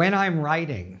when I'm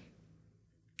writing,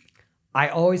 I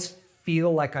always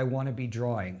feel like I want to be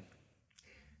drawing.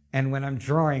 And when I'm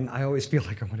drawing, I always feel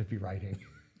like I want to be writing,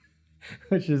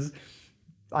 which is,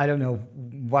 I don't know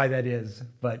why that is,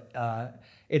 but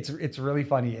it's really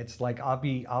funny. It's like I'll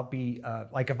be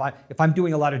like if I'm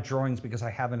doing a lot of drawings because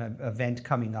I have an event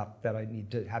coming up that I need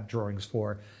to have drawings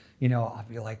for, I'll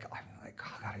be like, oh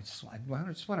God, I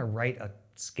just want to write a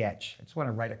sketch. I just want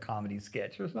to write a comedy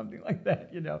sketch or something like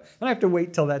that, And I have to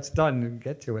wait till that's done and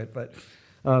get to it, but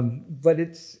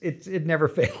it never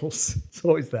fails. It's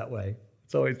always that way.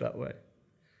 It's always that way.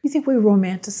 You think we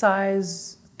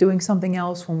romanticize doing something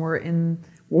else when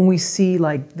we see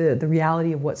like the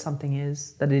reality of what something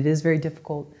is, that it is very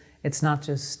difficult. It's not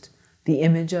just the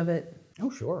image of it. Oh,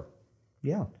 sure.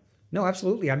 Yeah. No,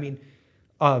 absolutely. I mean,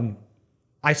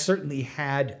 I certainly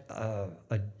had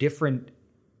a different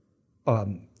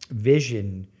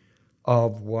vision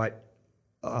of what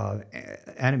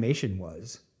animation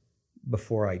was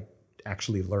before I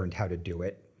actually learned how to do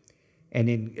it. And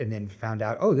then found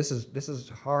out, oh, this is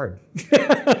hard.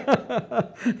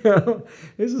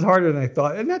 This is harder than I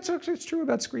thought, and that's true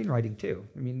about screenwriting too.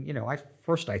 I mean, I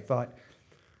thought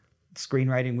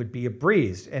screenwriting would be a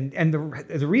breeze, and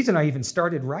the reason I even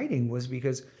started writing was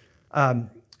because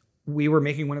we were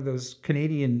making one of those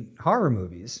Canadian horror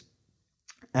movies,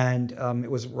 and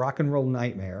it was Rock and Roll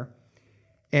Nightmare,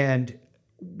 and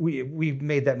we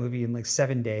made that movie in like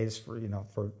 7 days for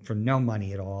no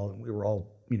money at all, and we were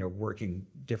all working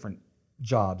different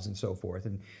jobs and so forth.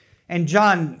 And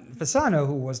John Fasano,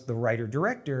 who was the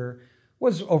writer-director,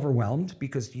 was overwhelmed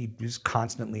because he was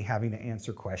constantly having to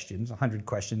answer questions, 100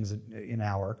 questions an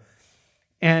hour.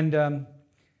 And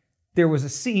there was a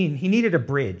scene, he needed a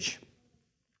bridge.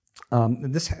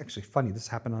 And this actually funny, this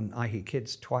happened on I Hate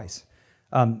Kids twice.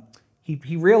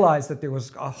 He realized that there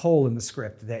was a hole in the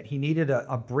script, that he needed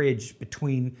a bridge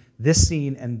between this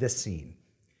scene and this scene.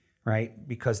 Right?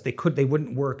 Because they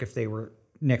wouldn't work if they were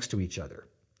next to each other.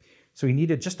 So he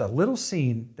needed just a little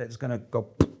scene that's going to go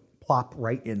plop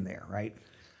right in there, right?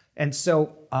 And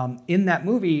so in that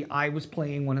movie, I was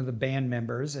playing one of the band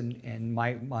members, and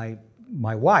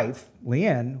my wife,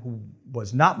 Leanne, who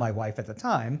was not my wife at the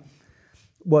time,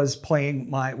 was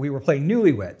playing we were playing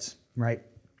Newlyweds, right?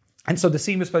 And so the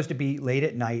scene was supposed to be late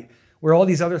at night, where all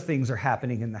these other things are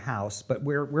happening in the house, but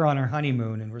we're on our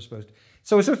honeymoon, and so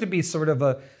it's supposed to be sort of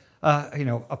a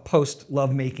post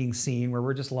lovemaking scene where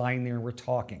we're just lying there and we're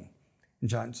talking. And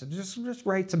John said, just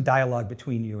write some dialogue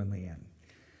between you and Leanne.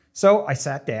 So I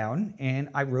sat down and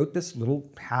I wrote this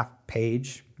little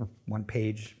half-page or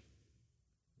one-page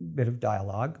bit of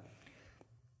dialogue.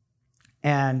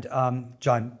 And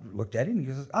John looked at it and he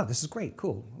goes, "Oh, this is great,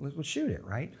 cool. Let's shoot it,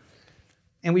 right?"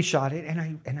 And we shot it,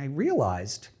 and I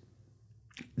realized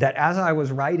that as I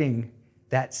was writing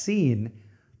that scene,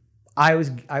 I was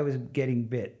getting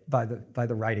bit by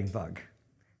the writing bug,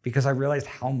 because I realized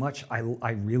how much I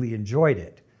really enjoyed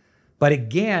it. But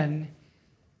again,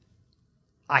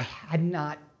 I had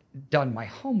not done my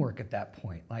homework at that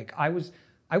point. Like I was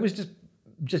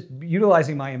just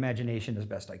utilizing my imagination as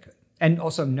best I could, and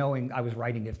also knowing I was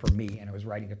writing it for me and I was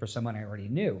writing it for someone I already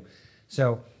knew.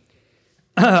 So,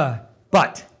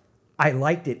 but I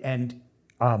liked it, and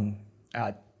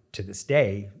to this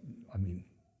day, I mean,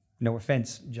 no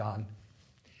offense, John,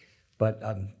 but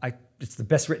it's the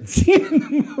best written scene in the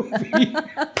movie.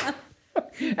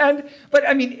 But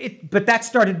I mean, but that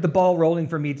started the ball rolling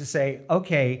for me to say,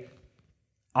 okay,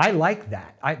 I like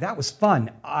that. That was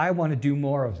fun. I want to do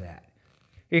more of that.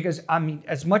 Because I mean,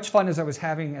 as much fun as I was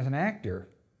having as an actor,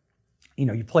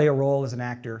 you play a role as an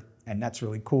actor, and that's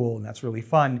really cool and that's really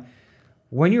fun.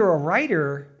 When you're a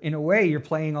writer, in a way, you're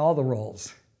playing all the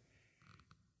roles.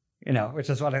 Which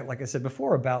is what like I said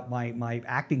before about my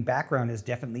acting background has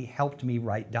definitely helped me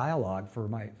write dialogue for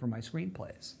my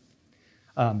screenplays.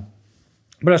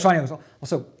 But I was finding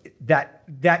also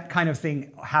that kind of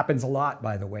thing happens a lot,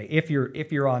 by the way. If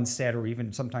you're on set, or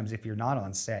even sometimes if you're not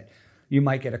on set, you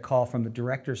might get a call from the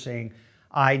director saying,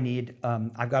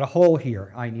 I've got a hole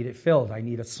here. I need it filled. I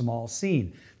need a small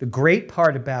scene. The great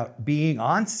part about being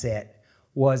on set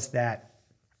was that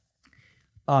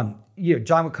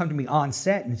John would come to me on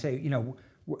set and say,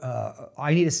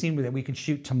 I need a scene that we can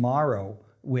shoot tomorrow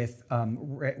with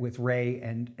Ray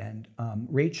and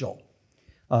Rachel.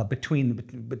 Between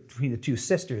the two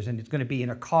sisters, and it's going to be in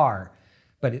a car,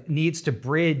 but it needs to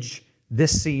bridge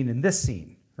this scene and this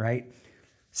scene, right?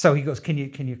 So he goes, "Can you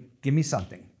give me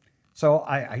something?" So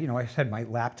I had my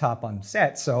laptop on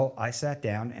set, so I sat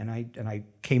down and I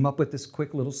came up with this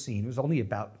quick little scene. It was only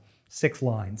about 6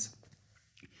 lines.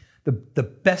 The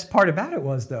best part about it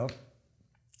was, though,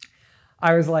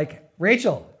 I was like,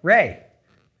 "Rachel, Ray,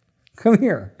 come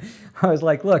here." I was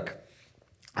like, "Look,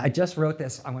 I just wrote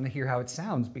this. I want to hear how it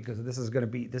sounds, because this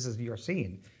is your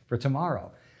scene for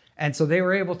tomorrow." And so they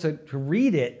were able to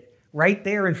read it right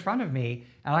there in front of me,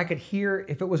 and I could hear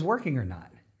if it was working or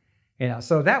not.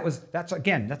 So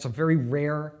that's a very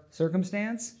rare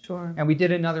circumstance. Sure. And we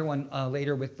did another one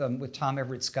later with Tom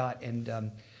Everett Scott and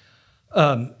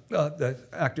the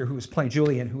actor who was playing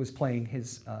Julian, who was playing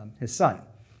his son.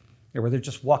 Where they're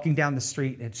just walking down the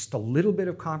street, and it's just a little bit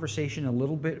of conversation, a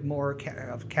little bit more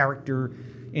of character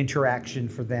interaction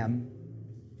for them,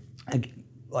 and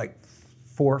like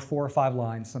four or 5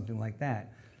 lines, something like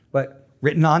that, but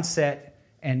written on set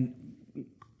and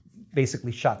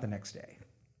basically shot the next day.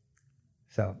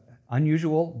 So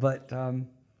unusual, but and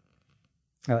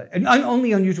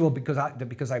only unusual because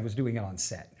I was doing it on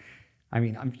set. I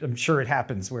mean, I'm sure it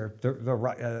happens where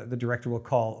the director will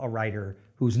call a writer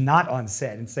who's not on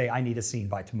set and say, "I need a scene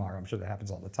by tomorrow." I'm sure that happens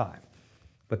all the time.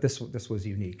 But this was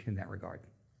unique in that regard.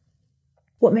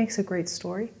 What makes a great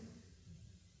story?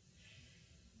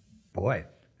 Boy,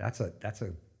 that's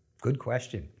a good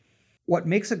question. What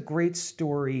makes a great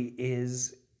story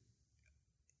is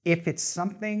if it's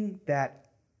something that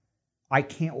I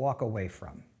can't walk away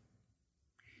from.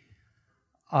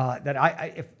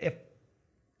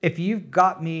 If you've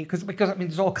got me, because I mean,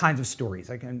 there's all kinds of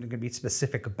stories. I'm going to be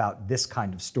specific about this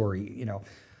kind of story,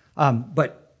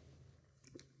 but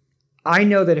I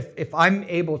know that if I'm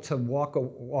able to walk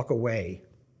away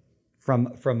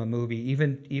from a movie,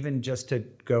 even just to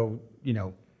go,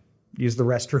 use the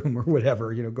restroom or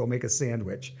whatever, go make a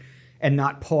sandwich, and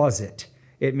not pause it,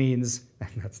 it means, and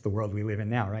that's the world we live in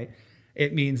now, right?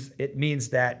 It means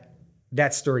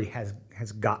that story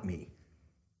has got me.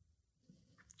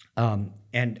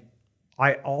 And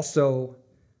I also,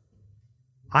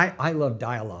 I love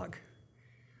dialogue.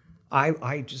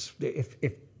 I just,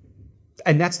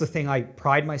 and that's the thing I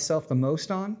pride myself the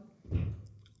most on.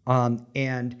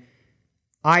 And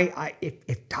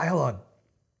if dialogue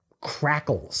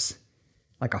crackles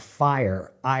like a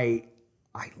fire, I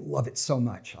love it so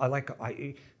much.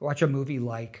 I watch a movie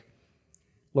like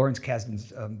Lawrence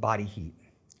Kasdan's Body Heat,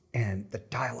 and the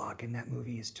dialogue in that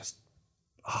movie is just,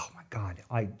 oh my God,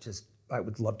 I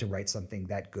would love to write something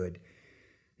that good,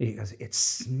 because it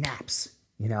snaps,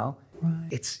 Right.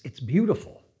 It's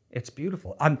beautiful. It's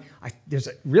beautiful. There's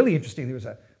a really interesting, there was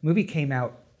a movie came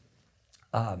out,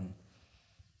 I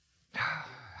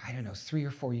don't know, 3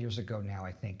 or 4 years ago now,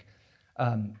 I think.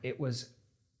 It was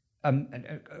a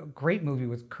great movie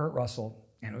with Kurt Russell,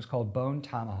 and it was called Bone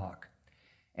Tomahawk.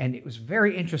 And it was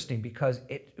very interesting because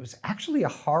it was actually a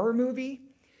horror movie,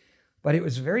 but it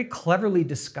was very cleverly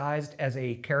disguised as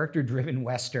a character-driven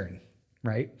Western,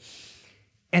 right?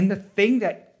 And the thing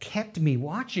that kept me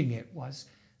watching it was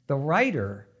the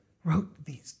writer wrote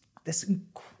this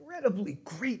incredibly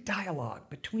great dialogue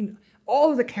between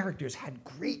all of the characters, had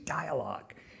great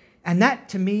dialogue. And that,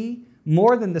 to me,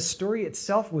 more than the story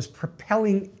itself, was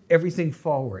propelling everything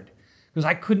forward. Because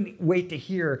I couldn't wait to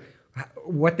hear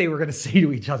what they were going to say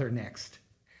to each other next.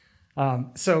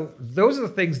 So those are the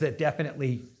things that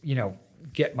definitely,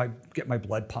 get my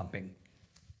blood pumping.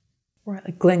 Right,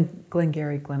 like Glenn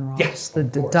Ross. Yes, the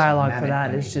dialogue for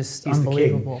that is just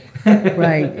unbelievable.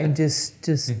 Right, and just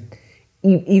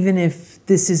even if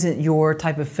this isn't your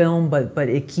type of film, but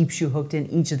it keeps you hooked in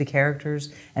each of the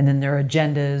characters, and then their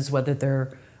agendas, whether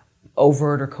they're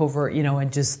overt or covert,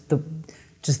 and just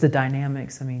the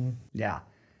dynamics. I mean, yeah,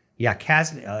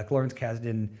 Kasdan, Lawrence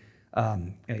Kasdan,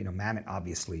 Mamet,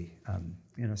 obviously.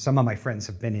 Some of my friends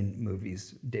have been in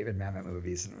movies, David Mamet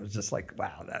movies, and it was just like,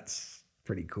 wow, that's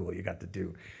pretty cool. You got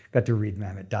to read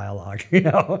Mamet dialogue,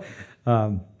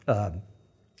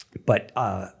 but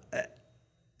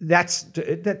that's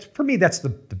for me. That's the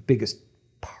biggest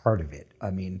part of it. I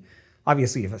mean,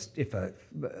 obviously, if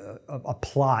a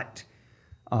plot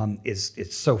is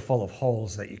so full of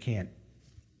holes that you can't,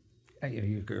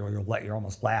 you're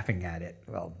almost laughing at it.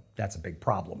 Well, that's a big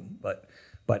problem. But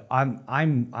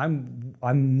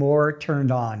I'm more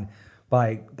turned on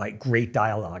by great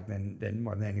dialogue than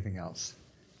more than anything else.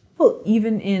 Well,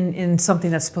 even in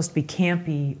something that's supposed to be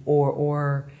campy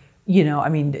or I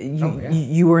mean,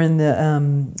 you were in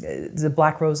the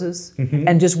Black Roses,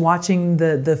 and just watching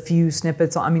the few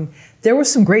snippets. I mean, there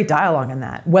was some great dialogue in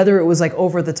that. Whether it was like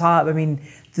over the top, I mean,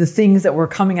 the things that were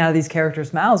coming out of these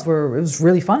characters' mouths it was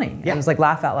really funny. Yeah. It was like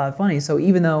laugh out loud funny. So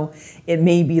even though it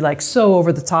may be like so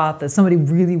over the top that somebody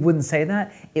really wouldn't say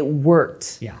that, it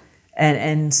worked. Yeah.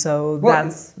 And so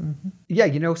that's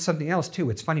something else too.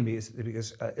 It's funny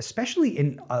because especially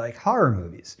in like horror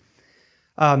movies.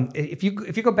 If you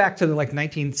go back to the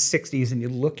 1960s and you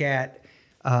look at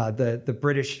the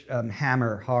British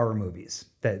Hammer horror movies,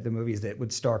 the movies that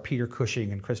would star Peter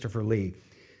Cushing and Christopher Lee,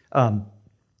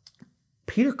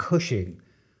 Peter Cushing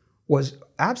was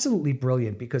absolutely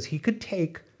brilliant because he could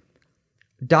take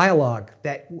dialogue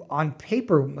that on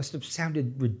paper must have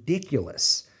sounded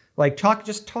ridiculous, like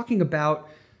talking about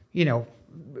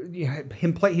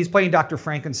he's playing Dr.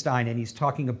 Frankenstein and he's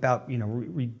talking about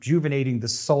rejuvenating the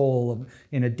soul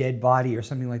in a dead body or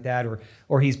something like that,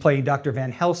 or he's playing Dr. Van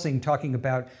Helsing talking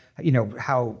about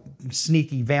how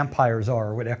sneaky vampires are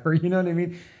or whatever, you know what I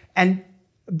mean? And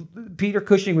Peter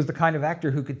Cushing was the kind of actor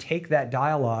who could take that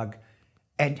dialogue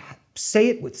and say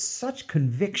it with such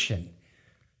conviction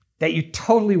that you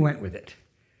totally went with it.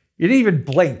 You didn't even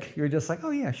blink. You were just like, oh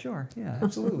yeah, sure, yeah,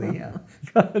 absolutely, yeah,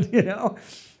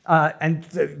 and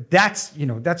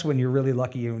that's when you're really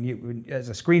lucky. As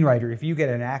a screenwriter, if you get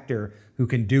an actor who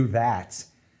can do that,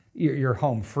 you're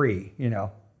home free.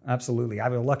 Absolutely. I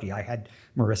was lucky. I had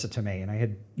Marissa Tomei, and I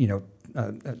had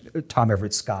Tom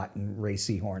Everett Scott and Ray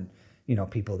Seahorn.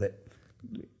 People that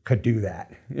could do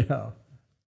that.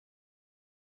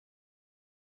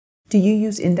 Do you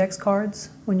use index cards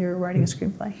when you're writing a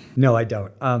screenplay? No, I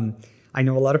don't. I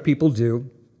know a lot of people do.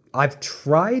 I've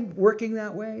tried working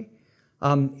that way.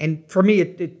 And for me,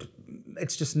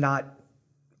 it's just not,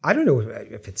 I don't know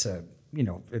if it's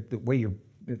the way your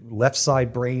left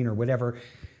side brain or whatever,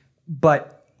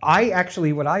 but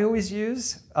what I always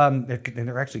use, and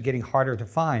they're actually getting harder to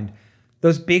find,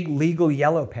 those big legal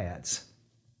yellow pads.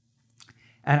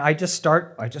 And I just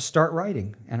start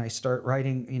writing, and I start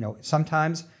writing,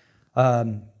 sometimes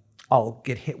I'll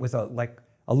get hit with a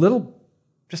little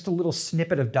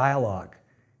snippet of dialogue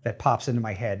that pops into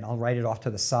my head, and I'll write it off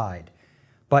to the side.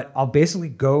 But I'll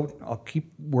basically I'll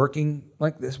keep working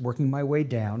like this, working my way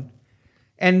down.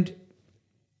 And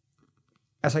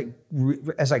as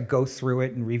I go through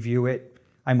it and review it,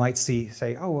 I might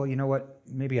say, oh, well, you know what?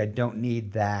 Maybe I don't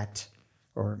need that.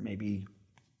 Or maybe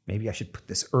I should put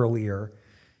this earlier.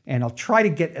 And I'll try to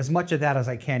get as much of that as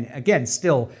I can. Again,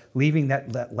 still leaving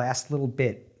that last little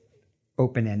bit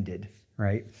open-ended,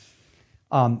 right?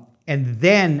 And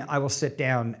then I will sit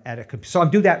down at a computer. So I'll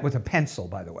do that with a pencil,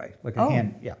 by the way, like a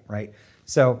hand. Yeah, right.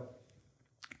 So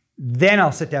then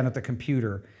I'll sit down at the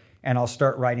computer and I'll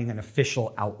start writing an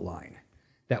official outline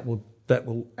that will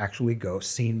actually go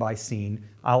scene by scene.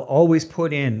 I'll always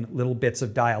put in little bits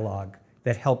of dialogue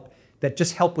that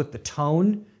just help with the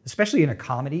tone, especially in a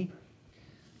comedy,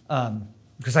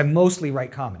 because I mostly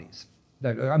write comedies.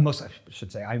 I'm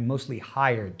mostly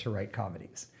hired to write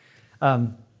comedies.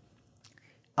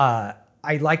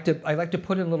 I like to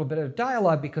put in a little bit of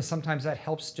dialogue because sometimes that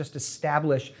helps just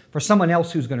establish for someone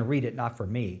else who's going to read it, not for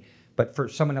me, but for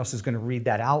someone else who's going to read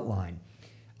that outline.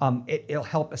 It'll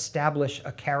help establish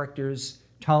a character's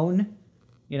tone,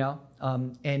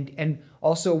 and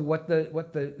also what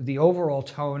the overall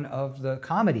tone of the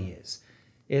comedy is.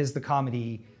 Is the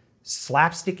comedy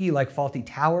slapsticky like Fawlty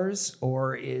Towers,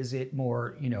 or is it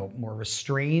more more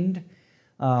restrained?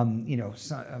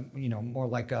 More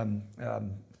like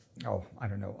I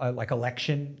don't know, like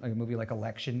Election, like a movie like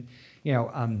Election.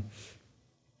 You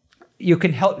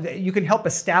can help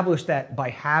establish that by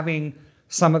having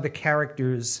some of the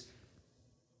characters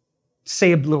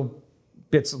say a little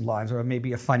bits of lines, or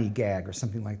maybe a funny gag, or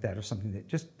something like that, or something that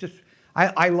just.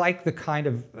 I like the kind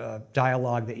of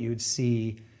dialogue that you'd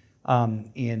see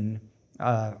in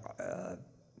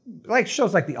like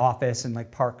shows like The Office and like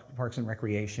Parks and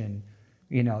Recreation.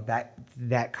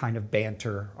 That kind of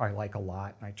banter I like a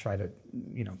lot, and I try to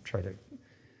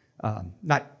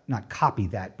not copy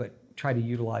that, but try to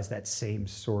utilize that same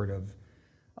sort of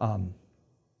tone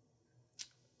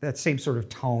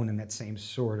and that same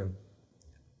sort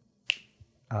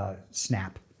of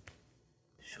snap.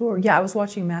 Sure. Yeah, I was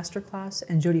watching Masterclass,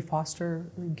 and Jodie Foster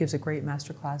gives a great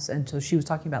masterclass, and so she was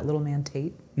talking about Little Man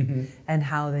Tate and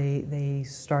how they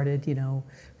started,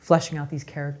 fleshing out these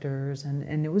characters,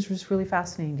 and it was just really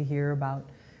fascinating to hear about,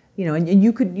 and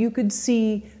you could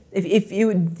see if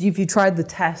you tried the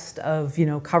test of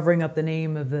covering up the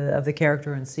name of the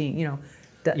character and seeing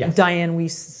Yes. Diane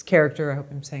Weist's character, I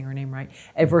hope I'm saying her name right,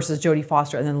 versus Jodie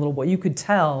Foster, and then the little boy, you could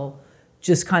tell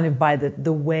just kind of by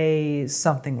the way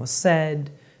something was said.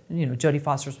 Jodie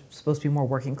Foster's supposed to be more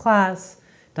working class.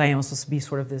 Diane was supposed to be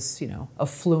sort of this,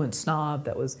 affluent snob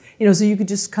that was, so you could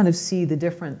just kind of see the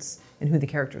difference in who the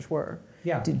characters were.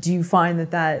 Yeah. Do you find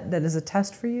that is a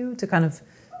test for you to kind of?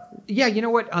 Yeah, you know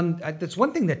what? That's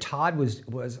one thing that Todd was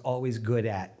always good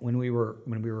at when we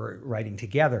were writing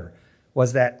together,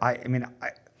 was that I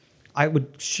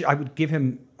would give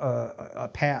him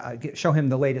show him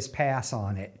the latest pass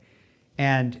on it,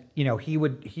 and he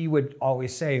would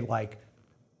always say, like,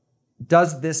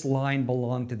 does this line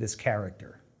belong to this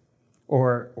character,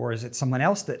 or is it someone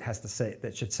else that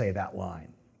should say that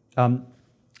line? For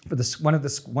one of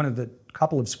the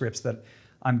couple of scripts that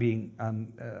I'm being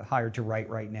hired to write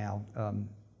right now,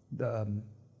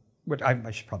 which I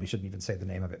probably shouldn't even say the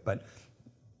name of it, but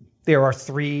there are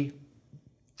 3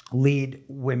 lead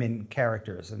women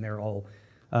characters, and they're all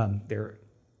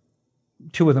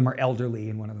 2 of them are elderly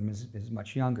and one of them is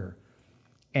much younger,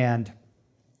 and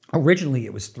originally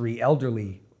it was 3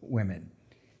 elderly women,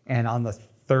 and on the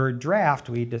 3rd draft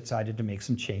we decided to make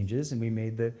some changes, and we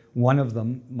made one of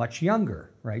them much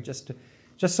younger, right? Just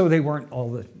so they weren't all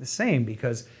the same,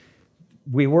 because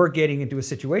we were getting into a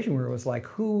situation where it was like,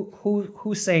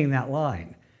 who's saying that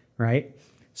line, right?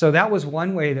 So that was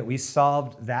one way that we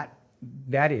solved that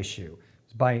issue,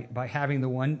 by having the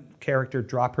one character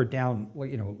drop her down,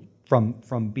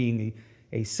 from being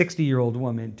a 60-year-old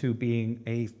woman to being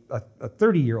a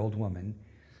 30-year-old woman.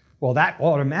 Well, that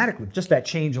automatically, just that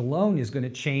change alone, is going to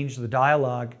change the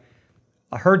dialogue,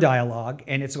 her dialogue,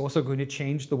 and it's also going to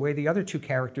change the way the other 2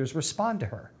 characters respond to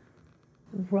her.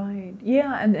 Right.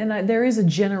 Yeah, and there is a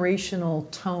generational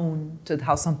tone to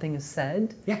how something is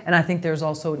said. Yeah. And I think there's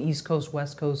also an East Coast,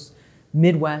 West Coast,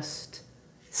 Midwest,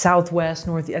 Southwest,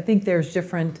 North. I think there's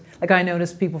different. Like, I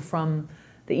notice people from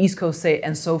the East Coast say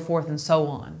 "and so forth and so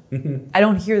on." Mm-hmm. I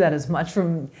don't hear that as much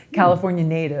from California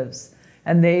natives,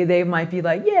 and they might be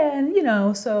like, yeah,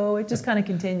 and so it just kind of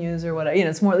continues or whatever.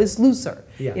 It's looser.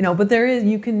 Yeah. But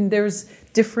there's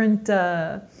different.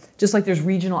 Just like there's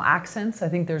regional accents, I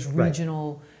think there's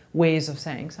regional ways of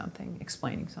saying something,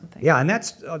 explaining something. Yeah, and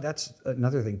that's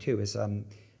another thing too. Is I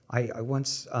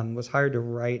once was hired to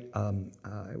write.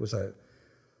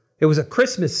 It was a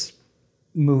Christmas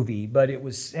movie, but it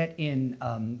was set in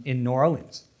New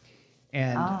Orleans,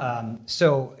 and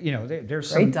so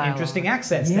there's some interesting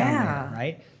accents down there,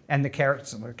 right? And the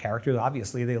characters,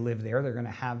 obviously, they live there. They're going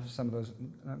to have some of those,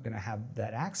 going to have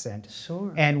that accent.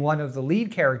 Sure. And one of the lead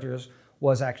characters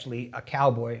was actually a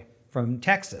cowboy from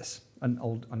Texas, an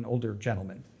older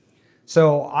gentleman.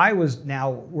 So I was now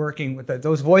working with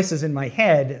those voices in my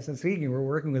head. So speaking, we're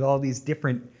working with all these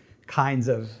different kinds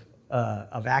of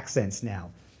accents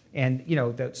now, and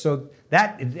so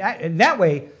that in that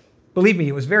way, believe me,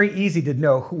 it was very easy to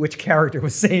know which character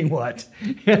was saying what,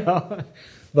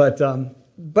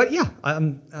 But yeah,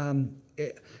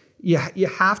 you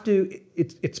have to.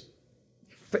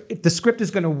 The script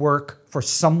is going to work for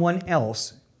someone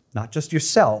else, not just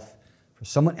yourself. For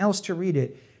someone else to read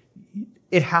it,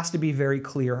 it has to be very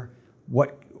clear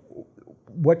what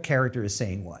character is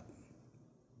saying what.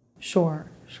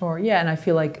 Sure, sure. Yeah, and I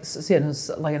feel like, see, it's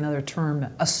like another term,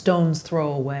 a stone's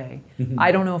throw away.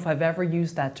 I don't know if I've ever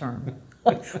used that term,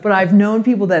 but I've known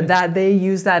people that they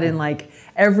use that in like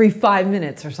every 5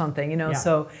 minutes or something, you know? Yeah.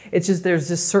 So it's just, there's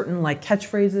just certain like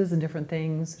catchphrases and different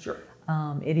things, Sure.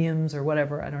 Idioms or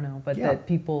whatever, I don't know, but Yeah. that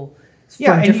people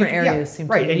Yeah, from and different you can- areas seem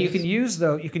right, to and use.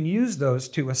 you can use those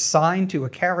to assign to a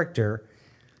character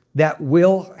that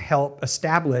will help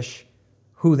establish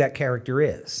who that character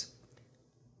is.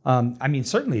 I mean,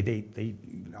 certainly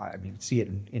I mean, see it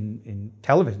in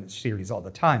television series all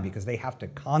the time because they have to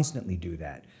constantly do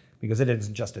that because it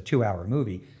isn't just a 2-hour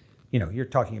movie. You know, you're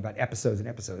talking about episodes and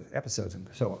episodes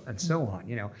and so on.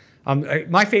 You know,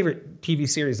 my favorite TV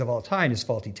series of all time is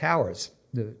Fawlty Towers,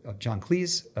 of John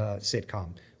Cleese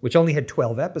sitcom, which only had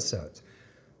 12 episodes,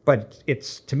 but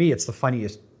to me it's the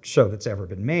funniest show that's ever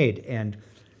been made. And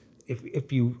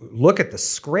if you look at the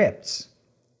scripts,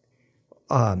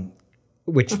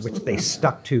 which they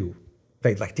stuck to,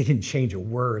 they didn't change a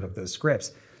word of those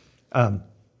scripts.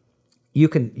 You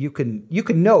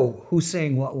can know who's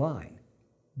saying what line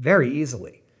very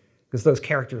easily because those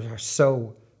characters are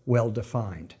so well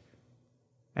defined,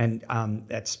 and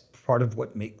that's part of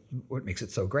what makes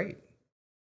it so great.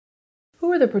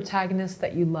 Who are the protagonists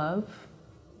that you love?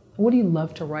 What do you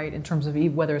love to write in terms of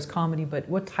whether it's comedy, but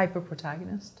what type of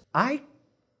protagonist? I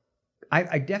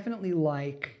definitely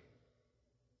like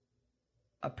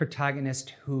a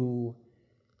protagonist who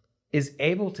is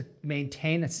able to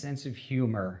maintain a sense of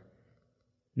humor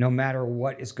no matter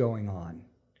what is going on.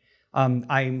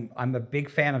 I'm a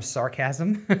big fan of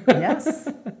sarcasm. Yes,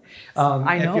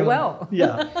 I know it well.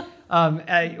 Yeah.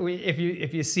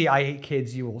 If you see I Hate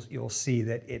Kids, you'll see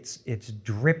that it's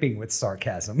dripping with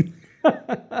sarcasm.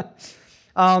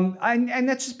 And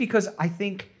that's just because I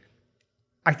think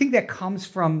that comes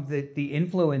from the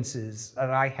influences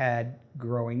that I had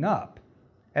growing up,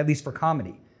 at least for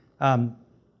comedy.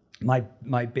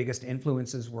 My biggest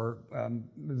influences were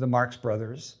the Marx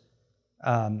Brothers,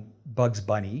 Bugs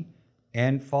Bunny,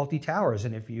 and Fawlty Towers.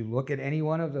 And if you look at any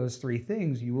one of those three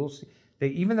things, you will see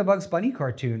that even the Bugs Bunny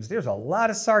cartoons, there's a lot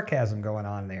of sarcasm going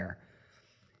on there.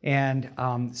 And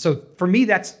so for me,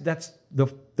 that's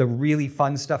the really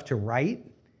fun stuff to write.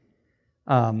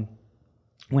 When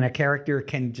a character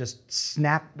can just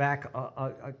snap back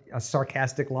a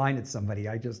sarcastic line at somebody,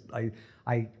 I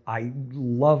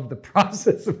love the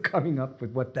process of coming up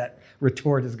with what that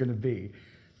retort is going to be.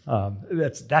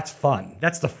 That's fun.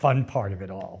 That's the fun part of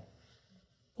it all.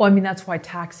 Well, I mean, that's why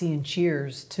Taxi and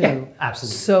Cheers, too, Yeah,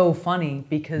 absolutely. so funny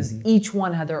because each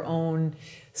one had their own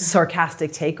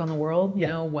sarcastic take on the world, you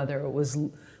know, whether it was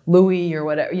Louis or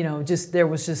whatever, you know, there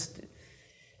was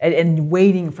and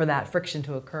waiting for that friction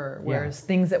to occur. Whereas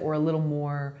things that were a little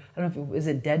more, I don't know, is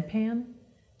it deadpan?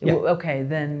 Yeah. Okay,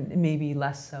 then maybe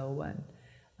less so.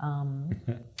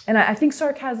 And I think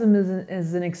sarcasm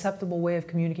is an acceptable way of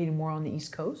communicating more on the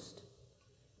East Coast.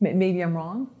 Maybe I'm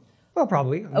wrong. Well,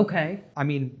 probably. Okay. I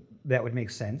mean, that would make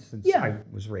sense since I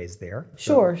was raised there.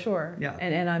 Sure, sure. Yeah.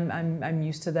 And I'm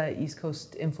used to that East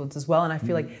Coast influence as well. And I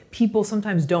feel like people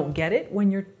sometimes don't get it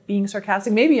when you're being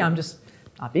sarcastic. Maybe I'm just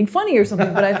not being funny or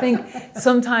something, but I think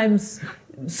sometimes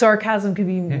sarcasm could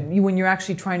be when you're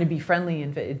actually trying to be friendly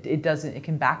and it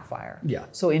can backfire. Yeah.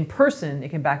 So in person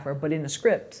it can backfire, but in a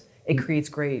script it creates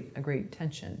a great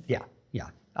tension. Yeah, yeah.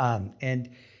 And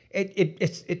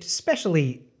it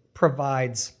especially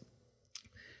provides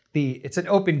it's an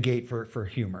open gate for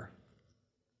humor.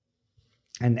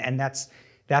 And that's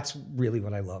really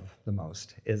what I love the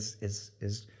most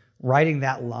is writing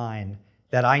that line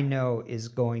that I know is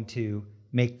going to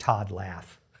make Todd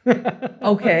laugh.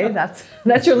 Okay, that's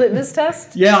your litmus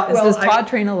test? Yeah, Does Todd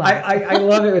train a laugh? I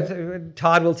love it.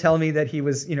 Todd will tell me that he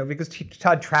was, because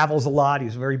Todd travels a lot.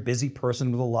 He's a very busy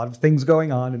person with a lot of things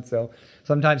going on, and so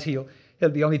sometimes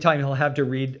the only time he'll have to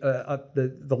read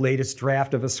the latest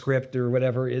draft of a script or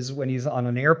whatever is when he's on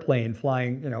an airplane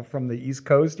flying, from the East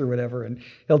Coast or whatever, and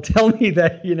he'll tell me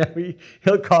that,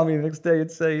 he'll call me the next day and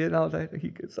say,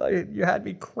 that you had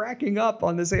me cracking up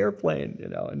on this airplane,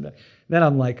 and then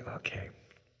I'm like, okay,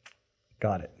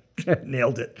 got it,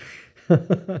 nailed it.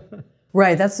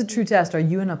 Right, that's the true test. Are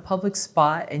you in a public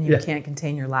spot and you can't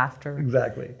contain your laughter?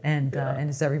 Exactly. And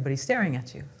is everybody staring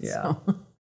at you? Yeah. So.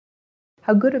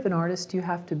 How good of an artist do you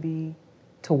have to be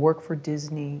to work for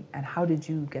Disney, and how did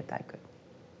you get that good?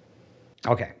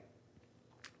 Okay,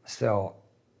 so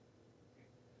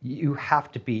you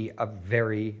have to be a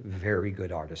very, very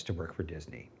good artist to work for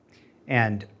Disney.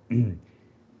 And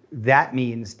that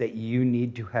means that you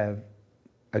need to have,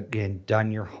 again,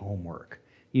 done your homework.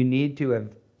 You need to have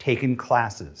taken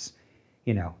classes.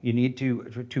 You need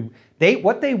to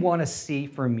what they want to see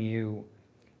from you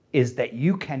is that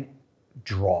you can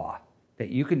draw, that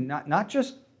you can not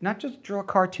just draw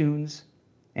cartoons.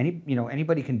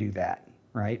 Anybody can do that,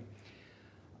 right?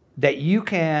 That you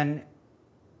can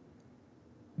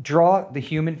draw the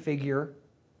human figure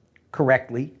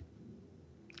correctly,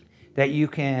 that you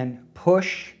can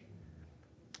push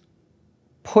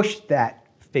that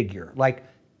figure, like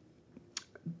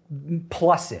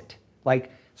plus it,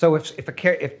 like so if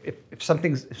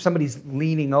somebody's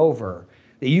leaning over,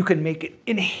 that you can make it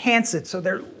enhance it so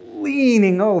they're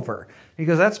leaning over,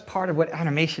 because that's part of what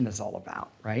animation is all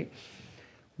about, right?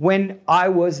 When I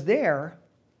was there,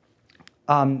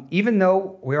 even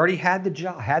though we already had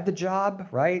the job,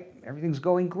 right? Everything's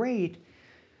going great.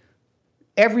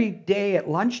 Every day at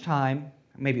lunchtime,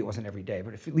 maybe it wasn't every day,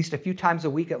 but at least a few times a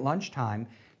week at lunchtime,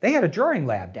 they had a drawing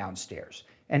lab downstairs.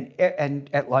 And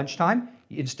at lunchtime,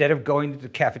 instead of going to the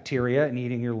cafeteria and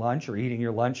eating your lunch or eating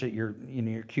your lunch at your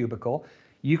cubicle,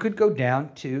 you could go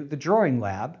down to the drawing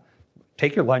lab,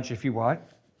 take your lunch if you want,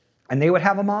 and they would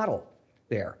have a model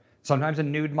there. Sometimes a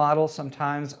nude model,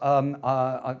 sometimes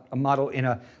a model in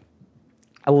a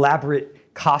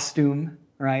elaborate costume,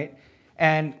 right?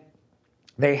 And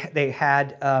they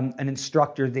had an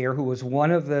instructor there who was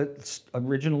one of the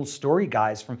original story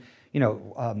guys from,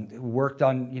 who worked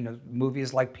on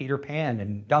movies like Peter Pan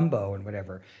and Dumbo and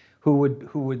whatever, who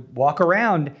would walk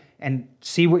around and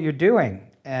see what you're doing.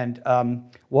 And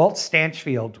Walt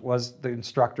Stanchfield was the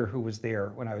instructor who was there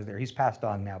when I was there. He's passed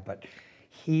on now, but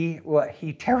he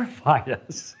terrified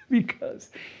us because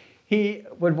he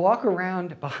would walk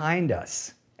around behind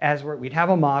us as we'd have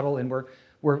a model and we're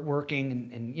working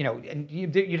and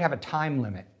you'd have a time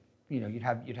limit. You'd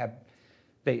have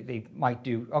they might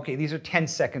do, okay, these are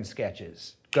 10-second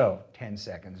sketches. Go, 10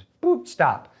 seconds. Boop,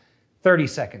 stop.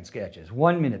 30-second sketches,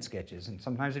 1-minute sketches, and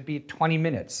sometimes it'd be 20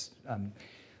 minutes.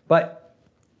 But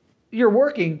you're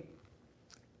working,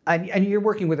 and you're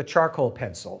working with a charcoal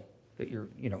pencil that you're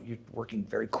working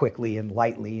very quickly and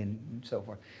lightly and so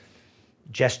forth.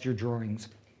 Gesture drawings.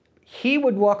 He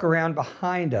would walk around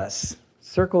behind us,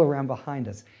 circle around behind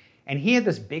us, and he had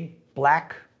this big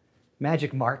black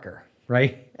magic marker,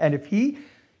 right? And if he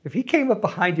came up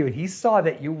behind you and he saw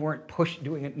that you weren't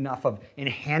doing enough of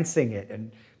enhancing it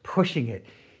and pushing it,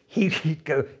 he'd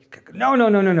go,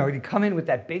 no. He'd come in with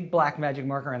that big black magic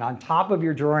marker, and on top of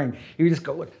your drawing, he would just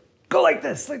go, look, go like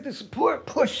this,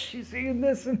 push, you see, and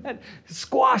this and that,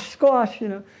 squash,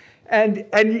 and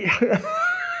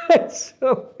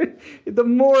so the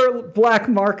more black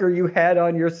marker you had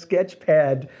on your sketch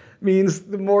pad means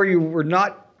the more you were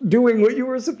not doing what you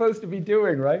were supposed to be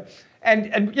doing, right?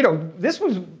 And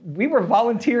we were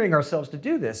volunteering ourselves to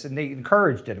do this, and they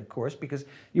encouraged it, of course, because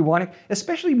you want to,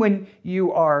 especially when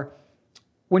you're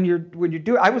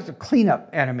doing, I was the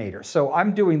cleanup animator, so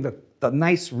I'm doing the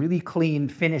nice, really clean,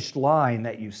 finished line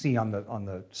that you see on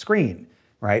the screen,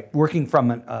 right? Working from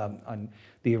on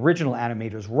the original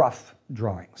animator's rough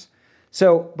drawings.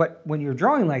 So, but when you're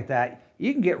drawing like that,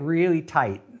 you can get really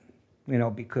tight,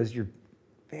 because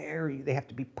they have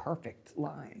to be perfect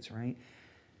lines, right?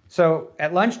 So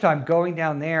at lunchtime, going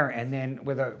down there and then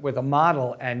with a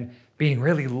model and being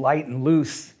really light and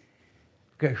loose,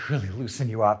 could really loosen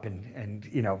you up and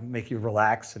make you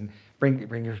relax and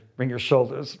bring your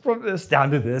shoulders from this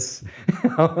down to this.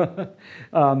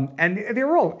 And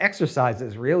they're all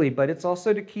exercises really, but it's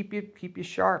also to keep you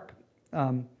sharp.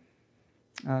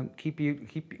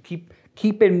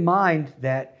 Keep in mind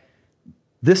that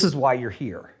this is why you're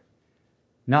here,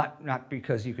 not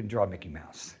because you can draw Mickey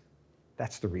Mouse.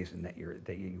 That's the reason that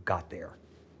you got there.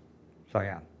 So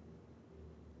yeah.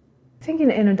 I think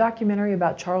in a documentary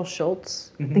about Charles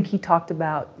Schultz, I think he talked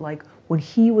about like when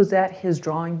he was at his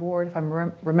drawing board, if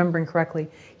I'm remembering correctly,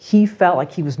 he felt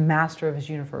like he was master of his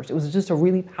universe. It was just a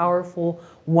really powerful,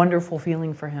 wonderful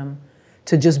feeling for him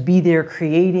to just be there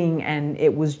creating, and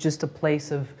it was just a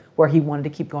place of where he wanted to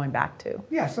keep going back to.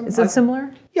 Yeah, is that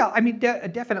similar? Yeah, I mean,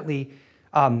 definitely.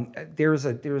 There's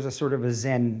a sort of a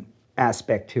Zen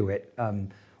aspect to it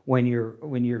when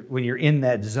you're in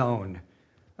that zone.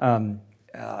 All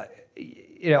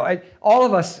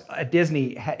of us at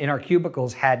Disney in our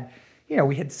cubicles had,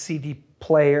 we had CD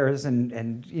players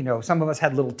and some of us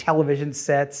had little television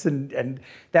sets and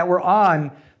that were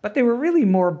on, but they were really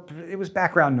it was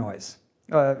background noise.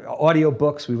 Audio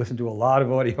books, we listened to a lot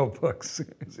of audio books.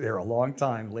 They were a long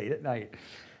time, late at night.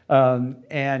 But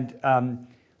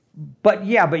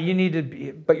you need to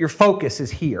be, but your focus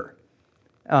is here.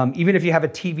 Even if you have a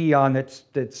TV on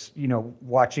that's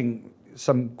watching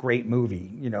some great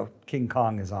movie, King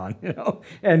Kong is on,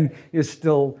 and you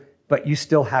still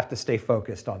have to stay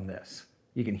focused on this.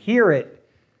 You can hear it,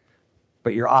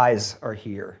 but your eyes are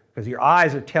here because your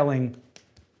eyes are telling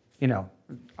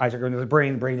eyes are going to the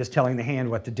brain is telling the hand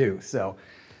what to do. So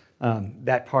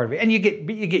that part of it, and you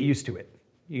get used to it.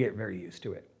 You get very used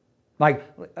to it. Like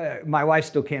my wife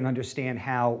still can't understand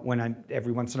how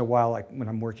every once in a while, like when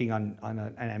I'm working on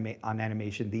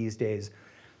animation these days,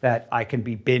 that I can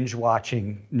be binge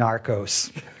watching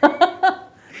Narcos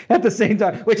at the same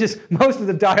time, which is most of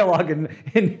the dialogue in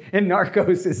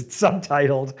Narcos is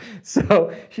subtitled.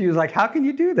 So she was like, "How can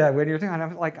you do that when you're doing?" And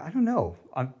I'm like, "I don't know.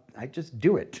 I just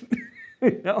do it."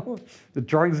 The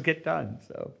drawings get done.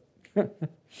 So,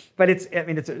 but it's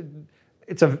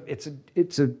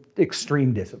a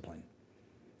extreme discipline,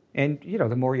 and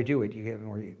the more you do it,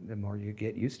 the more you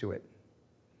get used to it.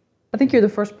 I think you're the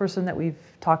first person that we've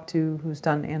talked to who's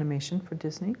done animation for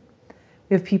Disney.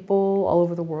 We have people all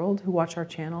over the world who watch our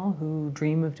channel who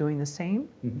dream of doing the same.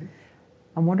 Mm-hmm.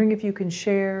 I'm wondering if you can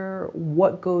share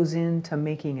what goes into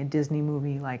making a Disney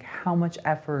movie, like how much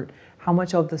effort, how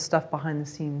much of the stuff behind the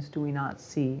scenes do we not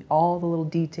see? All the little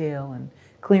detail and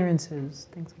clearances,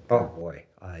 things like that. Oh boy,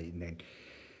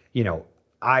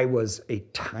 I was a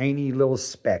tiny little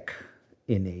speck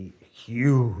in a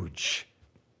huge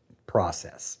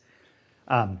process.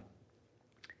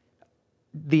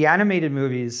 The animated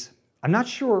movies, I'm not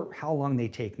sure how long they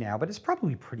take now, but it's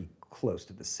probably pretty close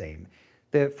to the same.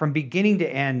 From beginning to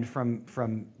end, from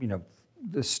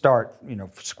the start,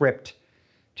 script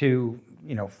to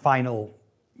final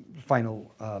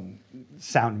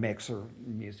sound mix or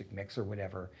music mix or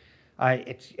whatever.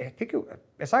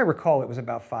 As I recall, it was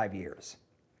about 5 years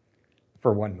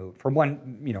for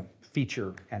one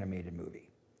feature animated movie.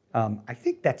 I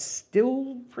think that's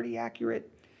still pretty accurate.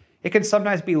 It can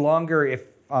sometimes be longer if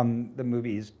the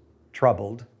movie is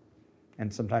troubled,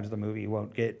 and sometimes the movie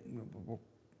won't get.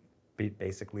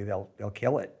 Basically, they'll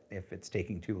kill it if it's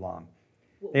taking too long.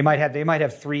 They might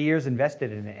have 3 years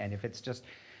invested in it, and if it's just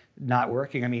not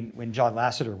working. I mean, when John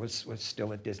Lasseter was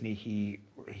still at Disney,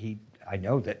 I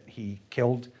know that he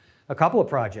killed a couple of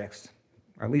projects,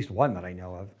 or at least one that I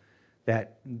know of,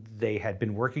 that they had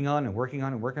been working on.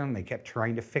 And they kept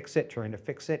trying to fix it,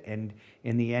 and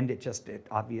in the end, it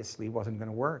obviously wasn't going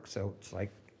to work. So it's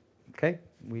like, okay,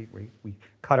 we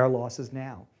cut our losses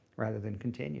now rather than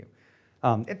continue.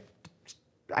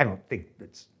 I don't think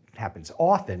it happens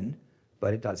often,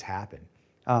 but it does happen.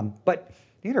 But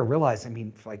you got to realize, I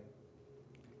mean,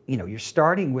 you're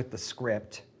starting with the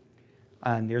script,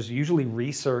 and there's usually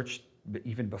research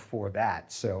even before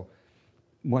that. So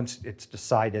once it's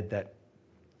decided that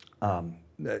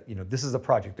this is the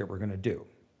project that we're going to do.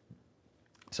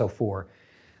 So for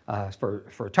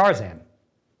Tarzan,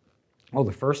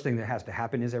 the first thing that has to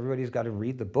happen is everybody's got to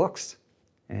read the books,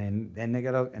 and then they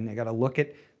got to look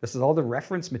at, this is all the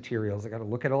reference materials. They got to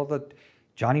look at all the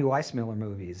Johnny Weissmuller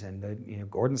movies and the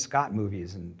Gordon Scott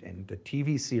movies and the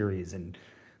TV series and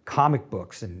comic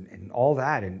books and all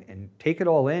that, and take it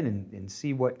all in and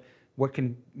see what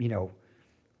can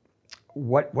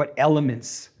what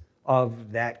elements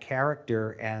of that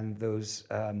character and those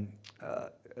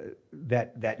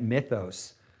that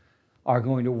mythos are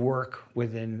going to work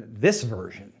within this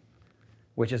version,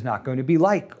 which is not going to be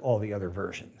like all the other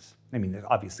versions. I mean,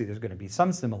 obviously there's going to be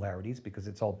some similarities because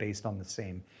it's all based on the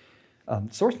same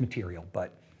source material.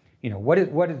 But what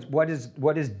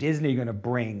is Disney going to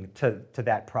bring to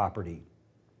that property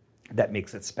that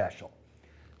makes it special?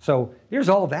 So there's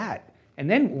all that. And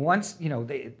then once,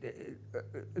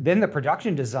 then the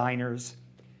production designers,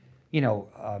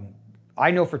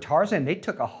 I know for Tarzan, they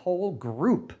took a whole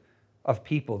group of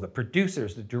people, the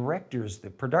producers, the directors, the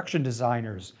production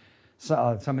designers,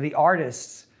 some of the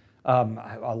artists,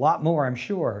 a lot more, I'm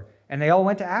sure, and they all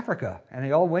went to Africa, and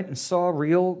they all went and saw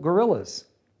real gorillas,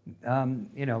 in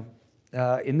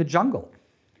the jungle.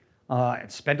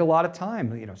 And spent a lot of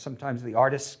time, sometimes the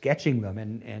artists sketching them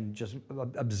and just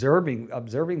observing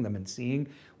them and seeing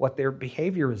what their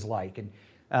behavior is like. And,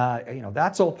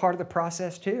 that's all part of the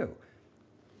process too.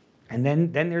 And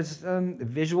then there's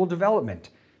visual development,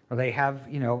 where they have,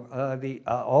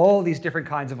 all these different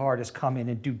kinds of artists come in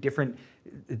and do different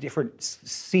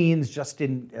scenes just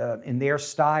in their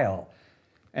style.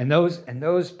 And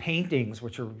those paintings,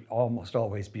 which are almost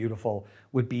always beautiful,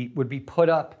 would be put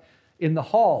up in the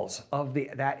halls of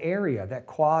that area, that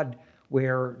quad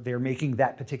where they're making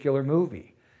that particular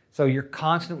movie. So you're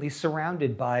constantly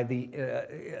surrounded by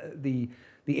the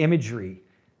imagery,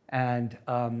 and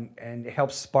it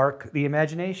helps spark the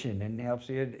imagination and helps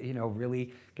you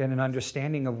really get an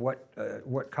understanding of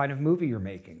what kind of movie you're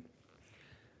making.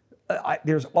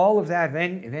 There's all of that.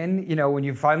 Then when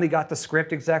you finally got the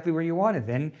script exactly where you want it,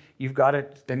 then you've got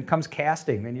it. Then comes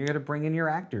casting. Then you're going to bring in your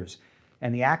actors.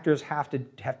 And the actors have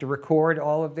to record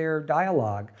all of their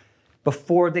dialogue,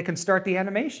 before they can start the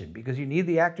animation, because you need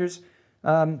the actors'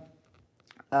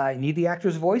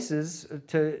 voices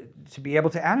to be able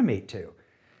to animate to.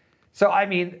 So I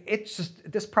mean, it's just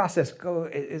this process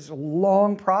is a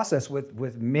long process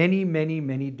with many, many,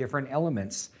 many different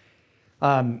elements.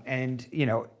 And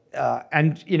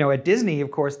at Disney,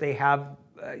 of course, they have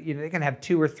they can have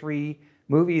 2 or 3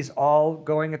 movies all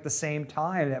going at the same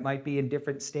time that might be in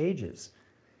different stages.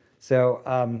 So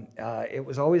it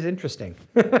was always interesting.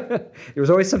 There was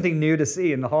always something new to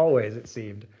see in the hallways, it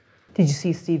seemed. Did you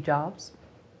see Steve Jobs?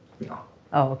 No.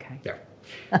 Oh, okay. Yeah.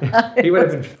 He would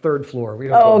have been 3rd floor. We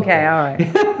don't Oh, go okay, all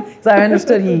right. So I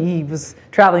understood he was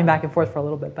traveling back and forth for a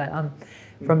little bit, but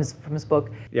from his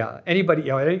book. Yeah,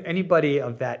 anybody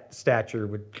of that stature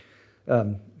would,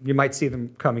 you might see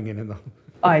them coming in the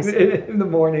I see. in the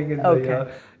morning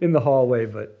in the hallway,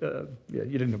 but yeah,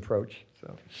 you didn't approach.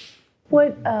 So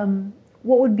What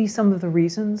would be some of the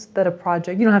reasons that a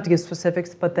project, you don't have to give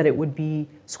specifics, but that it would be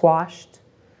squashed,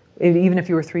 even if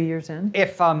you were 3 years in?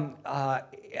 if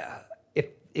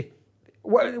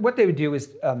what they would do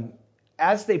is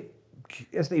as they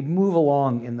move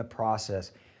along in the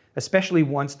process, especially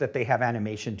once that they have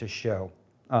animation to show,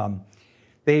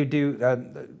 they do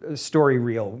a story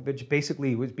reel, which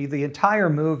basically would be the entire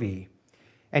movie,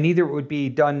 and either it would be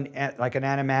done like an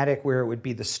animatic where it would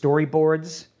be the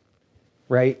storyboards,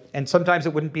 right? And sometimes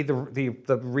it wouldn't be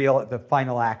the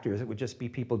final actors. It would just be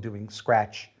people doing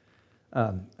scratch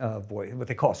voice, what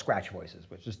they call scratch voices,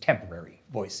 which is temporary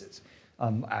voices.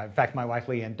 In fact, my wife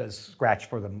Leanne does scratch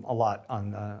for them a lot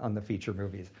on the feature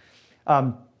movies,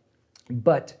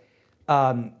 but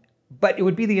it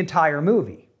would be the entire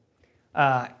movie,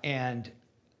 and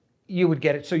you would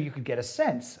get it, so you could get a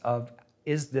sense of,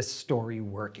 is this story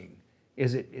working?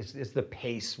 Is the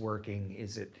pace working?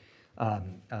 Is it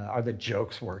are the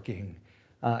jokes working,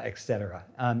 etc.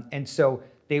 And so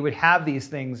they would have these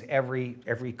things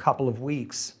every couple of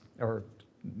weeks, or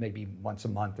maybe once a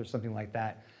month or something like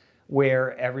that,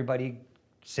 where everybody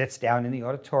sits down in the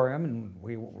auditorium and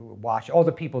we watch, all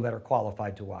the people that are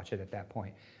qualified to watch it at that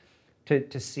point,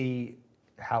 to see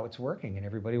how it's working, and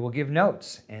everybody will give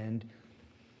notes. And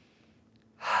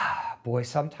boy,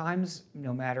 sometimes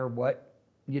no matter what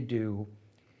you do,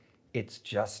 it's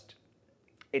just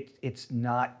it's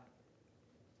not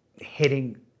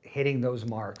hitting those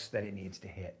marks that it needs to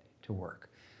hit to work.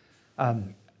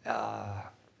 Home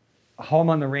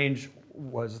on the Range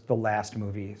was the last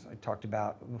movie I talked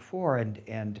about before,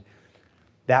 and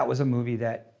that was a movie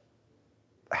that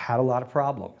had a lot of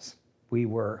problems. We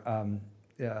were,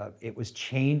 it was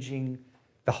changing,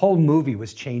 the whole movie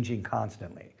was changing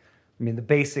constantly. I mean, the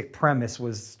basic premise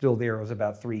was still there. It was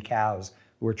about 3 cows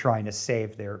who were trying to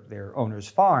save their owner's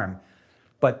farm,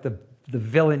 but the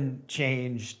villain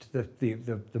changed,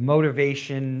 the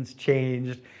motivations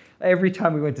changed. Every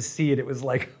time we went to see it, it was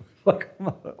like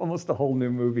almost a whole new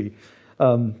movie.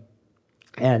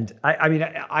 And I mean,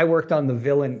 I worked on the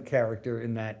villain character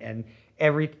in that, and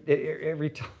every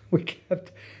time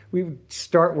we would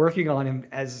start working on him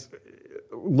as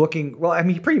looking, well, I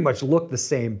mean, he pretty much looked the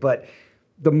same, but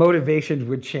the motivations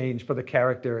would change for the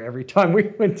character every time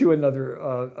we went to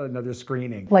another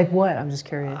screening. Like what? I'm just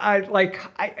curious.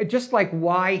 I just like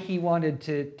why he wanted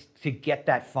to get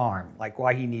that farm, like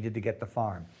why he needed to get the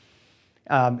farm.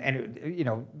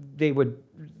 And they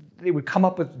would come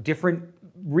up with different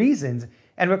reasons,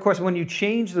 and of course, when you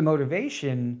change the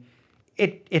motivation,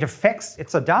 it affects.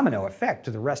 It's a domino effect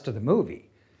to the rest of the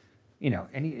movie.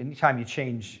 Anytime you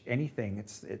change anything,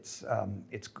 it's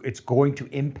going to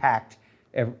impact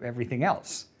everything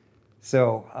else.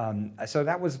 So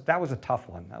that was a tough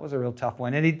one. That was a real tough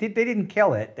one, and they didn't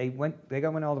kill it. They went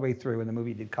all the way through, and the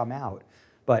movie did come out.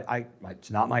 But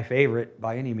it's not my favorite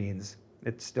by any means.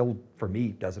 It still, for me,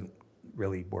 doesn't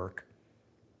really work.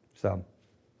 So.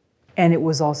 And it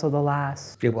was also the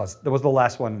last. It was. That was the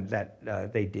last one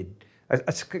that they did,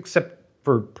 except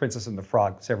for Princess and the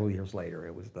Frog. Several years later,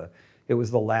 it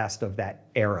was the last of that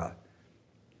era.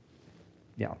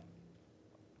 Yeah.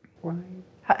 Right.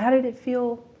 How did it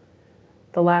feel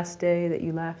the last day that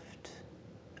you left?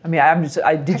 I mean,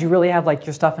 did you really have like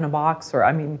your stuff in a box, or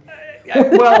I mean?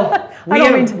 Well,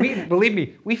 believe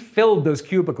me, we filled those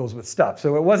cubicles with stuff,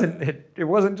 so it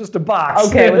wasn't just a box.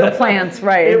 Okay, with the plants,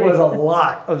 right? It was a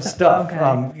lot of stuff,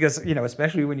 okay. Because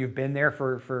especially when you've been there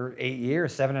for 8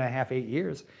 years, 7.5, 8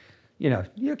 years,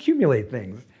 you accumulate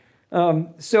things.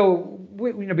 So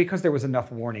because there was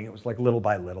enough warning, it was like little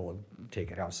by little take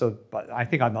it out. So, but I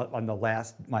think on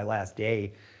my last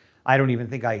day, I don't even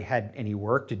think I had any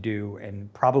work to do,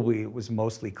 and probably it was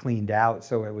mostly cleaned out.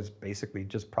 So it was basically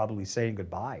just probably saying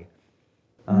goodbye,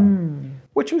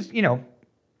 which was,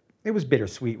 it was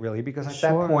bittersweet, really, because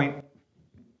Sure.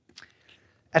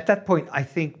 at that point, I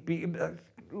think,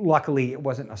 luckily, it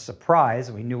wasn't a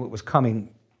surprise. We knew it was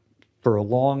coming for a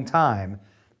long time,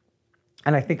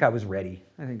 and I think I was ready.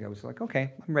 I think I was like,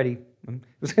 okay, I'm ready.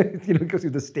 Go through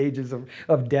the stages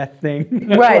of death thing.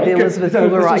 Right, the Elizabeth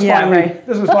Kubler-Ross. Yeah, right.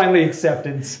 This was finally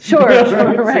acceptance. Sure,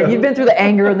 sure, right. So- You've been through the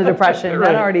anger and the depression.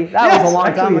 Right. That was a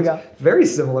long time Actually, ago. it's very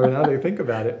similar now that I think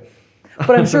about it.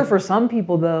 But I'm sure for some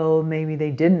people, though, maybe they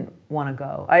didn't want to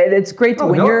go. It's great to, Oh,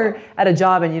 when no. you're at a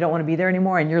job and you don't want to be there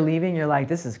anymore and you're leaving, you're like,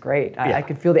 this is great. Yeah. I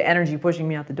could feel the energy pushing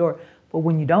me out the door. But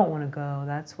when you don't want to go,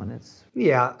 that's when it's...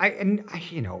 Yeah, I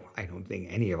don't think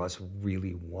any of us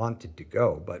really wanted to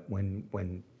go, but when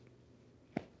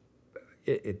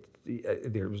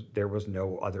there was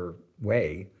no other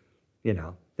way,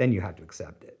 then you had to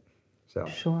accept it. So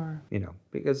Sure.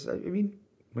 because I mean,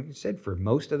 like you said, for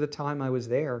most of the time I was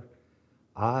there,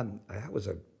 that was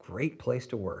a great place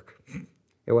to work.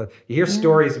 It was. You hear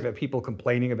stories about people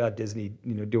complaining about Disney,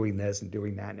 doing this and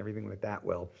doing that and everything like that.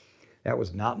 Well, that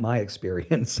was not my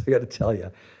experience. I got to tell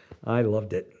you, I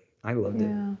loved it. I loved it.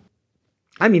 Yeah.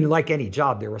 I mean, like any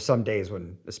job, there were some days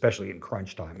when, especially in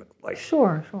crunch time, like,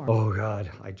 Sure, sure. oh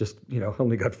God, I just,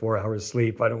 only got 4 hours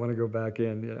sleep. I don't want to go back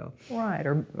in, Right.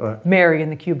 Or Mary in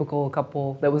the cubicle, a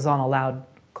couple that was on a loud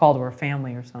call to her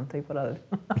family or something. What other?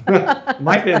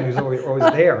 My family was always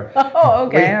there. Oh,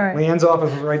 okay. All right. Leanne's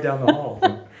office was right down the hall.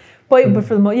 But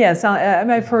for the most, yeah, I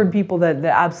mean, I've heard people that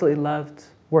absolutely loved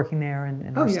working there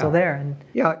and are still there. And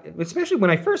Yeah, especially when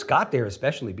I first got there,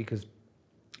 especially because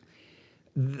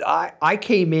I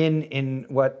came in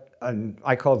what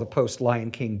I call the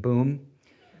post-Lion King boom.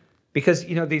 Because,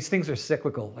 these things are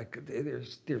cyclical. Like,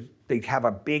 they have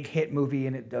a big hit movie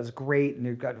and it does great, and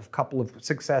they've got a couple of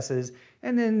successes,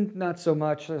 and then not so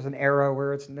much. There's an era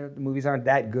where the movies aren't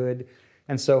that good,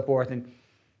 and so forth. And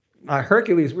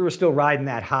Hercules, we were still riding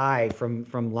that high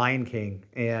from Lion King,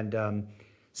 and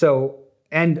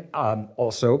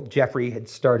also Jeffrey had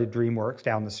started DreamWorks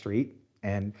down the street,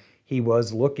 and he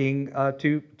was looking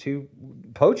to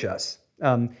poach us.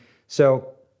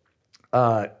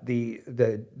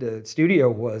 The studio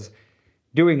was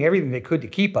doing everything they could to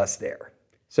keep us there.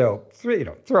 So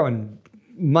throwing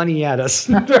money at us,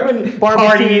 throwing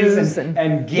parties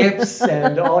and gifts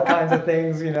and all kinds of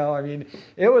things. I mean,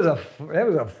 it was a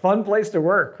fun place to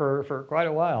work for quite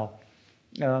a while.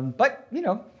 But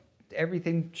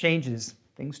everything changes.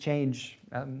 Things change.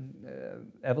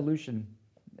 Evolution,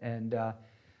 and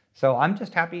so I'm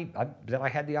just happy that I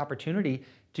had the opportunity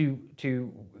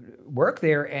to work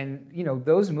there, and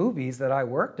those movies that I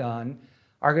worked on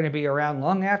are going to be around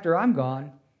long after I'm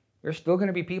gone. There's still going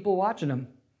to be people watching them.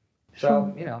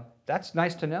 So, that's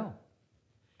nice to know.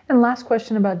 And last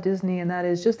question about Disney, and that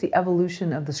is just the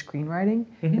evolution of the screenwriting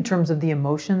in terms of the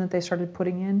emotion that they started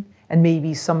putting in and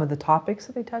maybe some of the topics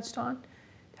that they touched on.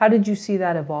 How did you see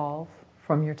that evolve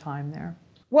from your time there?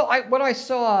 Well, what I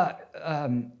saw,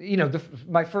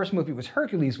 my first movie was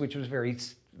Hercules, which was very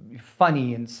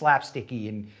funny and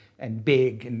slapsticky and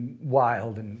big and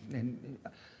wild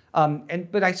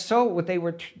but I saw what they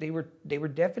were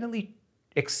definitely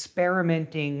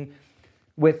experimenting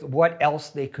with what else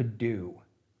they could do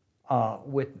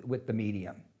with the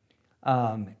medium,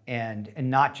 and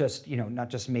not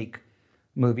just make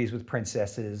movies with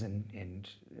princesses and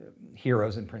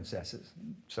heroes and princesses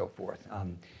and so forth.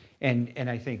 And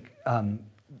I think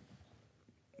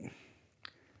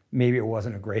maybe it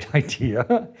wasn't a great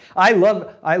idea. I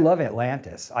love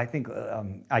Atlantis. I think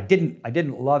I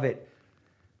didn't love it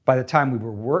by the time we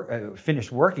were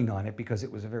finished working on it, because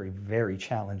it was a very, very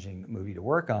challenging movie to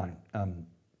work on.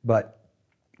 But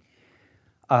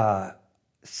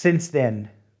since then,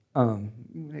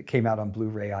 it came out on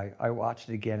Blu-ray. I watched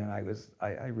it again, and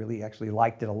I really actually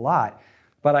liked it a lot.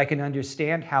 But I can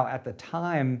understand how at the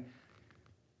time,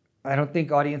 I don't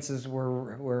think audiences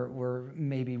were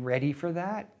maybe ready for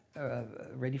that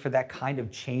kind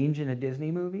of change in a Disney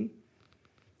movie.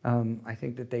 I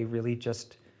think that they really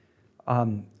just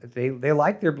they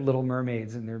like their Little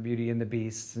Mermaids and their Beauty and the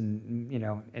Beasts, and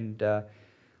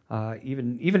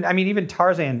even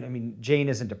Tarzan. I mean, Jane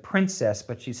isn't a princess,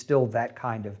 but she's still that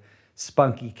kind of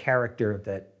spunky character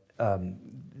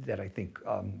that I think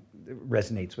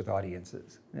resonates with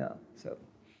audiences. Yeah, so.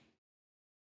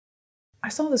 I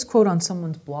saw this quote on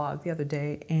someone's blog the other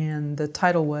day, and the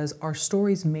title was, "Are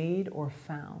stories made or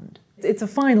found?" It's a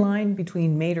fine line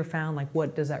between made or found, like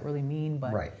what does that really mean?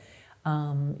 But Right.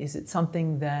 Is it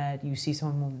something that you see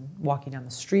someone walking down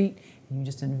the street and you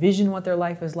just envision what their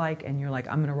life is like and you're like,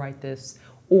 I'm going to write this?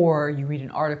 Or you read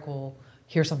an article,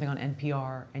 hear something on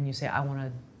NPR, and you say, I want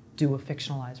to do a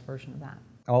fictionalized version of that?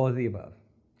 All of the above.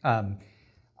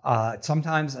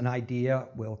 Sometimes an idea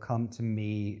will come to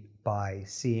me by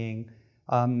seeing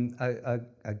a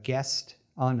guest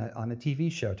on a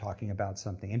TV show talking about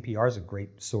something. NPR is a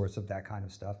great source of that kind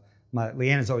of stuff.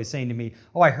 Leanne is always saying to me,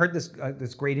 "Oh, I heard this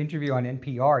great interview on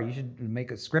NPR. You should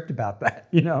make a script about that."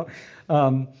 You know,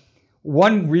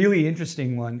 one really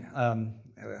interesting one,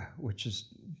 which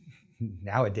is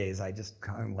nowadays I just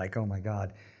kind of like, oh my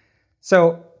God.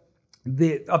 So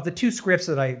of the two scripts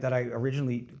that I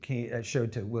originally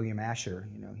showed to William Asher,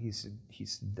 you know, he's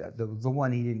the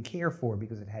one he didn't care for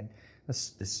because it had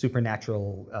this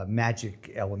supernatural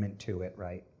magic element to it,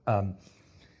 right?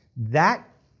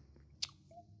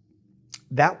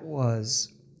 That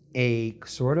was a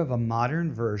sort of a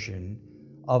modern version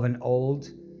of an old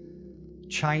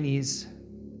Chinese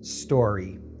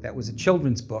story that was a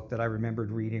children's book that I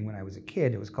remembered reading when I was a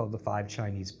kid. It was called The Five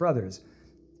Chinese Brothers,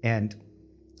 and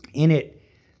in it,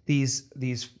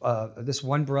 this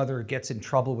one brother gets in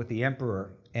trouble with the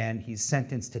emperor, and he's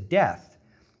sentenced to death,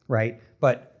 right?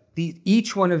 But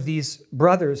each one of these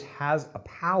brothers has a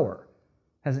power,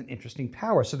 has an interesting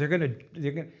power. So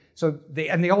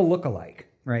they all look alike,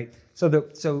 right? So they're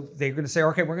going to say,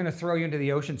 okay, we're going to throw you into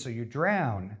the ocean so you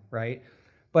drown, right?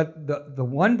 But the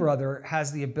one brother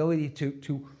has the ability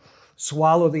to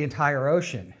swallow the entire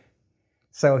ocean.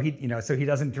 So he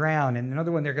doesn't drown. And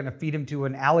another one, they're going to feed him to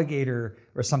an alligator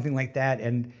or something like that,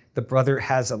 and the brother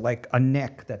has a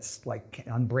neck that's like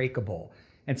unbreakable.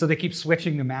 And so they keep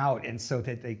switching them out, and so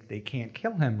that they can't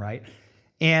kill him, right?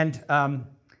 And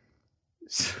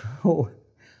so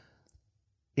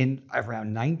in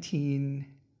around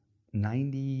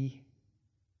 1990,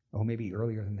 oh, maybe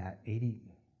earlier than that, 80,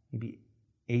 maybe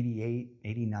 88,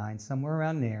 89, somewhere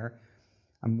around there,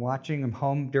 I'm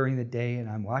home during the day, and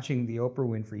I'm watching the Oprah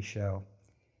Winfrey Show,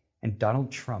 and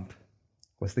Donald Trump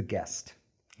was the guest.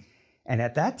 And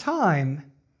at that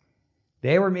time,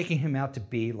 they were making him out to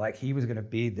be like he was going to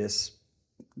be this,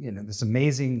 you know, this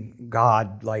amazing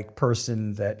God-like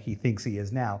person that he thinks he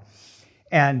is now.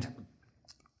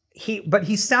 But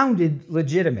he sounded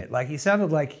legitimate. Like he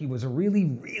sounded like he was a really,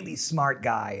 really smart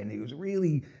guy, and he was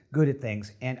really good at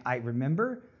things. And I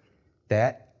remember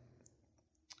that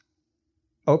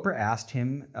Oprah asked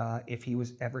him if he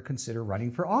was ever consider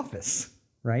running for office,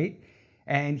 right?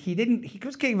 And he didn't. He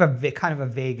just gave kind of a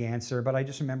vague answer, but I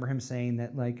just remember him saying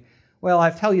that, like, well,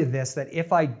 I'll tell you this, that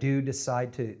if I do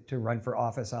decide to run for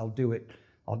office, I'll do it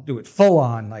full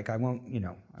on. Like I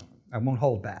won't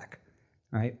hold back,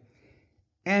 right?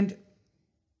 And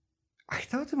I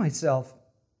thought to myself,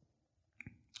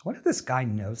 what if this guy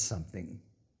knows something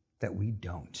that we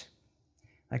don't?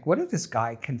 Like, what if this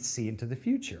guy can see into the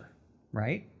future?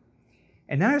 Right?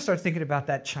 And then I started thinking about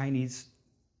that Chinese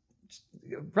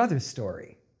brother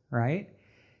story, right?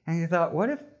 And I thought, what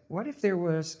if there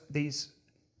was these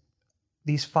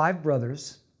five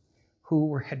brothers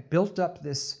who had built up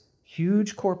this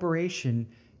huge corporation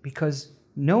because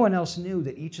no one else knew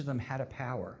that each of them had a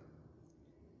power.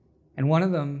 And one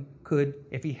of them could,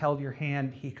 if he held your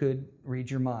hand, he could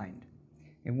read your mind.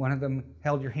 And one of them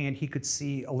held your hand, he could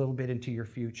see a little bit into your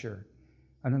future.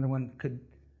 Another one could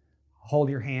hold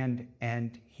your hand,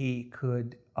 and he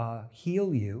could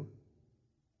heal you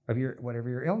of whatever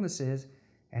your illness is.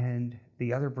 And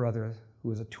the other brother, who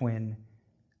was a twin,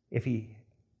 if he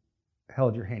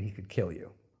held your hand, he could kill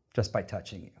you just by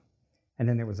touching you. And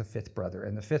then there was a fifth brother,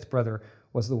 and the fifth brother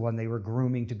was the one they were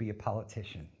grooming to be a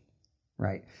politician,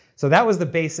 right? So that was the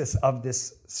basis of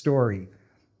this story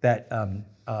that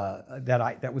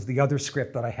was the other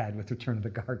script that I had with Return of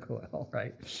the Gargoyle,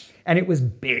 right? And it was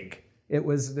big.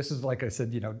 This is like I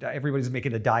said, you know, everybody's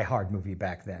making a Die Hard movie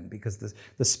back then because the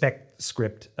spec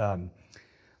script,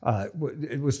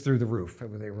 it was through the roof.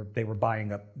 They were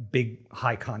buying up big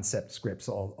high concept scripts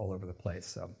all over the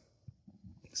place.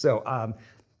 So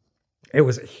it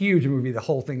was a huge movie. The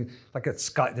whole thing, like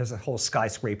there's a whole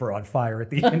skyscraper on fire at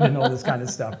the end and all this kind of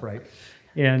stuff, right?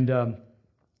 And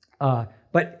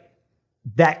but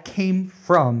that came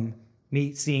from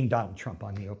me seeing Donald Trump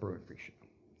on the Oprah Winfrey Show.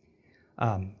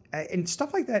 And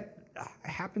stuff like that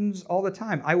happens all the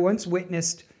time. I once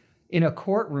witnessed in a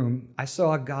courtroom, I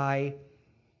saw a guy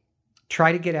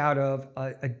try to get out of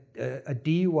a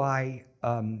DUI,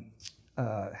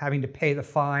 having to pay the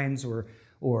fines or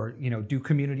you know, do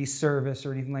community service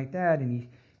or anything like that. And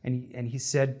he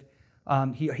said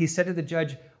he said to the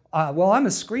judge, "Well, I'm a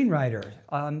screenwriter.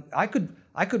 I could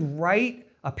write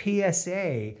a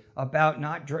PSA about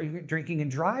not drinking and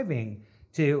driving."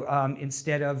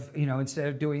 Instead of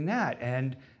doing that,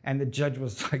 and the judge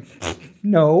was like,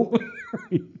 no,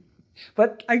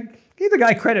 but I gave the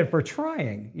guy credit for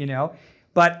trying, you know.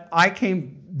 But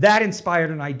that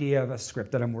inspired an idea of a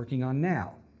script that I'm working on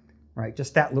now, right?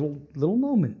 Just that little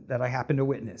moment that I happen to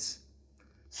witness.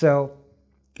 So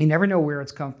you never know where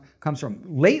it's comes from.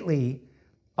 Lately,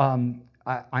 I'm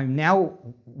now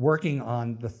working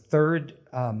on the third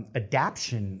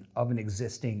adaptation of an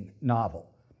existing novel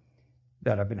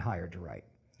that I've been hired to write.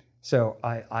 So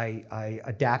I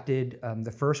adapted,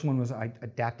 the first one was I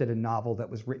adapted a novel that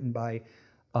was written by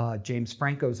James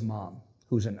Franco's mom,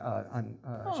 who's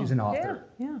she's an author,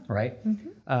 yeah. right?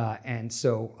 And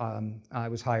so I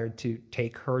was hired to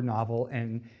take her novel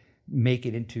and make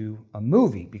it into a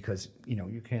movie, because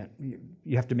you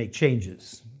have to make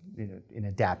changes in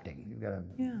adapting. You've got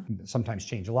to sometimes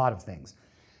change a lot of things.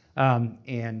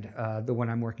 And the one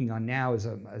I'm working on now is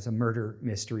a murder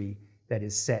mystery that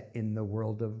is set in the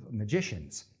world of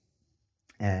magicians.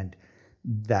 And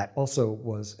that also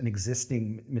was an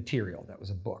existing material. That was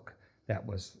a book. That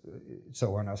was, so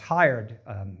when I was hired,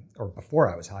 or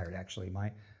before I was hired actually,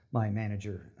 my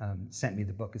manager sent me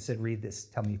the book and said, read this,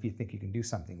 tell me if you think you can do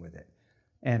something with it.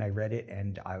 And I read it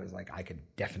and I was like, I could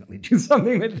definitely do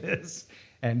something with this.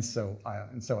 And so I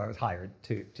was hired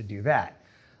to do that.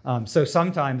 So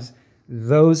sometimes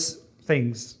those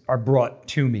things are brought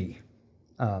to me.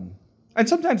 And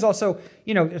sometimes also,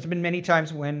 there's been many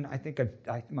times when I think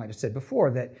I might have said before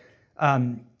that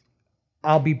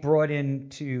I'll be brought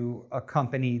into a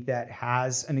company that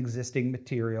has an existing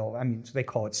material. I mean, so they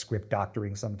call it script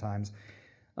doctoring sometimes.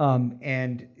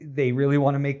 And they really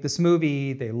want to make this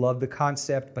movie. They love the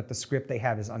concept, but the script they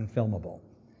have is unfilmable.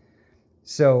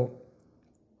 So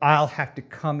I'll have to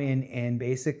come in and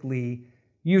basically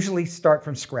usually start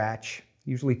from scratch,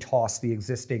 usually toss the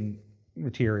existing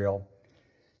material,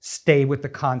 stay with the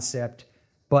concept,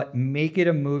 but make it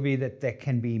a movie that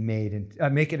can be made,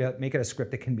 and make it a script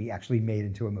that can be actually made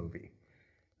into a movie,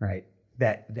 right?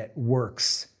 That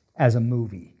works as a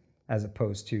movie, as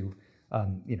opposed to,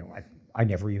 I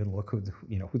never even look who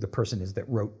the person is that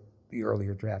wrote the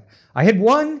earlier draft. I had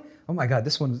one. Oh my God,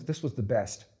 this was the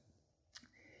best.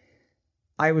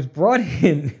 I was brought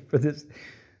in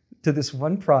to this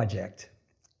one project,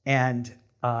 and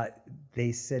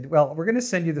they said, well, we're going to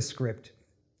send you the script,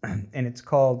 and it's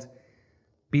called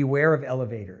Beware of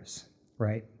Elevators,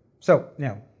 right? So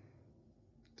now,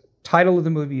 title of the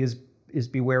movie is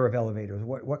Beware of Elevators.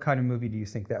 What kind of movie do you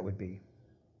think that would be?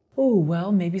 Oh,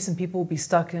 well, maybe some people will be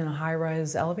stuck in a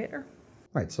high-rise elevator.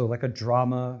 Right, so like a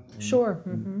drama. Sure.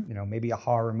 Maybe a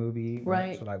horror movie. Right.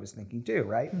 That's what I was thinking too,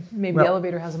 right? Maybe the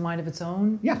elevator has a mind of its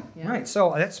own. Yeah, right.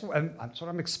 So that's what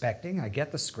I'm expecting. I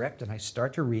get the script and I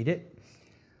start to read it.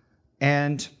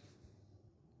 And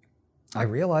I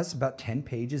realized about 10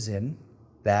 pages in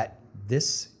that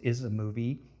this is a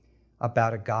movie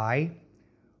about a guy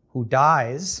who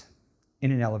dies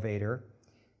in an elevator,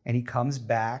 and he comes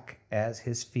back as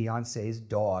his fiance's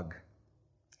dog.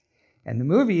 And the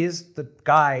movie is the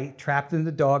guy trapped in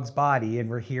the dog's body, and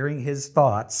we're hearing his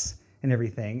thoughts and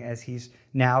everything as he's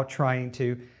now trying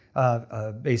to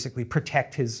basically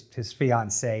protect his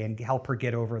fiancée and help her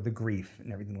get over the grief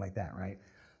and everything like that, right?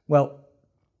 Well,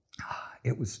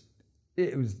 it was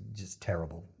just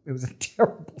terrible. It was a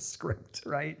terrible script,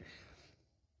 right?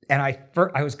 And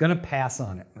I was going to pass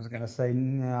on it. I was going to say,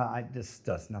 no,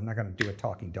 I'm not going to do a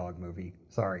talking dog movie.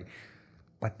 Sorry.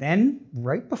 But then,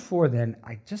 right before then,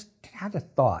 I just had a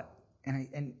thought, and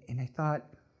I thought,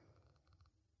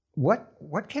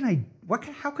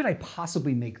 how could I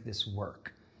possibly make this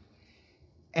work?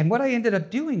 And what I ended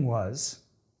up doing was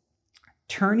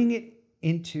turning it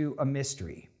into a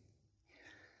mystery.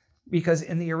 Because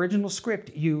in the original script,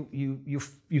 you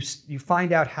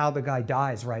find out how the guy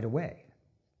dies right away,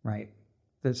 right?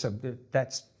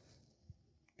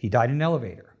 He died in an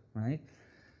elevator, right?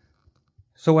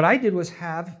 So what I did was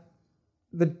have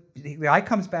the guy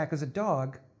comes back as a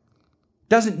dog,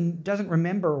 doesn't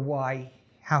remember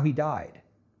how he died.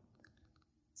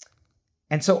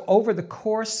 And so over the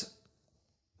course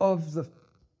of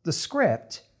the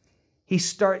script, he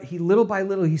little by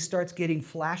little he starts getting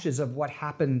flashes of what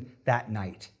happened that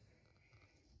night.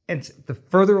 And the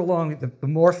further along, the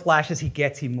more flashes he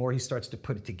gets, the more he starts to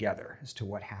put it together as to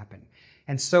what happened.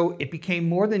 And so it became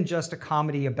more than just a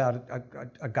comedy about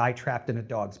a guy trapped in a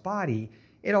dog's body.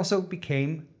 It also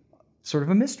became sort of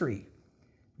a mystery,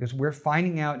 because we're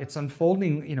finding out, it's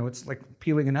unfolding, it's like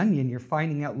peeling an onion. You're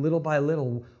finding out little by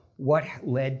little what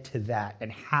led to that,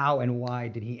 and how and why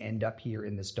did he end up here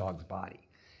in this dog's body.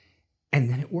 And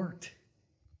then it worked.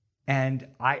 And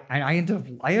I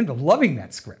ended up loving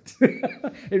that script.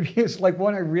 It's like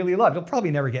one I really loved. It'll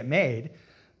probably never get made,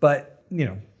 but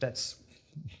that's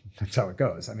how it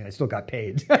goes. I mean, I still got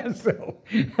paid. So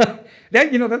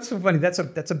that's so funny. That's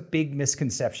a big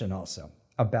misconception also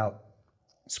about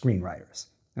screenwriters.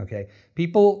 Okay,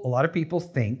 a lot of people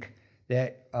think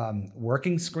that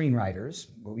working screenwriters,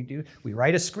 what we do, we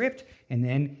write a script and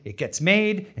then it gets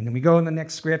made, and then we go in the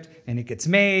next script and it gets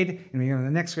made, and we go in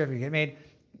the next script and it gets made.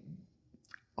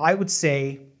 I would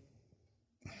say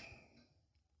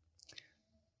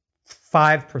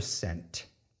 5%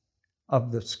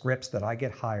 of the scripts that I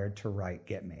get hired to write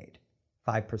get made.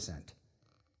 5%.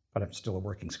 But I'm still a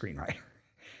working screenwriter.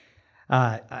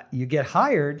 You get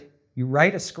hired, you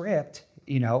write a script,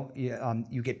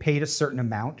 you get paid a certain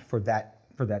amount for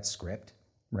that script,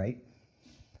 right?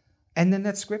 And then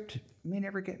that script may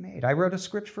never get made. I wrote a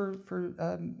script for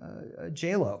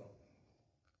J-Lo,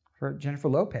 for Jennifer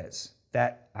Lopez,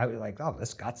 that I was like, oh,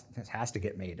 this has to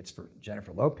get made. It's for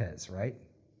Jennifer Lopez, right?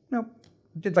 Nope.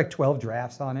 Did like 12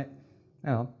 drafts on it.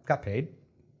 Got paid,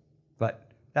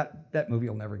 but that movie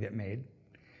will never get made.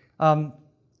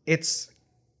 It's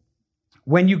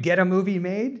when you get a movie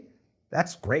made,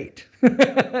 that's great.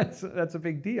 that's a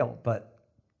big deal. But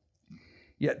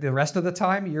yeah, the rest of the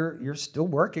time you're still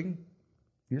working,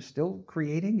 you're still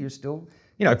creating, you're still,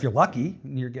 if you're lucky,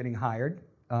 you're getting hired.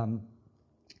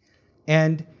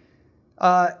 And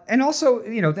also,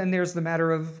 then there's the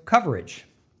matter of coverage.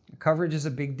 Coverage is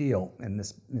a big deal in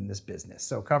this business.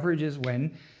 So coverage is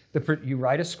when you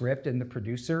write a script and the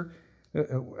producer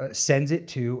sends it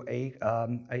to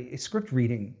a script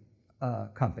reading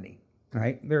company.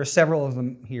 Right? There are several of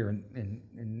them here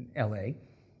in LA.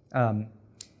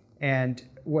 And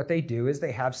what they do is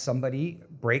they have somebody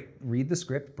read the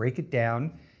script, break it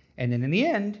down, and then in the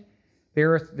end,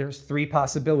 there's 3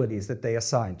 possibilities that they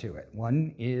assign to it.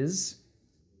 One is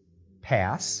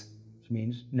pass, which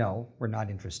means no, we're not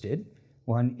interested.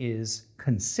 One is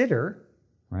consider,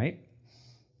 right?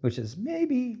 Which is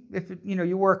maybe if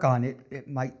you work on it, it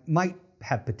might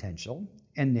have potential.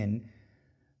 And then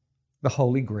the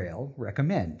Holy Grail,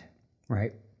 recommend,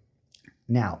 right?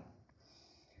 Now,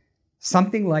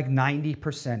 something like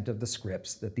 90% of the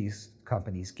scripts that these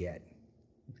companies get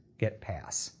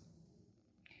pass.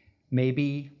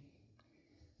 Maybe,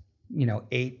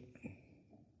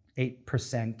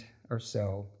 8% or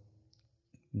so,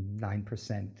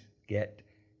 9% get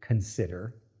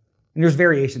consider. And there's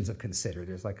variations of consider.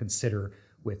 There's like consider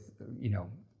with,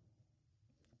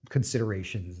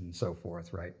 considerations and so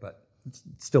forth, right? But it's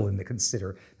still in the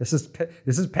consider. This is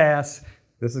pass,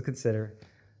 this is consider.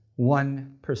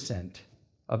 1%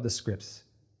 of the scripts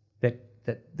that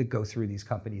go through these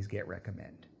companies get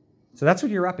recommend. So that's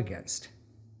what you're up against,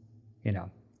 And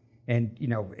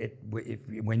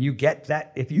when you get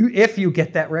that, if you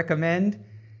get that recommend,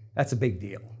 that's a big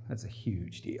deal. That's a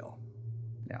huge deal.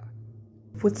 Yeah.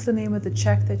 What's the name of the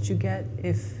check that you get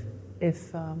if it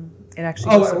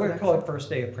actually goes to we production? call it first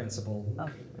day of principal. Oh,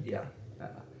 okay. Yeah.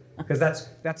 Because that's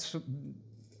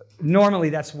normally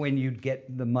that's when you'd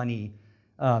get the money,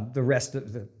 the rest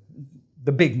of the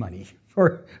big money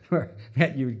for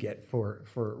that you would get for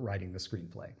writing the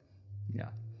screenplay. Yeah.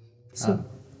 So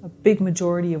a big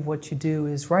majority of what you do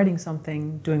is writing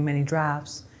something, doing many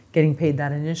drafts, getting paid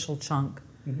that initial chunk,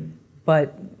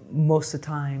 but most of the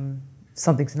time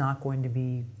something's not going to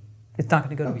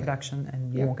go to production,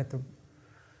 and you won't get the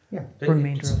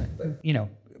remainder of it.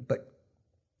 But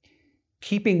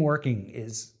keeping working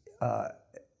is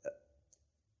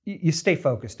you stay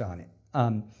focused on it.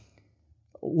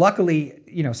 Luckily,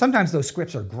 sometimes those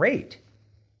scripts are great.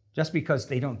 Just because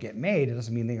they don't get made, it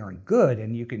doesn't mean they aren't good,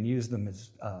 and you can use them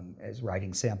as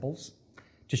writing samples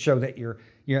to show that you're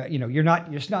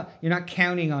not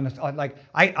counting on like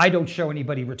I don't show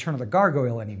anybody Return of the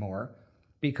Gargoyle anymore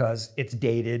because it's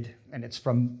dated and it's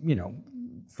from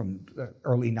the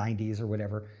early 90s or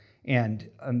whatever, and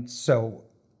so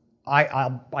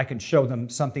I can show them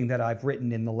something that I've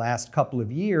written in the last couple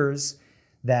of years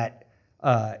that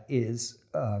is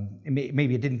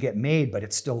maybe it didn't get made, but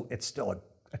it's still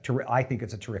I think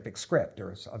it's a terrific script,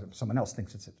 or someone else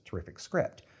thinks it's a terrific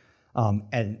script,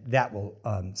 and that will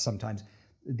sometimes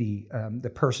the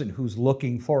person who's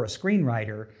looking for a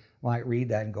screenwriter might read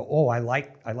that and go, oh, I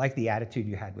like the attitude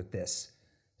you had with this,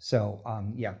 so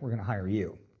we're going to hire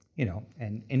you,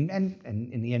 and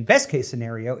in the best case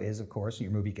scenario is, of course,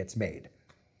 your movie gets made,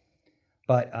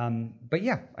 but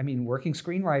yeah, I mean, working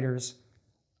screenwriters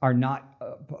are not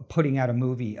putting out a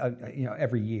movie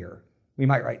every year. We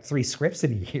might write 3 scripts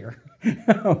in a year,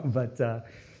 but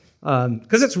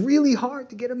because it's really hard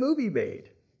to get a movie made.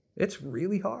 It's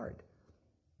really hard.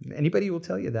 Anybody will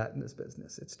tell you that in this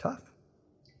business. It's tough.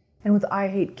 And with I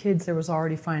Hate Kids, there was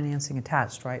already financing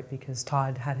attached, right? Because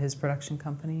Todd had his production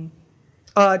company.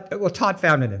 Well, Todd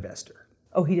found an investor.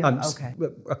 Oh, he did. S- Okay.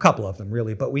 A couple of them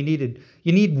really, but you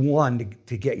need one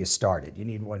to get you started. You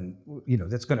need one,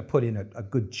 that's going to put in a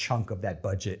good chunk of that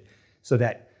budget so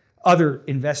that other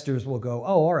investors will go,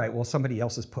 oh, all right, well, somebody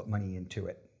else has put money into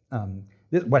it.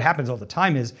 What happens all the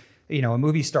time is, a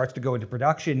movie starts to go into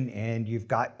production and you've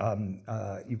got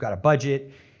a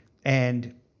budget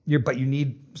but you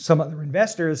need some other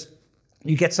investors.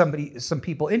 You get some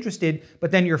people interested,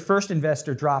 but then your first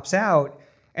investor drops out,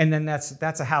 and then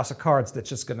that's a house of cards that's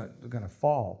just gonna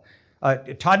fall.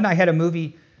 Todd and I had a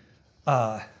movie.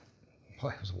 It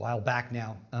was a while back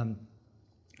now.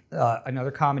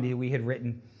 Another comedy we had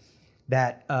written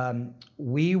that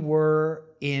we were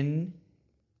in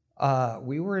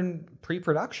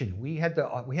pre-production. We had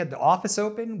the office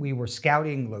open. We were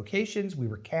scouting locations. We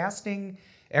were casting,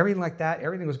 everything like that.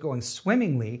 Everything was going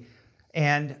swimmingly.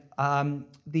 And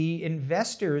the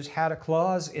investors had a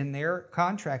clause in their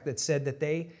contract that said that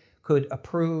they could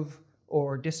approve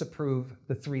or disapprove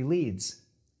the 3 leads.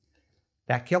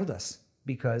 That killed us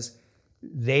because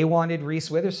they wanted Reese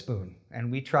Witherspoon.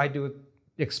 And we tried to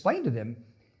explain to them,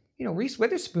 Reese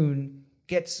Witherspoon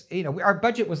gets, our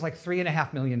budget was like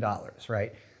 $3.5 million,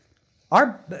 right?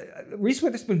 Reese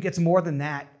Witherspoon gets more than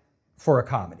that for a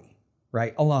comedy,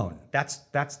 right? Alone.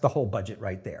 That's the whole budget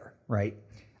right there, right?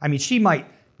 I mean, she might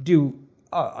do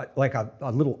like a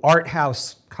little art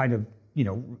house kind of,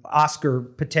 Oscar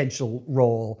potential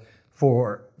role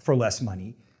for less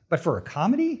money. But for a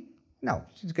comedy, no,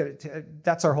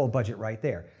 that's our whole budget right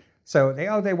there. So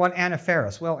they want Anna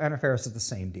Faris. Well, Anna Faris is the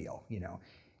same deal,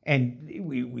 And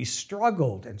we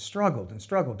struggled and struggled and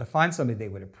struggled to find somebody they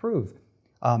would approve.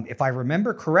 If I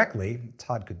remember correctly,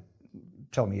 Todd could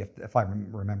tell me if I'm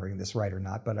remembering this right or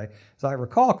not, but as I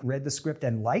recall, read the script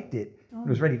and liked it, and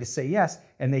was ready to say yes,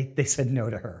 and they said no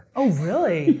to her. Oh,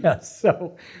 really? Yeah,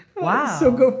 so wow.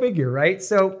 So go figure, right?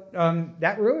 So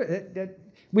that ruined it.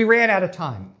 We ran out of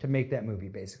time to make that movie,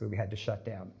 basically. We had to shut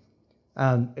down.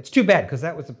 It's too bad, because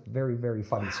that was a very, very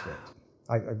funny script.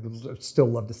 I would still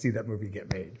love to see that movie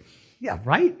get made. Yeah,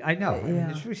 right? I know. Yeah.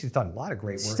 I'm sure she's done a lot of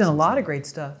great work. She's done a lot of great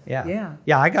stuff. Yeah.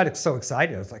 Yeah, I got so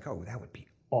excited. I was like, oh, that would be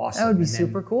awesome. That would be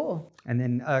super cool. And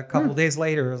then a couple of days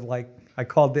later, it was like, I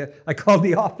called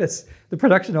the office, the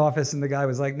production office, and the guy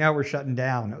was like, "No, we're shutting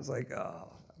down." I was like, "Oh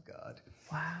God."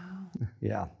 Wow.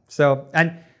 Yeah. So,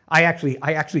 and I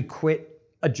actually quit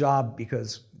a job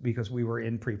because we were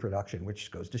in pre-production,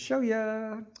 which goes to show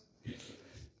you,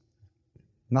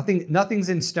 nothing's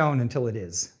in stone until it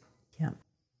is. Yeah.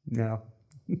 No.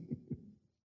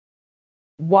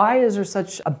 Why is there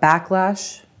such a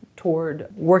backlash toward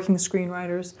working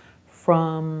screenwriters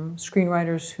from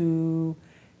screenwriters who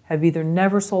have either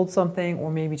never sold something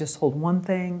or maybe just sold one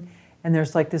thing, and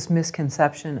there's like this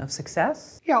misconception of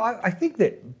success? Yeah, I think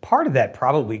that part of that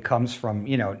probably comes from,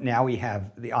 now we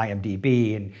have the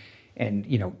IMDb and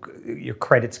your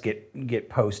credits get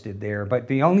posted there, but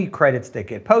the only credits that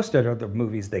get posted are the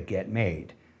movies that get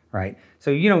made, right?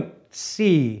 So you don't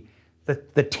see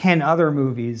the 10 other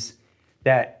movies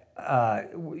that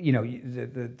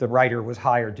the writer was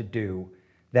hired to do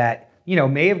that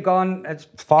may have gone as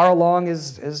far along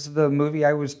as the movie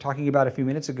I was talking about a few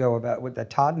minutes ago about what that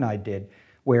Todd and I did,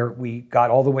 where we got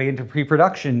all the way into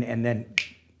pre-production and then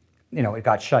it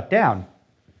got shut down.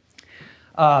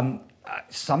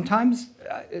 Sometimes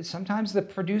the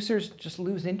producers just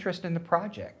lose interest in the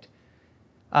project.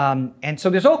 And so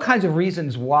there's all kinds of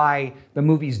reasons why the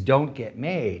movies don't get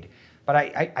made. But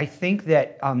I think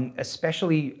that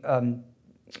especially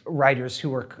writers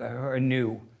who are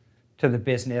new to the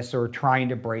business or trying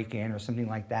to break in or something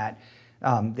like that,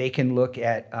 they can look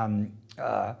at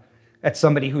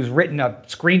somebody who's written a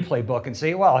screenplay book and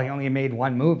say, well, he only made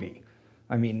one movie.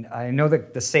 I mean, I know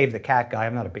that the Save the Cat guy,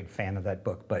 I'm not a big fan of that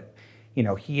book, but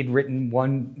he had written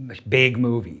one big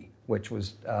movie, which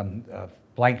was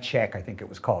Blank Check, I think it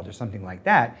was called, or something like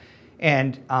that.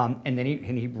 And then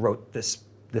he wrote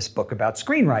this book about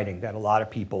screenwriting that a lot of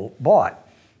people bought.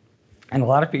 And a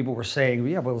lot of people were saying,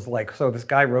 yeah, well, it was like, so this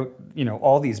guy wrote,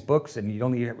 all these books and he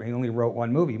only wrote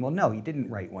one movie. Well, no, he didn't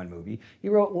write one movie. He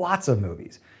wrote lots of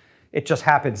movies. It just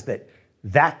happens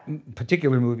that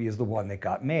particular movie is the one that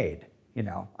got made, I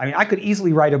mean, I could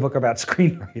easily write a book about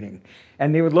screenwriting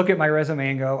and they would look at my resume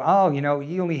and go, oh,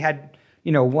 he only had,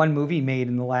 one movie made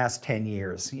in the last 10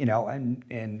 years,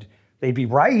 and they'd be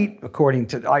right according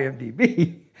to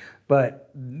IMDb. But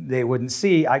they wouldn't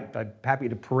see. I'm happy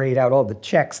to parade out all the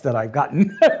checks that I've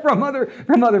gotten from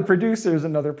other producers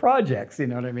and other projects. You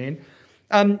know what I mean?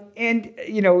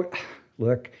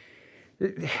 Look,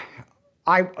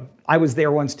 I was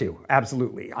there once too.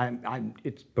 Absolutely.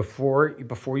 It's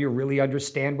before you really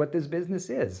understand what this business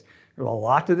is. There's a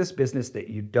lot to this business that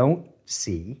you don't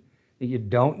see, that you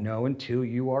don't know until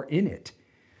you are in it,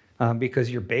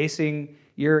 because you're basing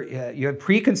you have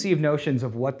preconceived notions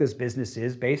of what this business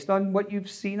is based on what you've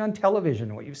seen on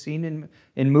television, what you've seen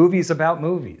in movies about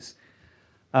movies,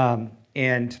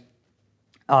 and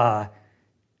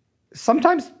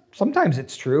sometimes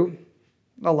it's true,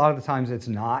 a lot of the times it's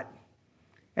not.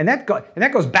 And that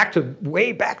goes back to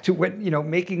way back to when,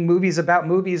 making movies about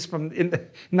movies from in the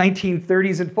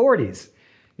 1930s and 40s.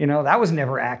 That was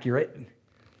never accurate.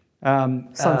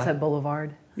 Sunset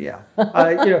Boulevard. Yeah.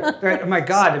 My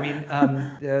God, I mean,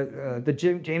 the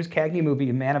James Cagney movie,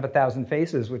 Man of a Thousand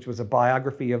Faces, which was a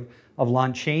biography of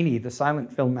Lon Chaney, the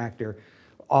silent film actor,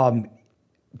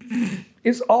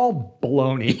 is all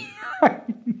baloney.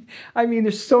 I mean,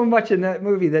 there's so much in that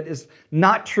movie that is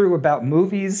not true about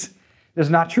movies. That's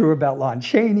not true about Lon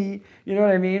Chaney. You know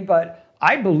what I mean? But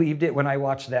I believed it when I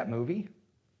watched that movie.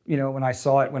 When I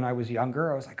saw it when I was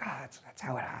younger, I was like, that's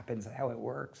how it happens, that's how it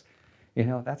works.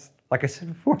 That's, like I said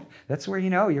before, that's where,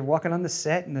 you're walking on the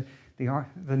set and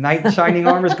the knight in shining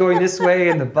armor's going this way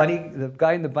and the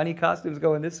guy in the bunny costume's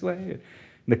going this way and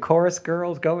the chorus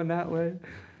girl's going that way.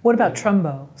 What about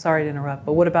Trumbo? Sorry to interrupt,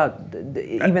 but what about,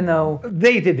 even though...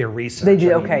 They did their research. They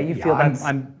did, okay, you feel that's...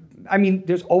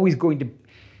 There's always going to...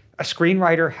 A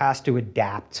screenwriter has to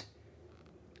adapt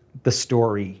the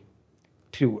story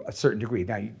to a certain degree.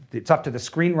 Now, it's up to the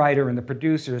screenwriter and the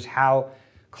producers how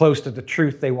close to the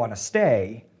truth they want to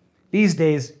stay. These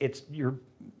days,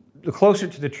 the closer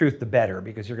to the truth, the better,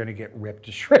 because you're going to get ripped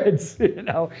to shreds.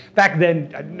 Back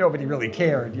then, nobody really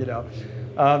cared.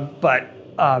 But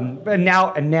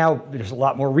now there's a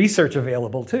lot more research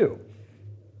available too.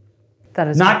 That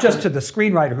is not just to the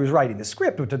screenwriter who's writing the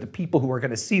script, but to the people who are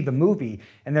going to see the movie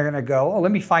and they're going to go, oh,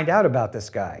 let me find out about this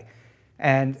guy.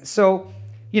 And so,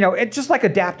 it's just like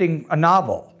adapting a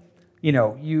novel.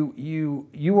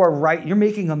 You are right. You're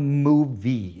making a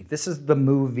movie. This is the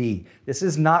movie. This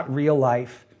is not real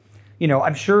life.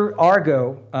 I'm sure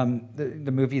Argo,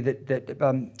 the movie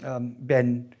that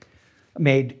Ben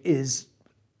made,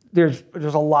 there's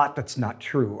a lot that's not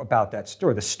true about that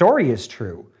story. The story is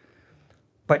true.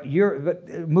 But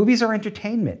movies are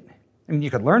entertainment. I mean,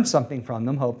 you could learn something from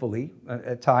them, hopefully,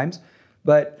 at times.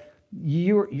 But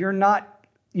you're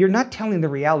not telling the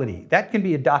reality. That can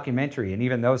be a documentary, and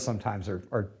even those sometimes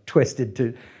are twisted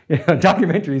to.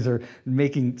 Documentaries are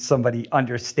making somebody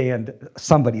understand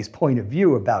somebody's point of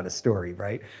view about a story,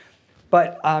 right?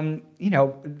 But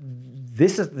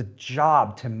this is the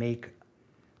job to make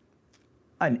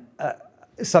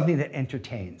something that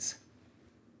entertains,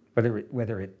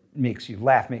 whether it makes you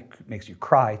laugh, makes you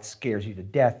cry, it scares you to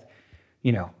death,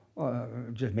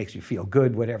 just makes you feel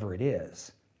good, whatever it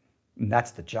is. And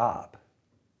that's the job.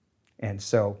 And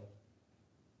so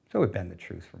we've been the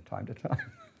truth from time to time.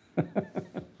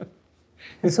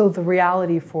 And so the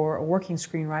reality for a working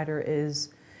screenwriter is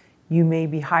you may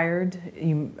be hired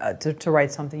to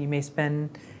write something. You may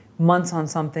spend months on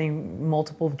something,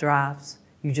 multiple drafts.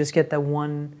 You just get that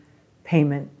one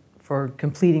payment for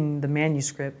completing the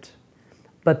manuscript,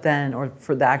 or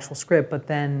for the actual script, but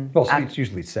then... Well, it's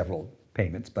usually several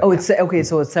payments. But it's okay,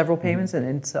 so it's several payments,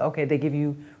 and it's, okay, they give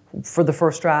you for the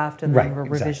first draft and then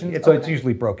revisions? Exactly. So it's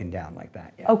usually broken down like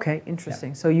that. Yeah. Okay,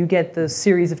 interesting. Yeah. So you get the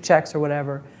series of checks or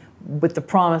whatever with the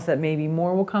promise that maybe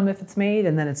more will come if it's made,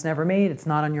 and then it's never made, it's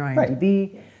not on your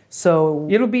IMDb. Right. So...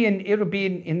 It'll be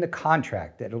in the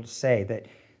contract. It'll say that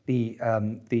the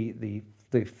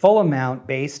full amount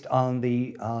based on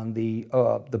the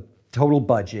total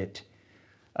budget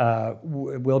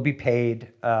will be paid.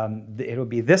 It'll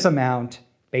be this amount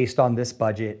based on this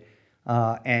budget,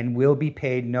 and will be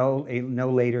paid no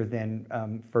later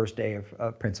than first day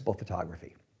of principal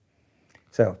photography.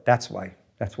 So that's why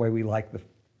we like the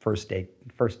first day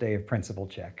of principal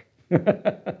check.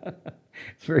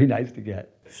 It's very nice to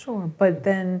get. Sure, but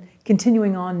then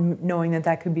continuing on, knowing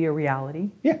that could be a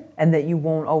reality. Yeah. And that you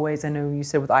won't always, I know you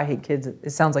said with I Hate Kids, it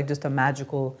sounds like just a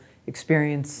magical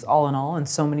experience all in all, and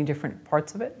so many different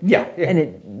parts of it. Yeah. And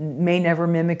it may never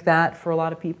mimic that for a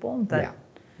lot of people. That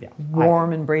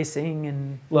warm, embracing,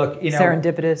 and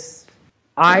serendipitous.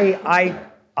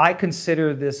 I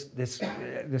consider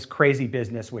this crazy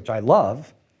business, which I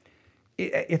love,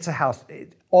 it's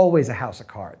always a house of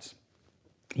cards.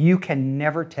 You can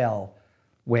never tell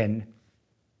when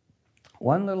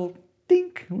one little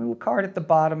dink, little card at the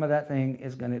bottom of that thing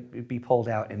is going to be pulled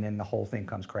out, and then the whole thing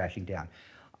comes crashing down.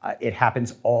 It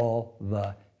happens all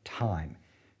the time.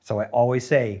 So I always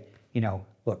say,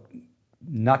 look,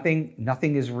 nothing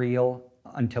is real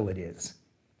until it is.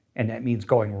 And that means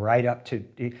going right up to,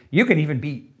 you can even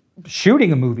be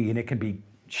shooting a movie and it can be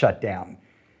shut down.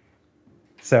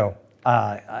 So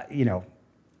you know,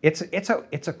 it's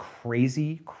a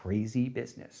crazy, crazy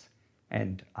business,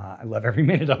 and I love every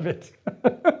minute of it.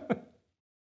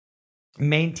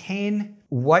 Maintain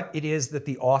what it is that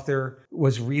the author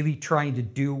was really trying to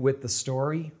do with the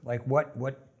story, like what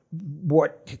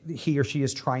he or she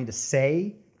is trying to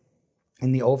say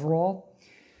in the overall,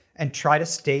 and try to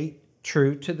stay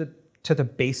true to the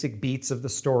basic beats of the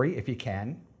story if you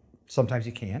can. Sometimes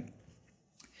you can't.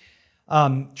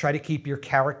 Try to keep your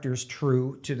characters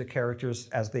true to the characters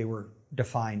as they were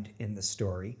defined in the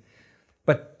story.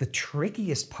 But the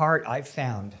trickiest part I've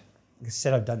found, like I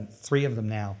said, I've done 3 of them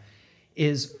now,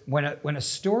 is when a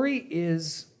story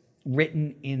is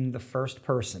written in the first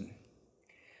person,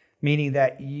 meaning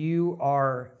that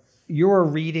you're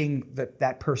reading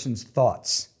that person's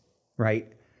thoughts,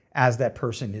 right, as that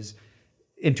person is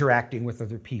interacting with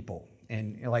other people.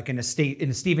 And like in a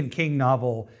Stephen King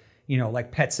novel, you know,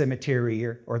 like Pet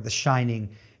Sematary or The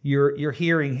Shining, you're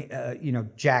hearing you know,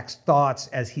 Jack's thoughts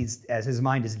as his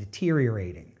mind is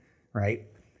deteriorating, right?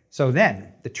 So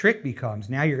then the trick becomes,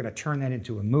 now you're going to turn that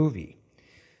into a movie.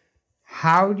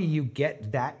 How do you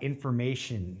get that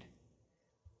information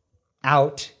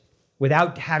out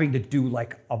without having to do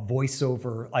like a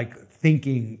voiceover, like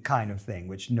thinking kind of thing,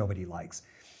 which nobody likes,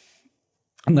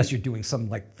 unless you're doing some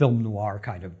like film noir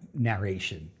kind of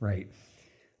narration, right?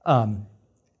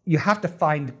 You have to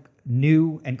find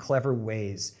new and clever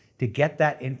ways to get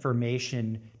that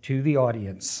information to the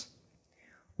audience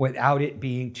without it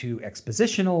being too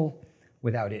expositional,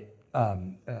 without it,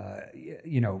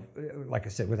 you know, like I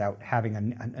said, without having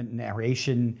a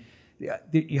narration.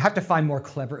 You have to find more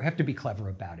clever, you have to be clever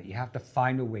about it. You have to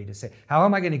find a way to say, how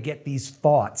am I going to get these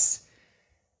thoughts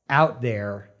out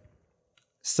there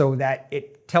so that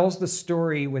it tells the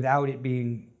story without it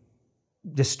being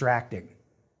distracting?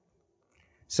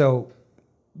 So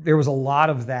there was a lot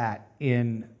of that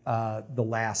in the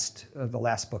last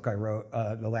book I wrote,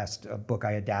 the last book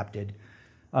I adapted.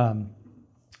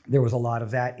 There was a lot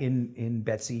of that in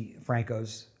Betsy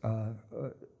Franco's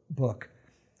book.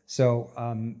 So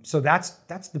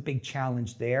that's the big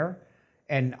challenge there,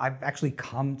 and I've actually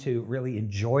come to really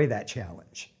enjoy that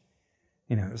challenge.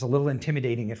 You know, it was a little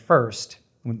intimidating at first,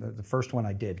 when the first one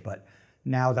I did, but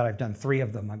now that I've done 3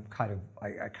 of them,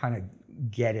 I kind of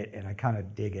get it, and I kind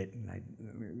of dig it,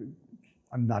 and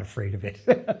I'm not afraid of it.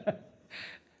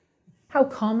 How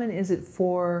common is it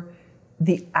for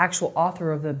the actual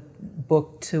author of the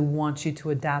book to want you to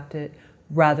adapt it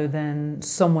rather than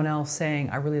someone else saying,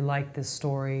 I really like this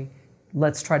story,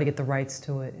 let's try to get the rights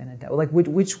to it and adapt? Like,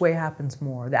 which way happens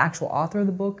more? The actual author of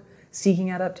the book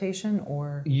seeking adaptation,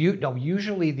 or?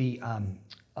 Usually the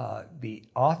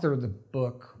author of the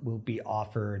book will be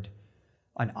offered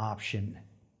an option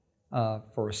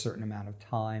for a certain amount of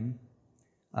time.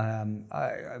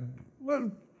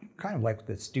 Well, kind of like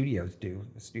the studios do.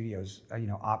 The studios, you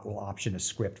know, will option a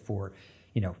script for,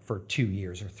 you know, for 2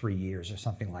 years or 3 years or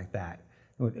something like that.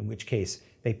 In which case,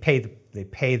 they pay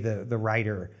the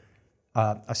writer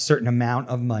a certain amount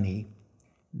of money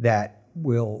that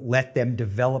will let them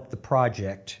develop the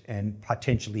project and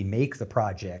potentially make the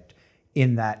project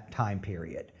in that time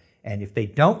period. And if they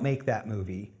don't make that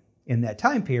movie in that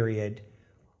time period,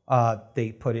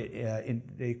 they put it in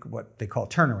what they call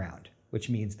turnaround, which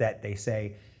means that they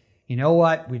say, you know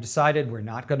what, we decided we're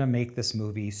not going to make this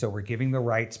movie, so we're giving the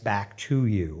rights back to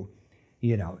you,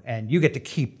 you know, and you get to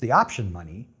keep the option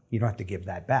money. You don't have to give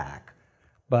that back.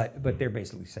 But they're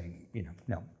basically saying, you know,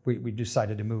 no, we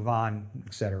decided to move on,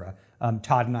 et cetera.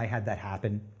 Todd and I had that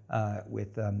happen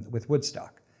with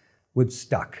Woodstock.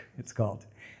 Woodstuck, it's called.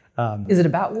 Is it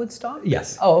about Woodstock?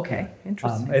 Yes. Oh, okay.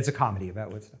 Interesting. It's a comedy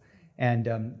about Woodstock.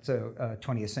 And so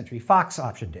 20th Century Fox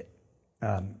optioned it.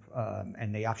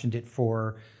 And they optioned it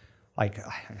for, like,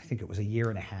 I think it was 1.5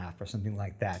 years or something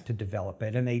like that to develop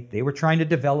it. And they were trying to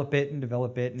develop it.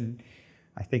 And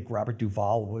I think Robert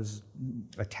Duvall was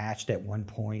attached at one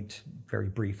point, very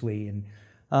briefly. And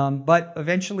but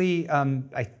eventually,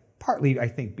 partly I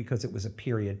think because it was a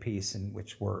period piece in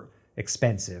which were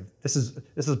expensive. This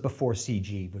is before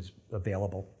CG was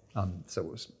available, so it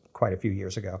was quite a few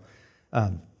years ago.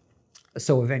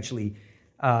 So eventually,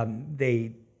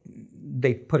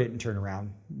 they put it in turnaround.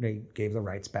 They gave the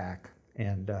rights back,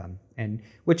 and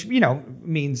which, you know,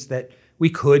 means that we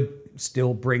could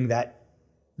still bring that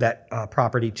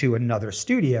property to another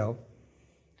studio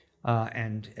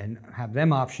and have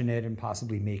them option it and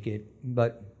possibly make it.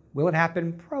 But will it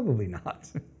happen? Probably not.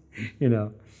 You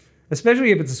know,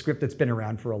 especially if it's a script that's been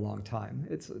around for a long time.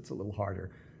 It's a little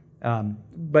harder.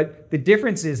 But the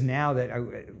difference is now that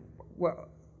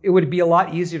it would be a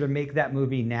lot easier to make that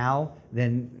movie now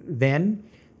than then,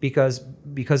 because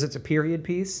it's a period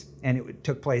piece and it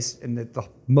took place, and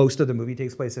most of the movie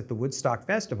takes place at the Woodstock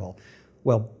Festival.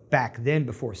 Well, back then,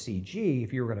 before CG,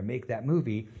 if you were going to make that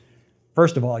movie,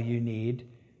 first of all, you need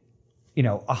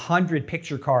 100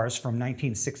 picture cars from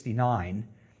 1969.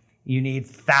 You need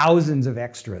thousands of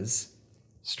extras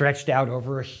stretched out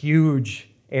over a huge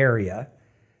area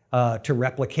to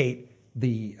replicate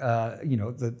the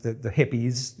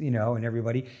hippies, and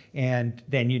everybody. And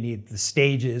then you need the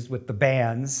stages with the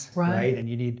bands, right? And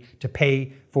you need to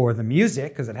pay for the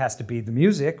music, because it has to be the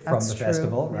music from the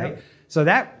festival, right? Yep. So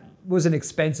that was an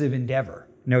expensive endeavor,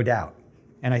 no doubt.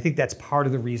 And I think that's part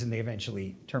of the reason they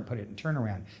eventually put it in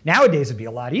turnaround. Nowadays, it'd be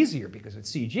a lot easier, because with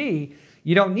CG,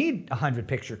 you don't need 100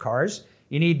 picture cars.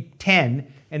 You need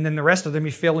 10, and then the rest of them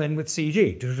you fill in with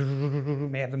CG.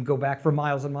 May have them go back for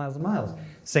miles and miles and miles.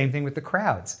 Same thing with the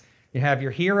crowds. You have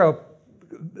your hero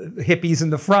hippies in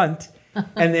the front,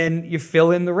 and then you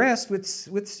fill in the rest with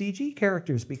CG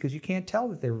characters, because you can't tell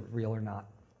that they're real or not.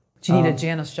 But you need a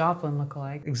Janis Joplin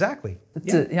lookalike. Exactly. And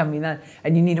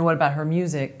you need to, what about her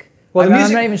music? Well,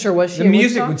 I'm not even sure what she. The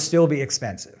music would still be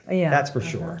expensive. Yeah, that's for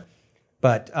sure.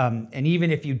 But and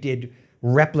even if you did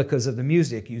replicas of the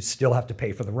music, you still have to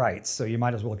pay for the rights. So you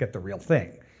might as well get the real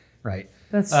thing, right?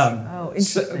 That's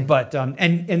interesting.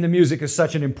 And the music is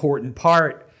such an important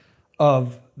part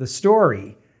of the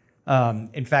story.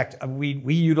 In fact,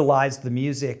 we utilized the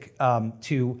music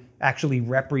to actually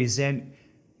represent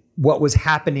what was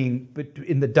happening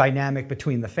in the dynamic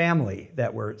between the family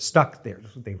that were stuck there.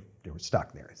 They were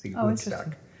stuck there.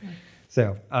 Interesting. Yeah.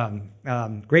 So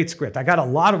great script. I got a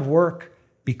lot of work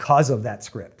because of that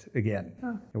script. Again,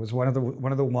 it was one of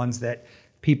the ones that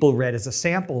people read as a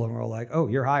sample and were like, "Oh,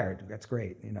 you're hired. That's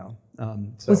great."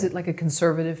 Was it like a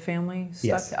conservative family?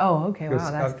 Yes. Oh, okay. Wow.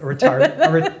 That's a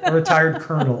retired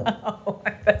colonel. Oh,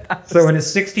 I bet that was, so when his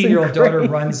 16-year-old daughter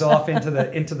runs off into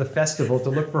the festival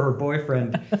to look for her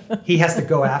boyfriend, he has to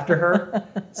go after her.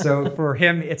 So for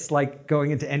him, it's like going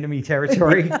into enemy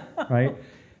territory, right?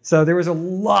 So there was a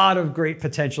lot of great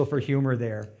potential for humor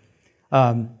there.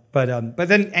 But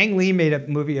then Ang Lee made a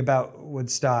movie about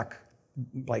Woodstock,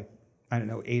 like, I don't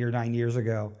know, 8 or 9 years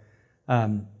ago,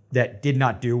 that did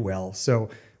not do well. So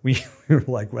we were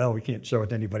like, well, we can't show it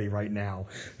to anybody right now.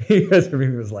 Because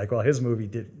everybody was like, well, his movie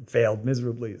failed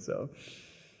miserably. So,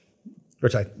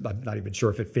 which I'm not even sure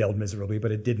if it failed miserably,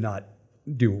 but it did not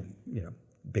do,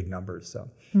 big numbers. So,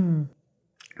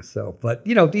 so, but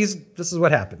this is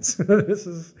what happens. This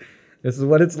is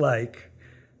what it's like.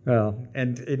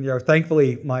 And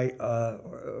thankfully, my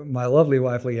lovely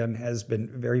wife Leanne has been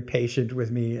very patient with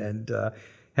me, and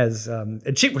has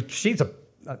and she's a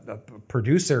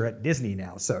producer at Disney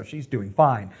now, so she's doing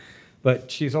fine.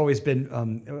 But she's always been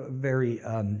very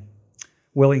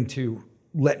willing to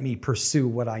let me pursue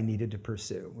what I needed to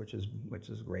pursue, which is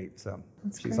great. So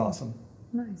she's awesome.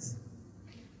 Nice.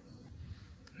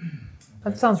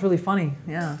 That sounds really funny.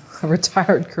 Yeah, a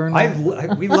retired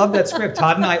colonel. We love that script.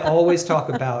 Todd and I always talk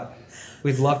about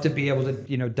we'd love to be able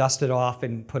to dust it off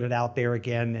and put it out there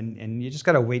again, and you just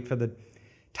got to wait for the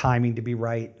timing to be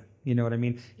right. You know what I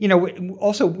mean?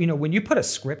 Also, when you put a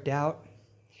script out,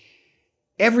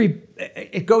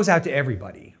 it goes out to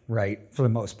everybody, right? For the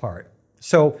most part.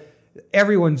 So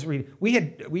everyone's reading.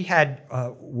 We had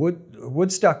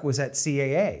Woodstock was at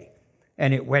CAA,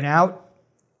 and it went out,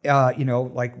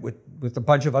 like with a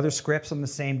bunch of other scripts on the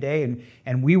same day,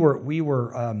 and we were what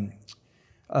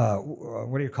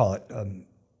do you call it? I'm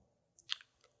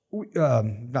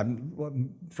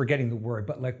forgetting the word,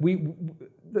 but like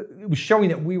it was showing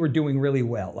that we were doing really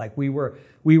well. Like we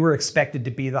were expected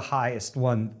to be the highest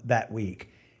one that week,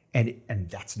 and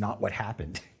that's not what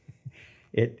happened.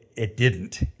 It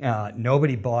didn't.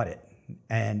 Nobody bought it,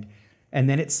 and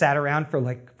then it sat around for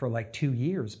like 2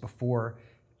 years before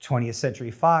 20th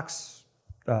Century Fox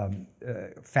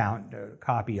found a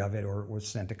copy of it, or was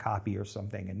sent a copy or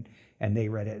something, and they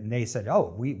read it and they said,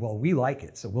 "Oh, we like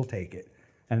it, so we'll take it."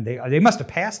 And they must have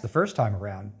passed the first time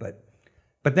around, but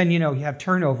then you have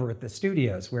turnover at the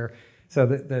studios so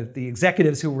the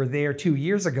executives who were there 2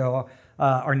 years ago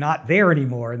are not there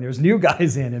anymore, and there's new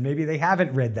guys in, and maybe they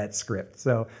haven't read that script.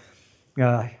 So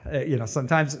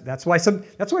sometimes that's why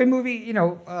a movie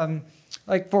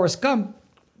like Forrest Gump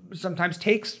sometimes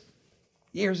takes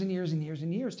years and years and years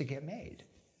and years to get made.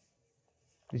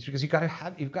 It's because you've got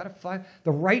to find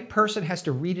the right person has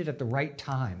to read it at the right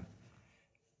time.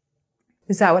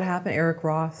 Is that what happened? Eric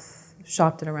Roth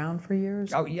shopped it around for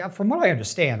years? Oh, yeah. From what I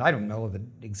understand, I don't know the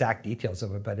exact details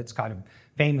of it, but it's kind of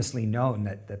famously known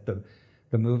that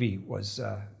the movie was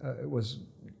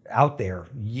out there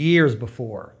years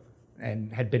before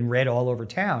and had been read all over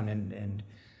town, and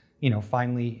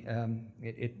finally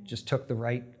it just took the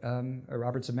right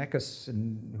Robert Zemeckis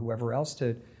and whoever else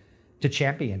to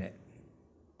champion it.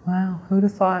 Wow, who'd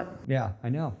have thought? Yeah, I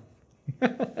know.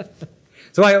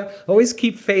 So I always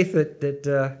keep faith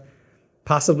that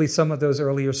possibly some of those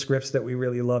earlier scripts that we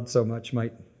really loved so much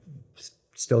might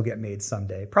still get made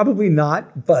someday. Probably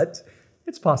not, but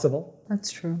it's possible.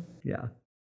 That's true. Yeah.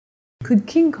 Could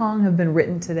King Kong have been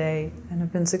written today and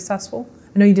have been successful?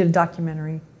 I know you did a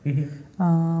documentary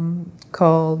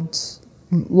called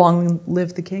Long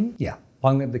Live the King. Yeah,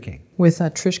 Long Live the King. With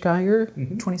Trish Geiger,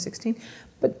 2016.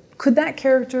 But could that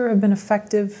character have been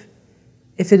effective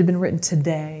if it had been written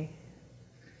today?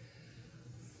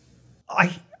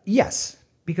 Yes,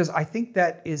 because I think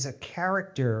that is a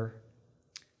character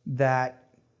that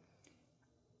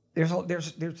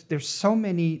there's so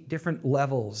many different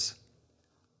levels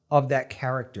of that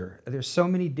character. There's so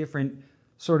many different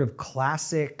sort of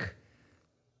classic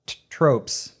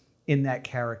tropes in that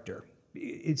character.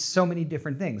 It's so many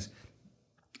different things.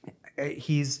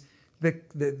 He's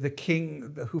the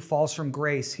king who falls from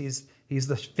grace. He's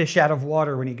the fish out of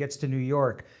water when he gets to New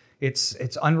York.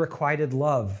 It's unrequited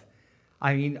love.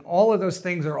 I mean, all of those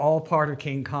things are all part of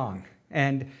King Kong.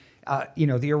 And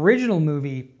the original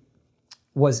movie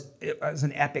was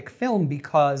an epic film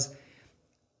because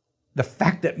the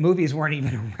fact that movies weren't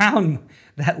even around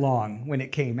that long when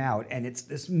it came out, and it's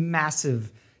this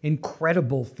massive,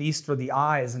 incredible feast for the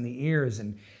eyes and the ears,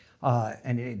 and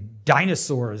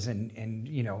dinosaurs,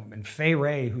 and Fay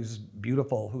Wray, who's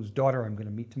beautiful, whose daughter I'm going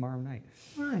to meet tomorrow night.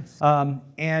 Nice.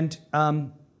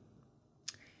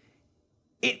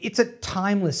 It's a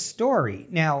timeless story.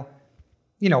 Now,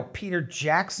 Peter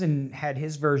Jackson had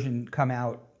his version come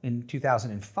out in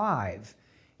 2005,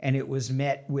 and it was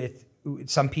met with,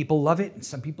 some people love it and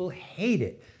some people hate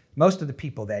it. Most of the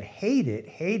people that hate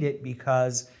it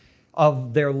because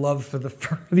of their love for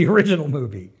the original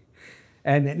movie.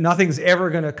 And that nothing's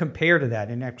ever going to compare to that.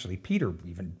 And actually, Peter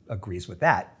even agrees with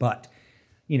that. But,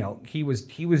 he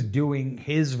was doing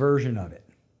his version of it.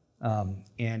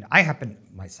 And I happen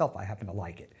to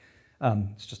like it.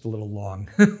 It's just a little long.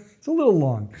 It's a little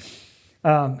long.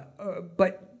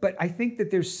 But I think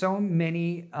that there's so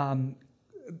many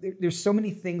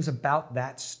things about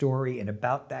that story and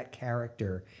about that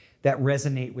character that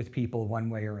resonate with people one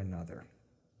way or another.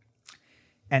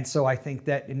 And so I think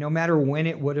that no matter when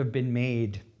it would have been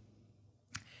made,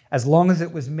 as long as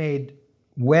it was made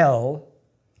well,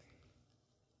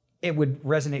 it would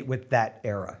resonate with that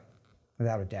era,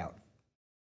 without a doubt.